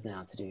expensive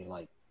now to do,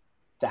 like,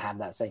 to have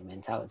that same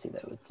mentality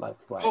though with, like,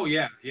 wax? Oh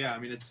yeah. I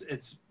mean,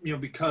 it's you know,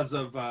 because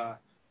of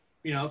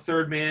you know,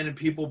 Third Man and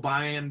people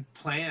buying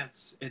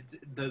plants.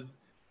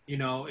 You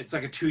know, it's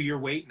like a 2-year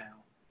wait now,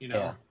 you know.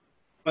 Yeah.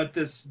 But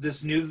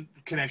this new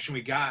connection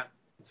we got,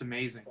 it's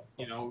amazing.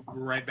 You know, we're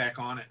right back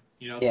on it.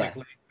 You know, it's like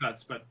late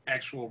cuts, but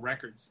actual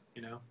records,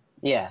 you know.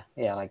 Yeah,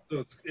 like,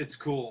 so it's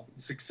cool.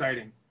 It's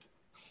exciting.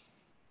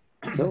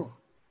 Cool.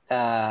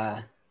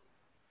 All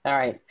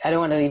right. I don't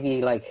want to leave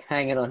you, like,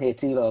 hanging on here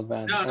too long,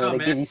 man. I want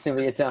to give you some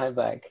of your time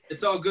back.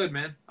 It's all good,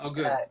 man. All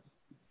good. I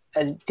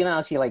was gonna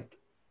ask you, like,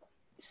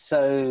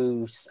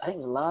 so I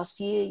think last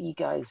year you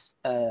guys,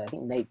 I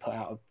think Nate put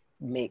out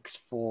a mix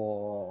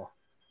for,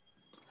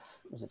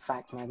 was it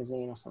Fact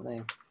Magazine or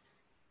something?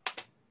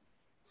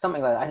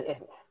 Something like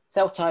that.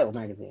 Self-titled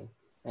magazine.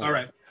 Anyway. All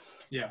right.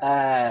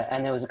 Yeah.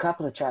 And there was a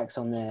couple of tracks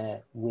on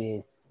there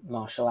with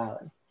Marshall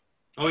Allen.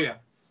 Oh yeah.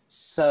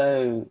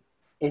 So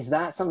is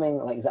that something,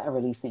 like, is that a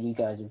release that you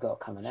guys have got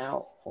coming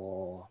out,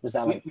 or was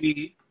that like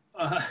we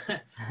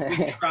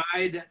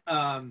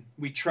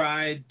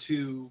tried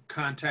to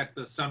contact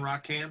the Sun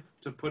Rock Camp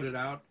to put it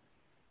out,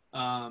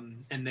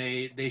 and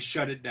they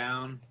shut it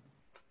down.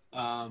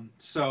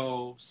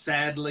 So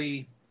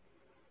sadly,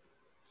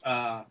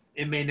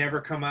 it may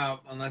never come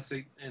out unless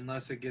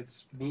it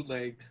gets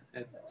bootlegged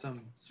at some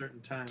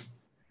certain time.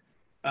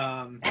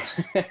 That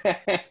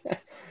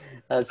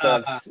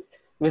sucks.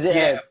 Was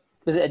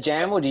it a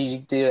jam, or did you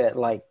do it,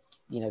 like,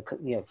 you know,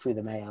 through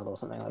the mail or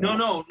something like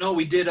that? No.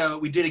 We did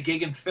a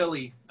gig in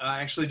Philly.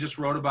 I actually just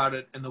wrote about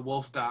it in the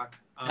Wolf doc.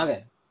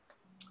 Okay.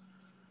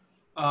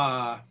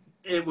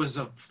 It was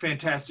a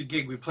fantastic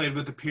gig. We played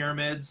with the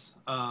Pyramids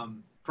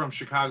from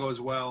Chicago as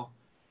well,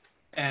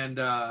 and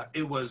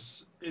it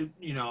was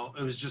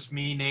just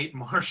me, Nate,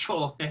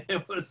 Marshall. And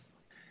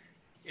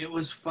it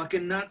was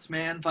fucking nuts,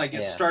 man. Like,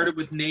 it started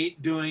with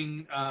Nate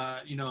doing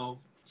you know,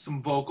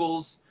 some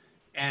vocals,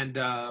 and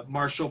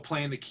Marshall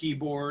playing the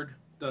keyboard,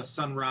 the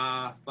Sun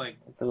Ra, like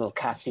the little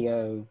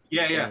Casio.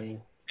 Yeah.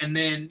 And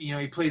then, you know,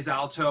 he plays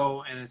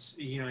alto, and it's,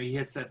 you know, he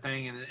hits that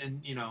thing,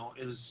 and you know,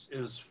 it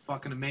was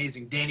fucking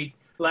amazing.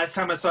 Last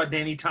time I saw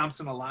Danny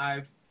Thompson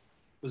alive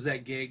was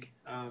that gig.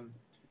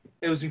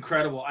 It was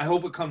incredible. I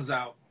hope it comes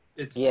out.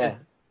 The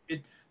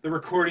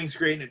recording's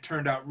great, and it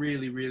turned out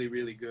really, really,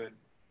 really good.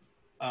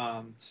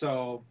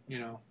 So, you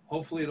know,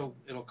 hopefully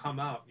it'll come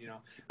out. You know,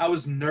 I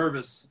was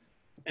nervous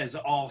as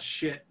all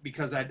shit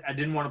because I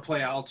didn't want to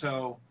play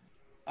alto.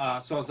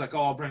 So I was like,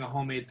 oh, I'll bring a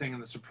homemade thing in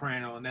the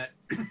soprano, and that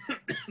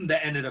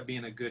that ended up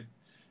being a good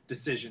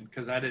decision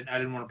because I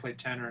didn't want to play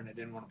tenor and I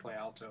didn't want to play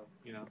alto,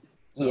 you know.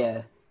 So,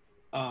 Yeah.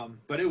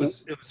 but it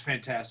was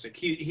fantastic.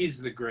 He's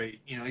the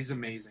great, you know, he's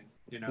amazing,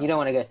 you know. You don't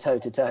want to go toe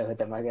to toe with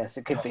them, I guess.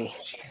 It could Oh, be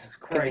Jesus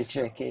could be Christ.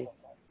 tricky.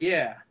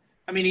 Yeah.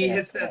 I mean, he Yeah.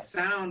 hits that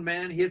sound,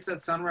 man. He hits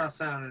that Sun Ra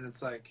sound, and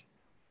it's like,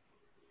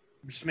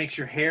 just makes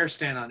your hair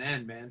stand on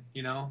end, man.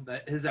 You know,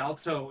 that his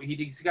alto,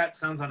 he's got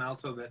sounds on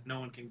alto that no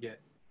one can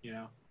get, you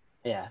know.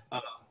 Yeah.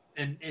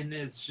 And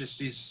it's just,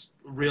 he's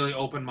really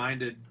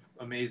open-minded,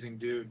 amazing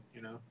dude,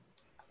 you know.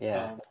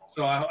 Yeah.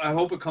 So I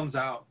hope it comes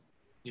out,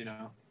 you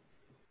know.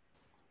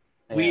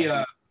 Yeah. We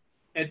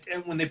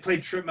and when they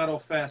played Trip Metal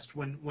Fest,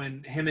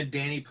 when him and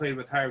Danny played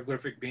with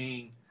Hieroglyphic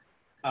Being,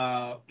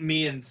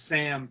 me and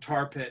Sam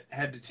Tarpit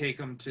had to take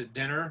him to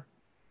dinner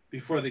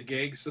before the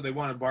gig, so they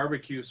wanted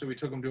barbecue, so we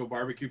took him to a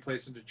barbecue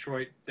place in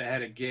Detroit that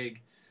had a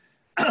gig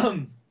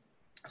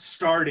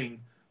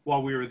starting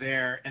while we were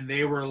there, and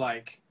they were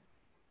like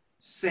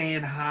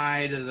saying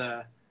hi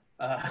to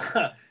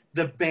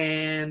the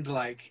band,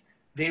 like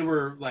they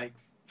were like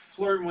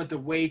flirting with the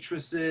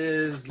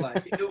waitresses,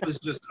 like it was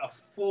just a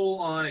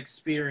full-on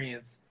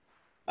experience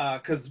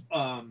because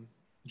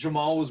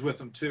Jamal was with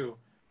them too,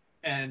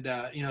 and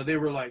you know, they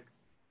were like,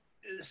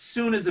 as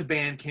soon as the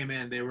band came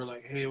in, they were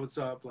like, hey, what's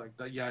up, like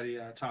yada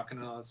yada, talking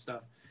and all that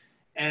stuff,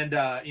 and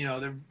you know,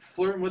 they're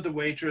flirting with the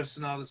waitress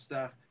and all this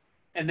stuff,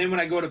 and then when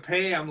I go to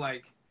pay, I'm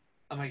like,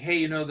 hey,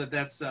 you know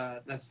that's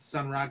the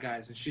Sun Ra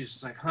guys, and she's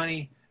just like,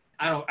 honey,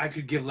 I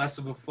could give less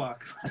of a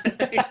fuck.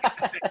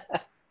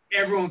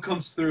 Everyone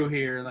comes through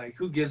here, like,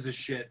 who gives a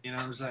shit, you know?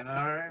 I'm just like,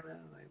 all right, man,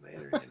 like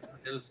later, you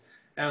know.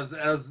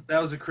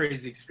 That was a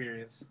crazy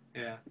experience.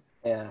 Yeah.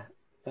 Yeah.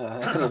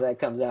 Hopefully that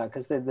comes out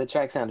because the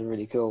track sounded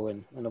really cool,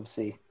 and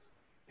obviously,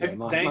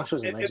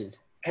 Marshall's a legend.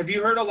 Have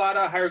you heard a lot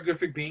of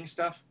Hieroglyphic Being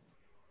stuff?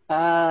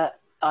 I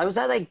was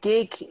at that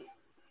gig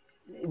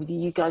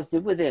you guys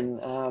did with him.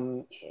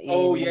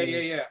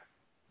 Yeah.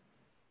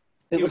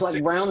 It was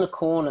like round the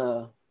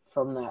corner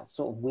from that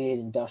sort of weird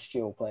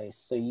industrial place.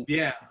 So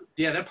yeah,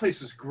 that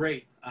place was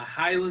great.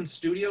 Highland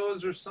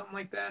Studios or something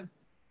like that.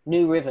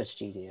 New River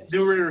Studios.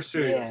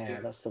 Yeah,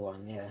 that's the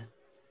one.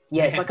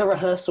 Yeah, it's like a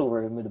rehearsal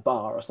room with a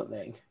bar or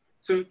something.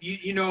 So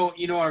you know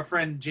our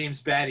friend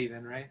James Batty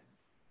then, right?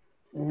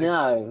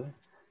 No.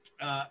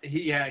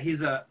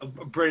 He's a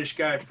British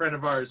guy, friend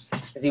of ours.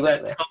 Does he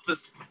work there?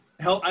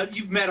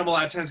 You've met him a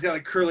lot of times. He's got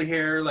like curly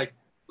hair, like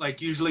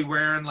usually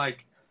wearing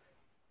like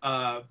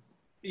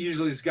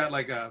usually he's got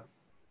like a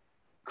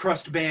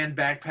crust band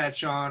back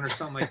patch on or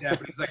something like that.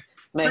 But he's like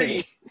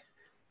pretty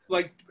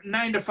like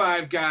 9 to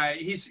 5 guy.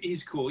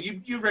 He's cool.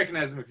 You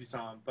recognize him if you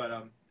saw him.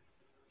 But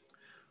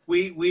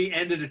we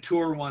ended a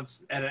tour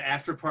once at an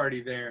after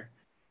party there,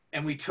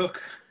 and we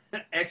took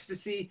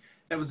ecstasy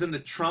that was in the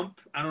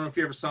Trump. I don't know if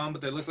you ever saw them,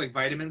 but they look like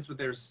vitamins, but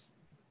they're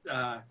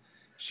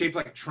shaped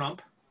like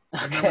Trump.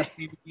 I've never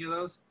seen any of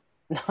those.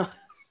 No.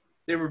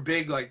 They were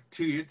big like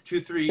 2,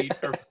 3,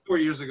 or 4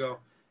 years ago,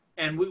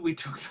 and we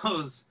took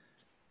those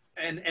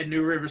at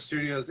New River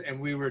Studios, and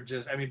we were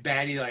just, I mean,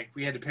 Batty, like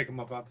we had to pick him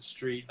up off the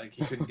street, like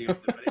he couldn't deal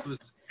with it. But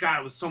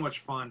it was so much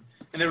fun,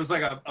 and there was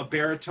like a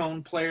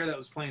baritone player that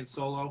was playing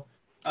solo.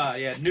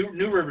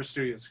 New River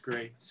Studios,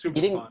 great, super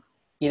fun.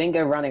 You didn't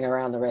go running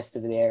around the rest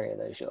of the area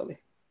though, surely?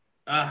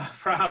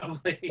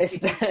 Probably.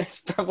 It's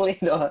probably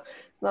not.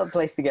 It's not a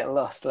place to get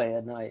lost late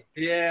at night.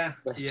 Yeah.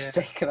 Just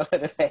taking a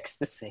lot of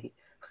ecstasy.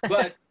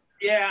 But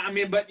yeah, I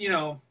mean, but you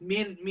know,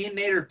 me and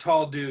Nate are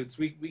tall dudes.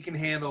 We can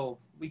handle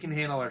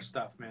our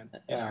stuff, man.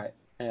 All right.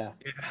 Yeah.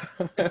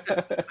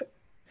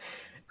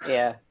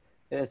 Yeah.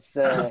 It's.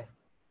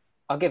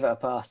 I'll give it a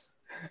pass.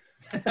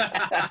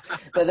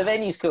 But the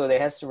venue's cool. They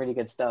have some really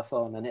good stuff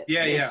on, and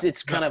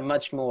it's kind of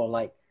much more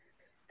like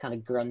kind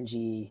of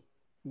grungy,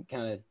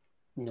 kind of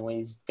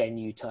noise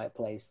venue type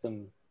place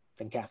than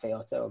Cafe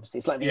Otto. Obviously,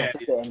 it's like the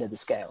opposite end of the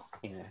scale.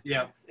 You know.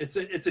 Yeah, it's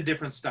a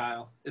different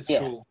style. It's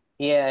cool.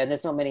 Yeah, and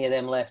there's not many of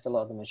them left. A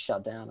lot of them are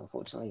shut down,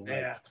 unfortunately.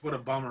 Yeah, it's what a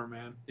bummer,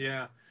 man.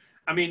 Yeah,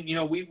 I mean, you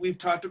know, we've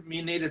talked. Me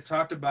and Nate have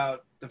talked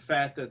about the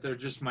fact that there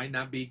just might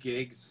not be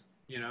gigs,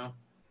 you know,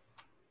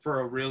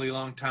 for a really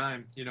long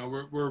time. You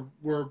know,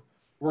 we're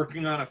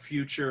working on a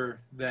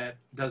future that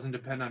doesn't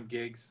depend on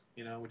gigs,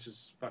 you know, which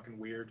is fucking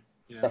weird.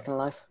 You know? Second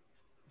Life.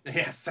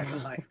 Yeah,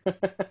 Second Life.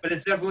 But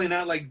it's definitely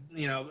not like,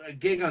 you know, a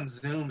gig on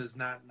Zoom is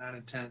not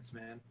intense,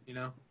 man. You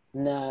know.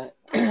 No,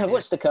 I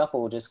watched a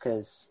couple just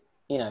because,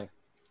 you know,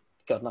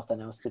 got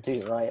nothing else to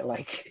do, right?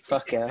 Like,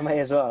 fuck it, I may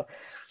as well.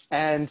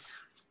 And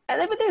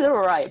they're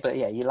all right, but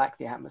yeah, you lack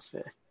the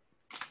atmosphere.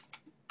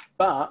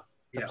 But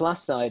the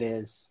plus side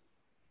is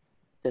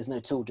there's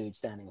no tall dude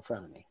standing in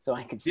front of me, so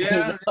I can see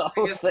the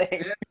whole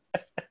thing.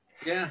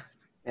 Yeah,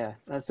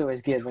 that's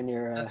always good when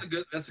you're. That's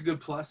a good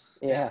plus.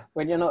 Yeah,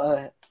 when you're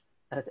not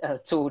a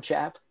tall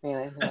chap, you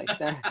know, like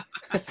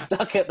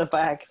stuck at the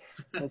back,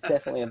 it's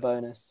definitely a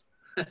bonus.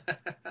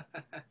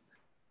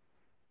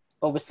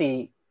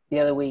 Obviously, the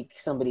other week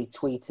somebody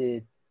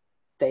tweeted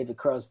David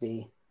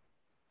Crosby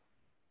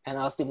and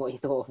asked him what he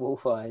thought of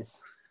Wolf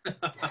Eyes.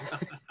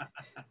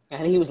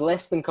 And he was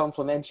less than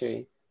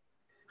complimentary.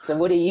 So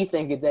what do you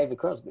think of David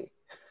Crosby?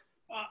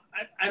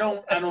 I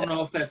don't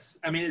know if that's,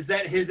 I mean, is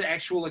that his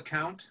actual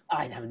account?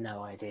 I have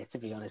no idea, to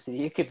be honest with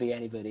you. It could be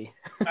anybody.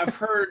 I've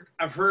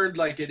heard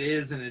like it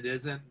is and it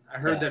isn't. I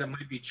heard that it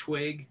might be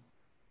Twig.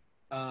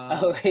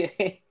 Oh,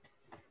 really?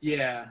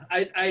 Yeah.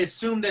 I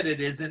assume that it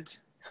isn't,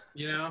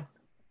 you know?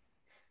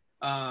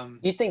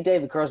 You'd think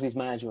David Crosby's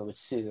manager would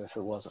sue if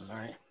it wasn't,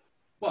 right?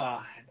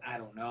 Well, I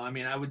don't know. I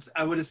mean, I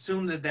would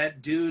assume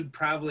that dude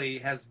probably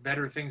has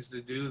better things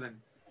to do than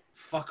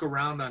fuck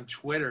around on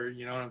Twitter.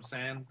 You know what I'm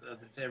saying?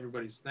 To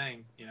everybody's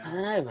thing. You know. I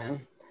don't know,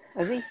 man.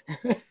 Has he?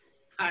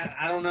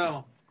 I don't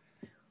know.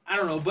 I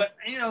don't know, but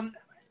you know,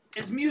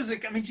 it's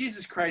music. I mean,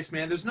 Jesus Christ,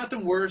 man. There's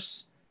nothing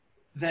worse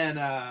than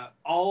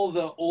all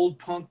the old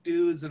punk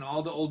dudes and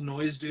all the old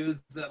noise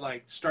dudes that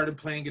like started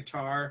playing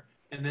guitar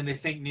and then they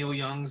think Neil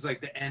Young's like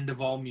the end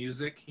of all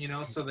music. You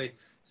know, so they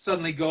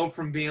suddenly go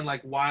from being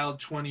like wild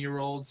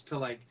 20-year-olds to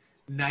like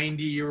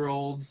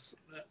 90-year-olds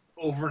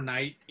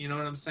overnight. You know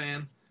what I'm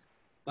saying?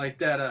 Like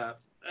that,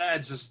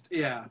 just,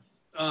 yeah.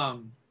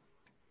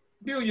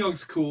 Neil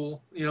Young's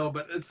cool, you know,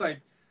 but it's like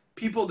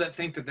people that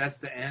think that that's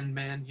the end,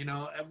 man, you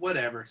know,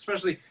 whatever.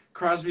 Especially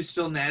Crosby,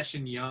 Still, Nash,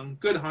 and Young.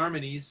 Good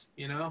harmonies,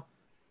 you know.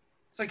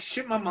 It's like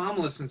shit my mom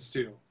listens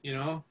to, you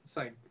know. It's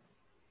like,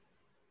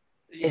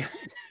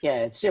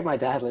 it's shit my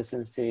dad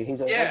listens to.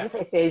 He's always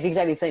like, he's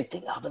exactly the same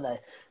thing. Oh, but they're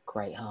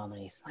great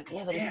harmonies. Like,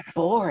 yeah, but it's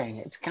boring.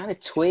 It's kind of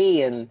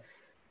twee and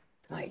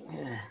it's like,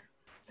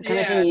 it's the kind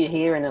of thing you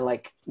hear in a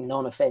like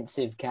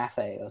non-offensive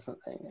cafe or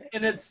something.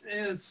 And it's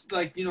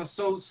like, you know,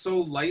 so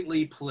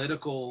lightly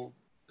political.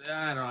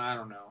 I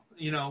don't know.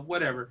 You know,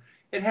 whatever.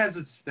 It has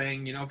its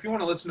thing. You know, if you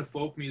want to listen to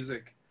folk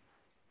music,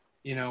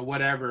 you know,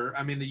 whatever.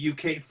 I mean, the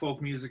UK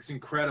folk music's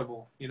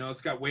incredible. You know,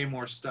 it's got way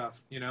more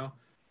stuff. You know.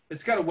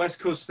 It's got a West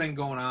Coast thing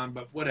going on,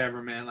 but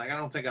whatever, man. Like, I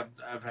don't think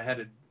I've had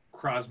a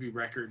Crosby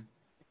record,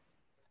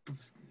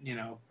 you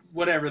know,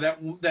 whatever.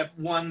 That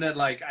one that,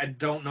 like, I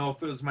don't know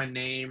if it was My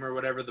Name or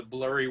whatever, the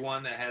blurry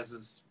one that has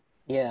his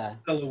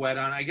silhouette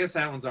on. I guess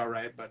that one's all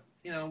right, but,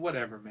 you know,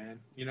 whatever, man,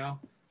 you know?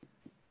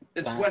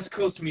 It's West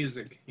Coast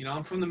music, you know?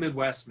 I'm from the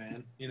Midwest,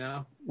 man, you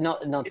know?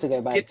 Not to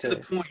go back to the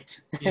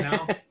point, you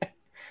know?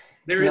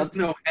 There is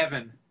no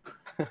heaven.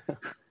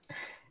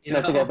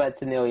 Not to go back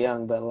to Neil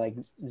Young, but like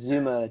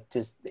Zuma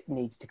just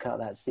needs to cut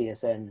that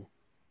CSN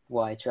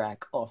Y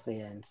track off the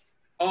end.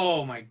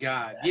 Oh my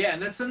God. Yeah,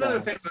 and that's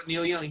another thing about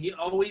Neil Young. He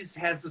always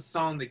has a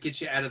song that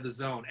gets you out of the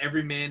zone.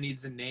 Every man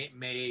needs a name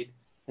made.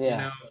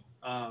 Yeah.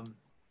 You know,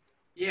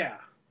 yeah.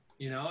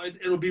 You know,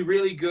 it'll be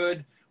really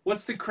good.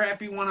 What's the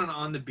crappy one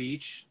on the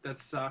beach that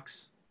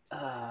sucks?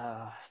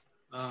 I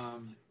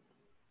can't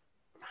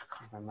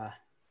remember. I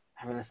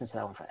haven't listened to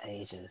that one for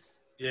ages.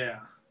 Yeah.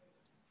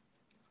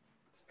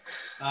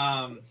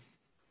 I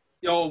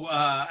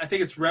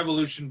think it's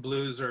Revolution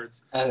Blues or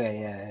it's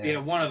yeah,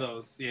 one of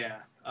those. Yeah.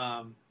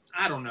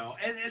 I don't know.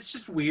 It's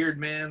just weird,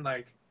 man.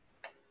 Like,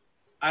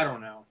 I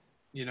don't know.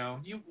 You know,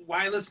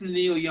 why listen to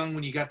Neil Young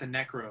when you got the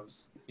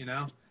Necros, you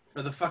know,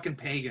 or the fucking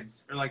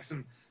Pagans, or like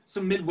some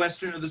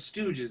Midwestern or the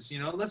Stooges, you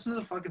know? Listen to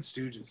the fucking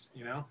Stooges,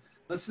 you know?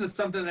 Listen to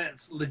something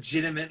that's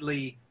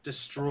legitimately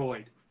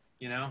destroyed,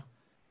 you know?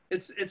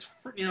 It's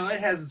you know,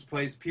 it has its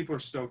place. People are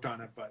stoked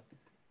on it, but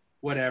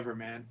whatever,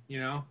 man, you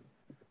know?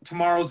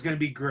 Tomorrow's going to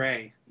be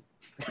gray.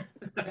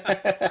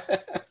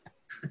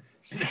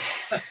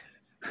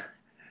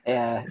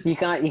 Yeah, you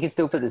can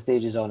still put the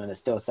Stooges on and it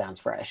still sounds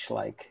fresh.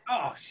 Like,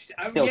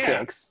 still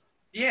kicks.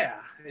 Yeah,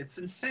 it's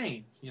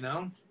insane, you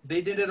know?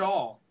 They did it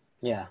all.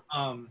 Yeah.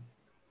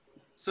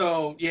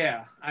 So,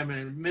 yeah, I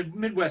mean,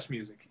 Midwest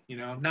music, you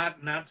know?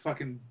 Not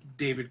fucking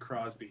David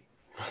Crosby.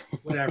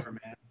 Whatever,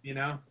 man, you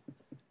know?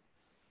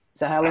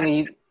 So how long are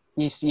you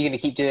going to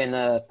keep doing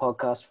the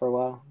podcast for a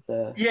while?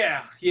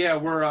 Yeah,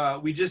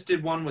 we just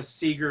did one with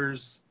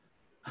Seeger's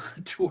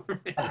tour.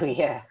 Oh,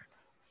 yeah.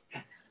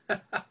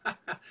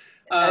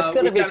 It's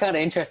going to be kind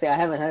of interesting. I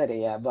haven't heard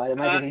it yet, but I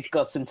imagine he's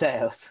got some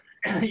tales.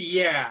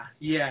 Yeah,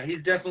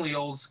 he's definitely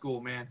old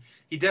school, man.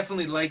 He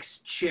definitely likes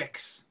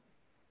chicks.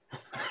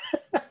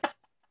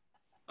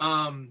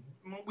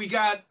 We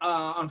got,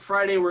 on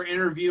Friday, we're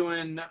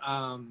interviewing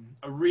a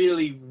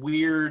really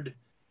weird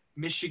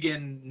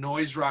Michigan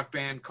noise rock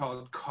band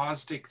called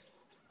Caustic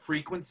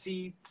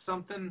Frequency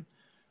something.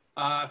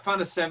 I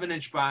found a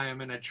 7-inch by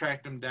him and I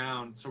tracked him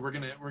down, so we're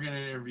gonna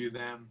interview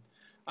them.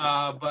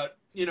 But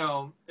you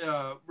know,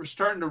 we're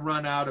starting to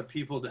run out of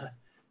people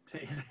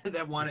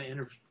that want to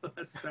interview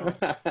us. So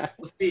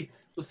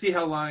we'll see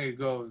how long it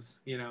goes.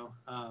 You know,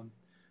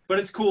 but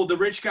it's cool. The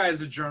rich guy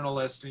is a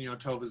journalist, and you know,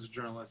 Tova's a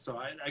journalist,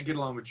 so I get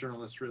along with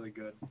journalists really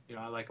good. You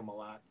know, I like them a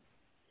lot.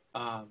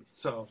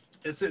 So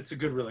it's a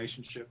good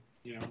relationship.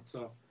 You know,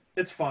 so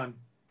it's fun,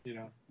 you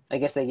know. I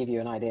guess they give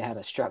you an idea how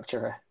to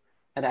structure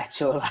an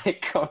actual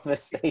like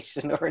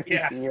conversation or an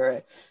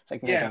interview.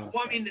 Like, well,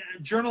 I mean,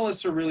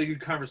 journalists are really good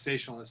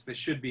conversationalists. They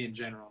should be in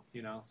general,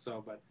 you know.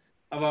 So, but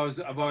I've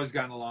always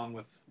gotten along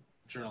with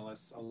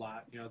journalists a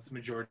lot. You know, it's the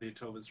majority of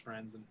Tova's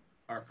friends and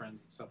our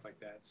friends and stuff like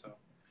that. So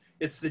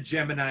it's the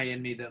Gemini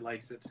in me that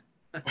likes it.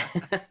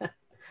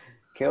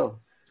 Cool.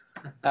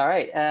 All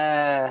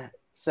right.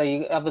 So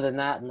you, other than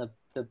that and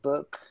the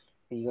book,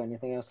 you got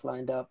anything else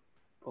lined up?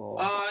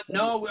 Or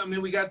No, I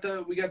mean we got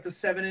the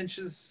 7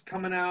 inches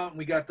coming out, and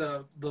we got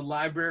the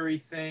library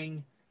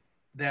thing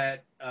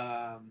that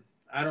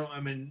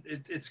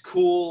it's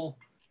cool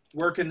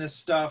working this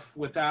stuff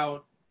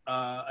without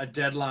a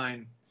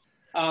deadline.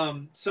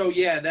 So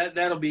yeah,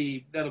 that'll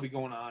be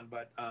going on,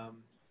 but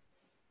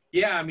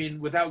yeah, I mean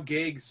without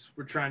gigs,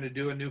 we're trying to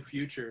do a new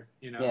future,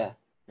 you know.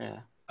 Yeah.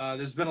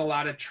 There's been a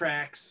lot of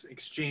tracks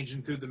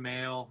exchanging through the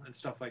mail and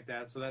stuff like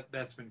that, so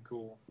that's been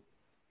cool.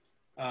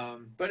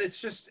 But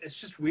it's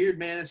just weird,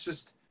 man. It's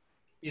just,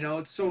 you know,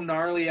 it's so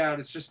gnarly out.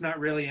 It's just not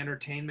really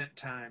entertainment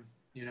time,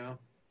 you know,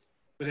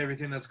 with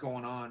everything that's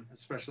going on,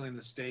 especially in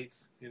the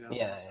States, you know.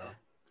 Yeah. So,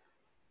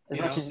 As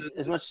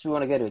much as we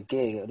want to go to a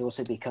gig, it would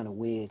also be kind of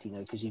weird, you know,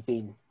 because you've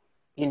been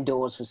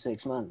indoors for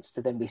 6 months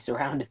to then be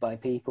surrounded by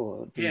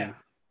people. Yeah.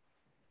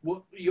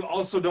 Well, you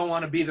also don't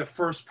want to be the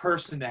first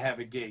person to have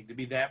a gig, to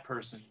be that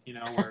person, you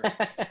know, where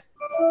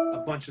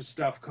a bunch of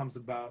stuff comes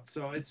about.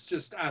 So it's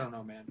just, I don't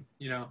know, man,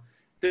 you know.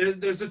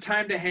 There's a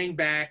time to hang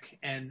back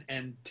and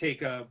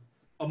take a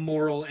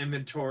moral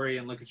inventory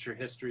and look at your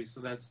history. So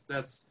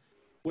that's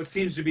what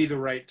seems to be the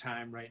right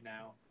time right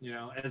now, you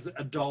know, as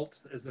adult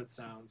as that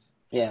sounds.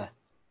 Yeah,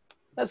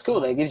 that's cool.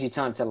 That gives you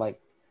time to like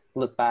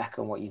look back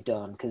on what you've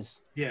done,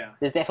 because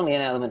there's definitely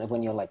an element of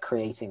when you're like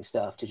creating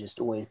stuff to just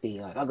always be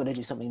like, I've got to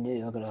do something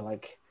new. I've got to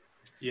like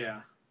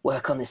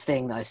work on this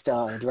thing that I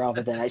started,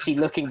 rather than actually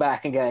looking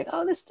back and going,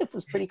 oh, this stuff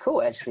was pretty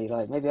cool actually.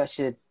 Like maybe I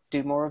should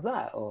do more of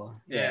that. Or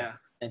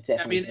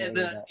I mean, and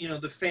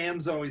the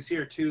fam's always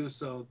here too.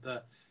 So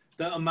the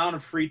amount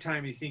of free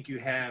time you think you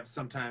have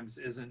sometimes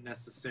isn't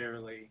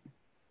necessarily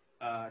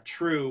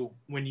true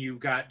when you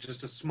got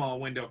just a small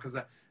window. Because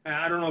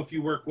I don't know if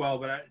you work well,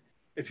 but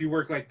if you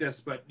work like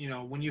this, but you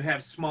know, when you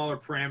have smaller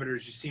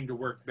parameters, you seem to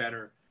work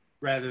better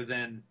rather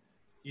than,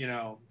 you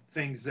know,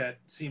 things that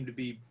seem to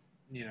be,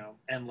 you know,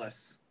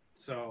 endless.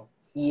 So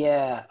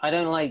yeah, I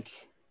don't like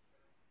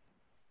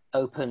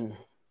open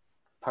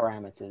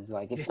parameters.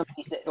 Like if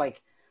somebody said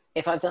like,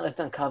 if I've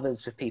done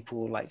covers for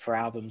people like for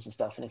albums and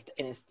stuff, and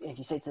if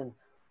you say to them,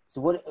 so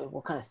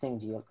what kind of thing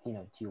do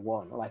you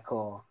want, like,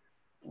 or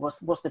what's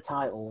the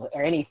title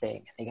or anything,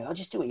 and they go, oh,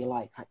 just do what you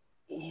like. Like,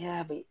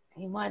 yeah, but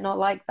you might not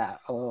like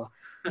that, or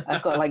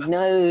I've got like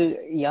no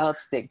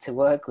yardstick to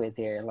work with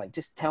here. Like,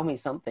 just tell me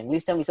something. At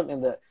least tell me something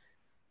that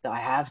I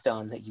have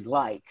done that you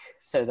like,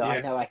 so that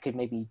I know I could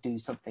maybe do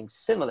something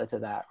similar to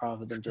that,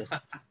 rather than just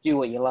do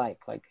what you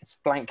like. Like, it's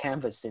blank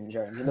canvas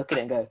syndrome. You look at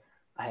it and go,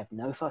 I have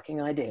no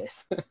fucking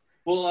ideas.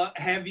 Well,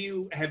 have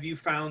you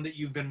found that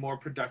you've been more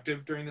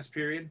productive during this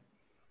period?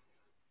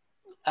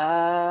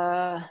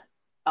 I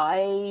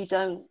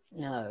don't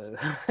know.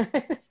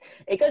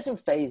 It goes in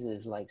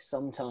phases. Like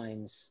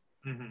sometimes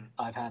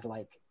I've had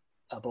like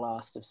a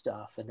blast of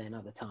stuff, and then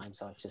other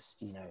times I've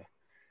just, you know,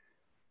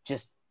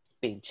 just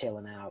been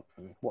chilling out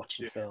and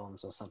watching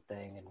films or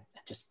something, and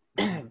just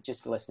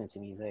just listening to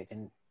music.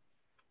 And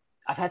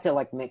I've had to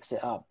like mix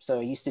it up. So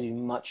I used to do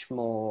much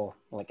more,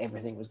 like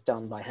everything was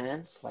done by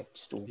hand, like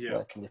just all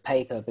working with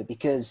paper. But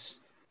because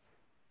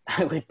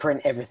I would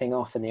print everything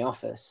off in the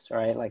office,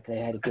 right? Like they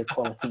had a good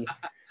quality,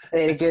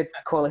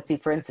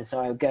 printer.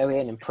 So I would go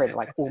in and print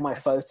like all my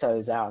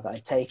photos out that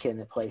I'd taken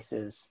at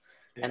places,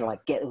 and like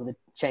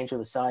change all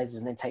the sizes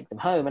and then take them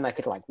home, and I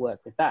could like work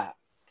with that.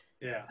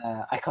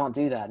 I can't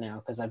do that now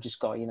because I've just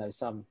got, you know,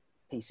 some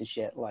piece of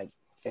shit like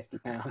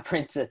 £50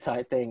 printer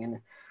type thing,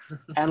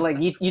 and like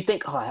you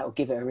think, oh, that will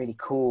give it a really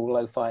cool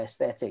lo-fi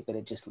aesthetic, but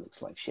it just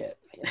looks like shit,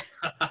 you know?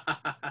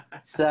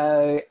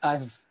 So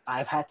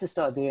I've had to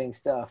start doing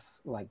stuff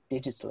like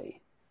digitally,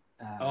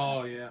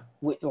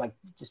 with, like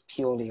just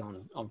purely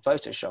on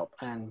Photoshop,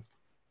 and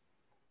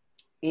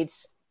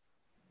it's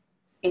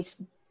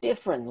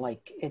different.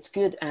 Like it's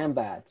good and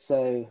bad.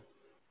 So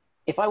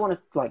if I want to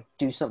like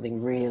do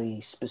something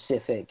really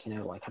specific, you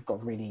know, like I've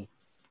got a really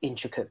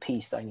intricate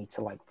piece that I need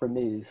to like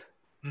remove,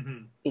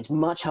 it's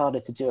much harder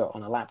to do it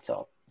on a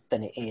laptop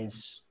than it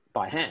is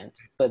by hand.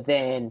 But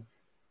then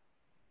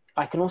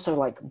I can also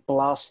like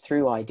blast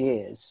through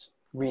ideas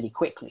really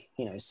quickly,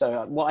 you know.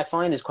 So what I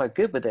find is quite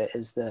good with it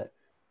is that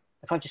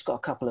if I've just got a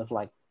couple of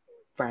like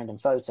random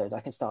photos, I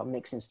can start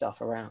mixing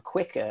stuff around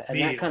quicker,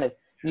 and that kind of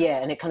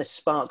and it kind of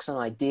sparks an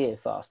idea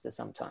faster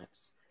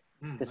sometimes.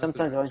 Because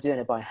sometimes if I'm doing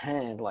it by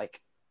hand,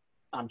 like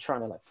I'm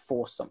trying to like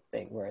force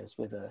something, whereas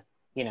with a,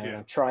 you know,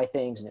 I try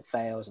things and it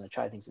fails, and I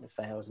try things and it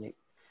fails, and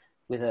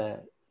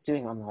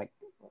doing on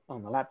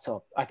the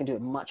laptop, I can do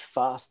it much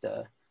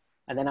faster.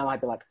 And then I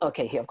might be like,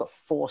 okay, here I've got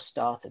 4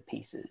 starter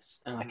pieces,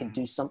 and I can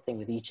do something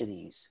with each of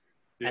these,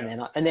 and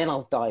then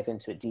I'll dive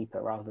into it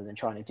deeper rather than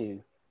trying to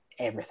do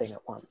everything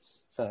at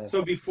once.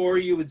 So before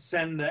you would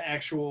send the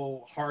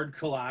actual hard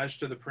collage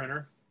to the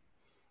printer?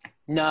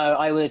 No,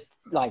 I would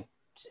like,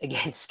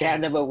 again,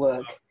 scan them at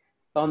work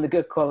on the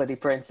good quality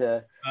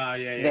printer.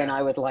 Then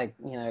I would like,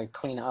 you know,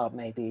 clean it up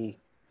maybe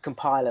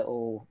compile it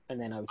all, and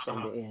then I would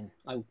send it in.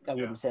 I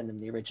wouldn't send them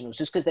the originals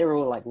just because they were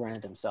all like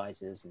random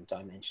sizes and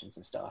dimensions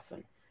and stuff,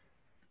 and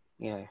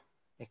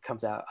it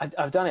comes out.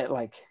 I've done it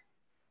like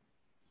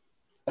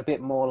a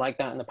bit more like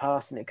that in the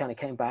past, and it kind of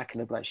came back and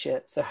looked like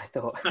shit. So I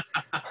thought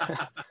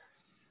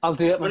I'll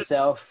do it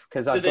myself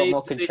because I've got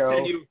more control. Did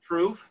they send you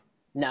proof?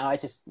 No, I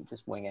just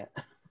wing it.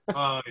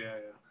 Oh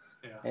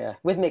yeah,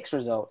 with mixed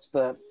results.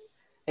 But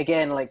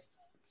again, like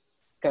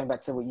going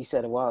back to what you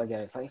said a while ago,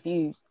 it's like if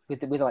you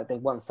with like the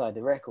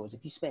one-sided records,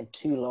 if you spend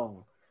too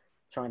long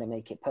trying to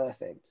make it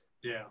perfect,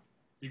 you're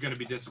gonna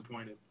be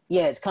disappointed.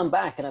 Yeah, it's come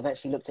back, and I've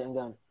actually looked at it and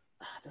gone,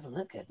 it doesn't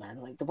look good,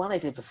 man. Like the one I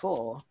did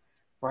before,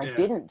 where I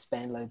didn't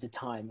spend loads of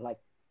time like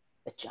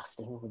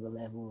adjusting all the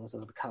levels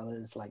or the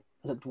colors, like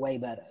looked way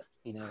better.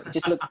 It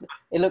just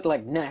looked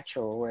like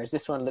natural, whereas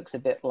this one looks a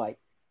bit like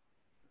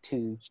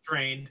too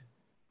strained.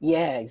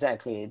 Yeah,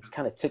 exactly. It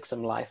kind of took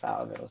some life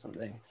out of it or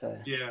something. So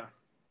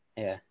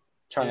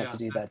try not to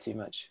do that too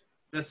much.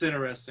 That's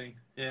interesting.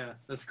 Yeah,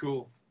 that's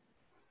cool.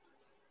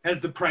 Has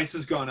the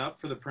prices gone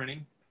up for the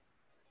printing?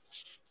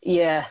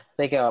 Yeah,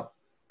 they go up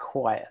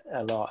quite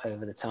a lot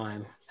over the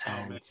time,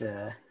 and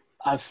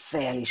I'm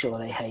fairly sure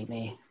they hate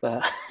me,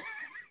 but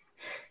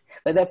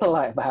but they're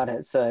polite about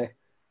it, so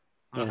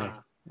I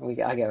go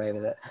away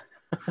with it.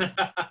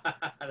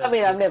 I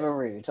mean, I'm never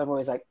rude. I'm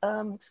always like,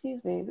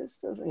 excuse me, this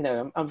doesn't,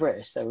 I'm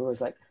British, so we're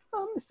always like,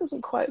 this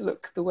doesn't quite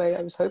look the way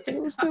I was hoping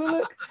it was going to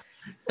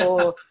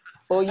look.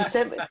 Or you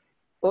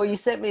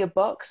sent me a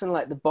box and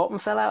like the bottom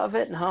fell out of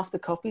it and half the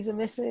copies are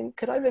missing.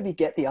 Could I maybe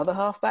get the other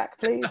half back,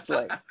 please?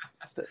 Like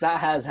that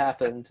has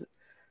happened.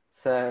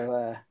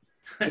 So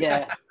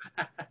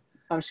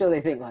I'm sure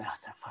they think like,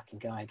 it's that fucking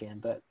guy again,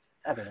 but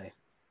I don't know.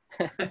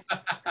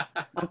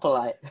 I'm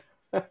polite.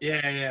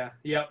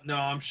 Yep. No,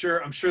 I'm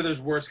sure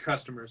there's worse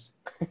customers.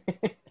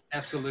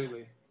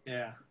 Absolutely.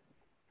 Yeah.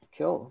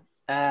 Cool.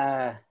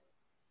 All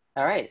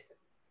right.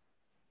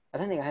 I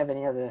don't think I have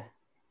any other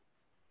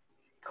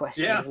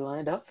questions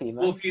lined up for you,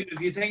 man. Well,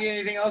 if you think of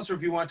anything else, or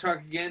if you want to talk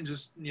again,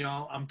 just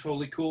I'm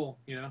totally cool.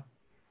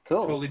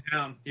 Cool. Totally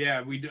down. Yeah,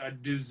 I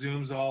do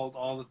Zooms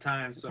all the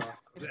time, so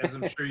as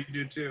I'm sure you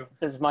do too.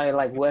 This is my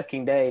like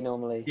working day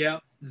normally. Yeah.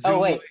 Zoom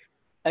wait.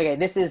 Okay,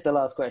 this is the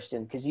last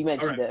question because you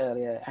mentioned it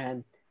earlier,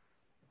 and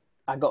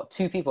I got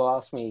 2 people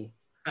ask me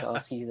to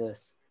ask you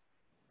this.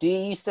 Do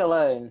you still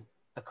own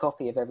a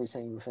copy of every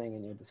single thing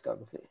in your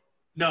discography?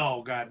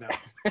 No, God, no.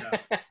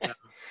 No.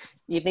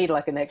 You'd need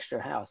like an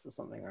extra house or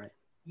something, right?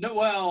 No,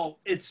 well,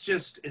 it's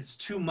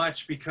too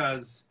much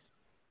because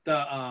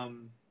the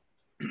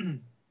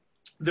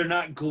they're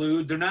not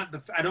glued. They're not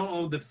I don't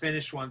own the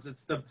finished ones.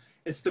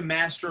 It's the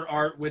master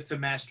art with the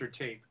master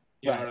tape.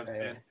 You know what I'm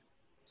saying? Right.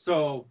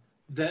 So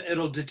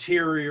it'll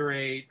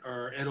deteriorate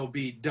or it'll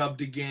be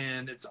dubbed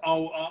again.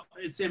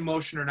 It's in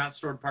motion or not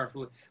stored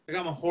properly. Like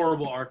I'm a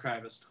horrible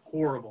archivist.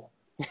 Horrible.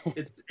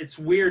 It's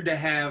weird to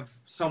have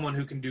someone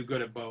who can do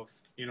good at both.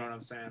 You know what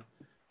I'm saying?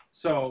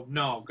 So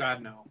no,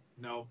 God,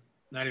 no,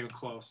 not even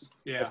close.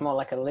 Yeah. It's more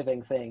like a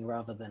living thing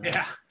rather than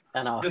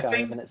an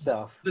archive in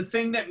itself. The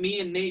thing that me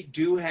and Nate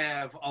do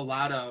have a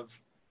lot of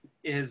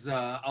is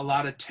a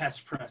lot of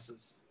test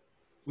presses.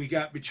 We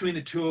got, between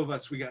the two of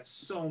us, we got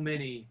so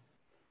many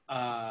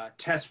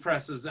test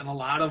presses, and a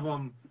lot of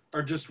them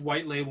are just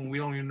white label and we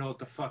don't even know what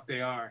the fuck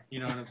they are. You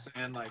know what I'm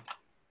saying? Like,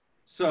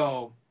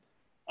 so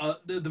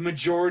the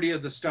majority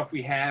of the stuff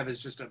we have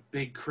is just a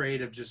big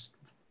crate of just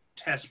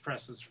test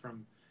presses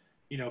from,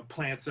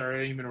 plants that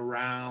aren't even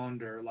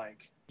around, or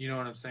like, you know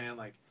what I'm saying?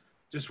 Like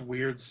just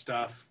weird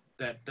stuff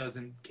that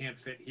can't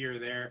fit here or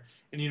there.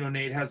 And,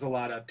 Nate has a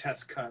lot of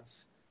test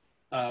cuts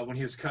when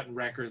he was cutting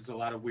records, a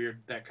lot of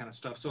weird, that kind of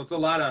stuff. So it's a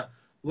lot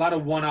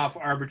of one-off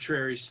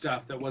arbitrary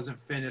stuff that wasn't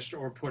finished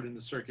or put into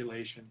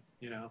circulation,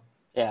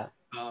 Yeah.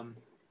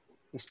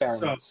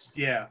 Experiments. So,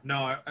 yeah,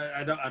 no,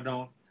 I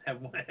don't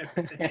have one.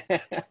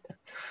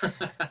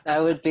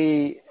 That would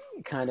be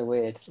kind of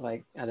weird.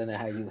 Like, I don't know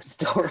how you would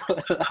store all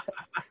of that.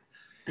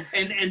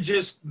 And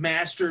just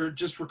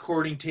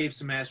recording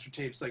tapes and master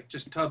tapes, like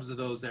just tubs of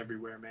those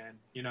everywhere, man.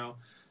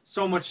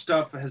 So much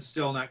stuff has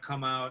still not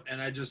come out,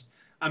 and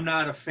I'm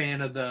not a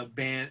fan of the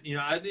band.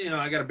 I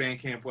got a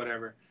Bandcamp,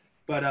 whatever,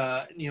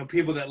 but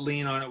people that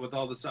lean on it with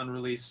all this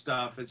unreleased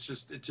stuff, it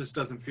just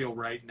doesn't feel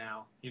right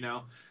now.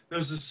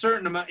 There's a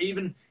certain amount,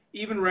 even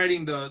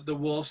writing the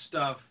Wolf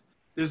stuff,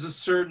 there's a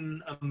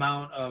certain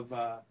amount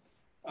of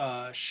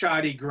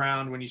shoddy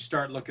ground when you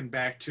start looking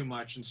back too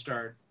much and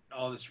start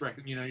all this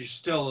record, you're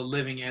still a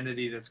living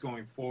entity that's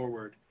going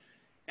forward.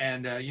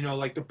 And,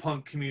 like the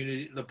punk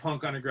community, the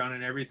punk underground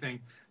and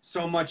everything,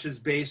 so much is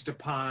based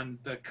upon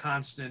the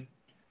constant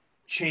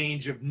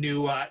change of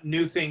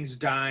new things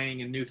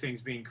dying and new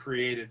things being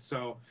created.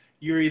 So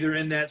you're either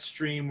in that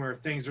stream where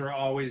things are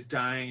always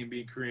dying and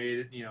being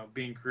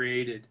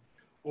created,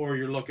 or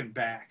you're looking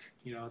back.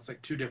 It's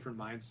like two different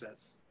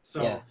mindsets.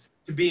 So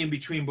to be in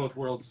between both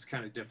worlds is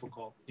kind of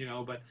difficult,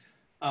 but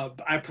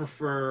I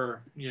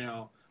prefer,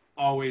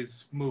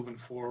 always moving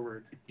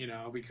forward,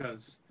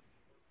 because,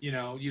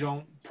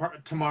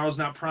 tomorrow's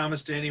not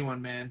promised to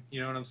anyone, man. You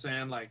know what I'm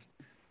saying? Like,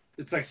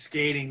 it's like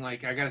skating.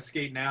 Like I gotta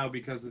skate now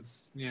because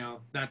it's, you know,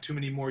 not too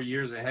many more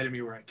years ahead of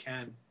me where I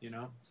can, you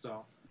know.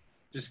 So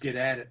just get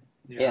at it.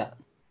 You know?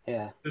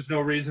 Yeah. There's no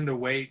reason to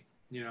wait.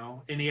 You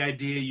know, any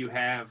idea you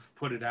have,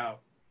 put it out.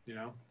 You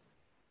know,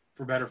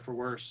 for better for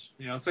worse.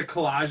 You know, it's like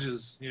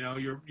collages. You know,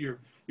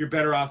 you're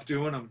better off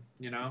doing them,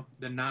 you know,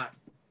 than not.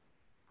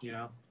 You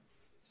know,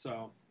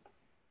 so.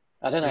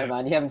 I don't know,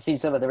 man. You haven't seen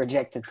some of the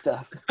rejected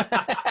stuff.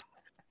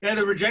 Yeah,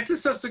 the rejected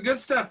stuff's the good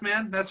stuff,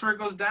 man. That's where it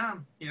goes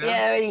down. You know?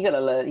 Yeah, you gotta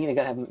learn. You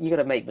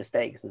gotta make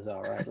mistakes as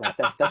well, right? Like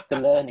that's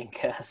the learning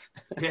curve.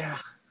 Yeah.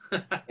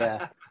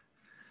 Yeah.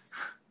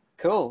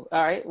 Cool.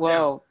 All right.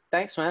 Well,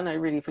 thanks, man. I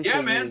really appreciate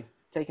you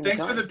taking the time.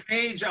 Thanks for the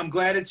page. I'm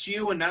glad it's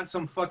you and not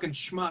some fucking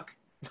schmuck.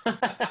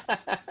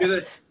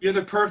 You're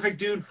the perfect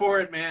dude for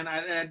it, man.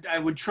 I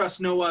would trust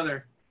no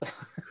other.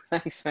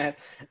 Thanks, man.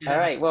 Yeah. All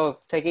right.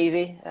 Well, take it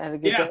easy. Have a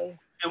good day.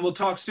 And we'll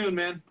talk soon,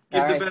 man.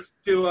 Give the best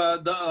to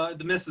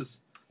the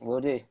missus. Will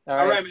do.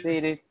 All right. See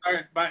you, dude. All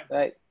right. Bye.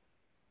 Bye.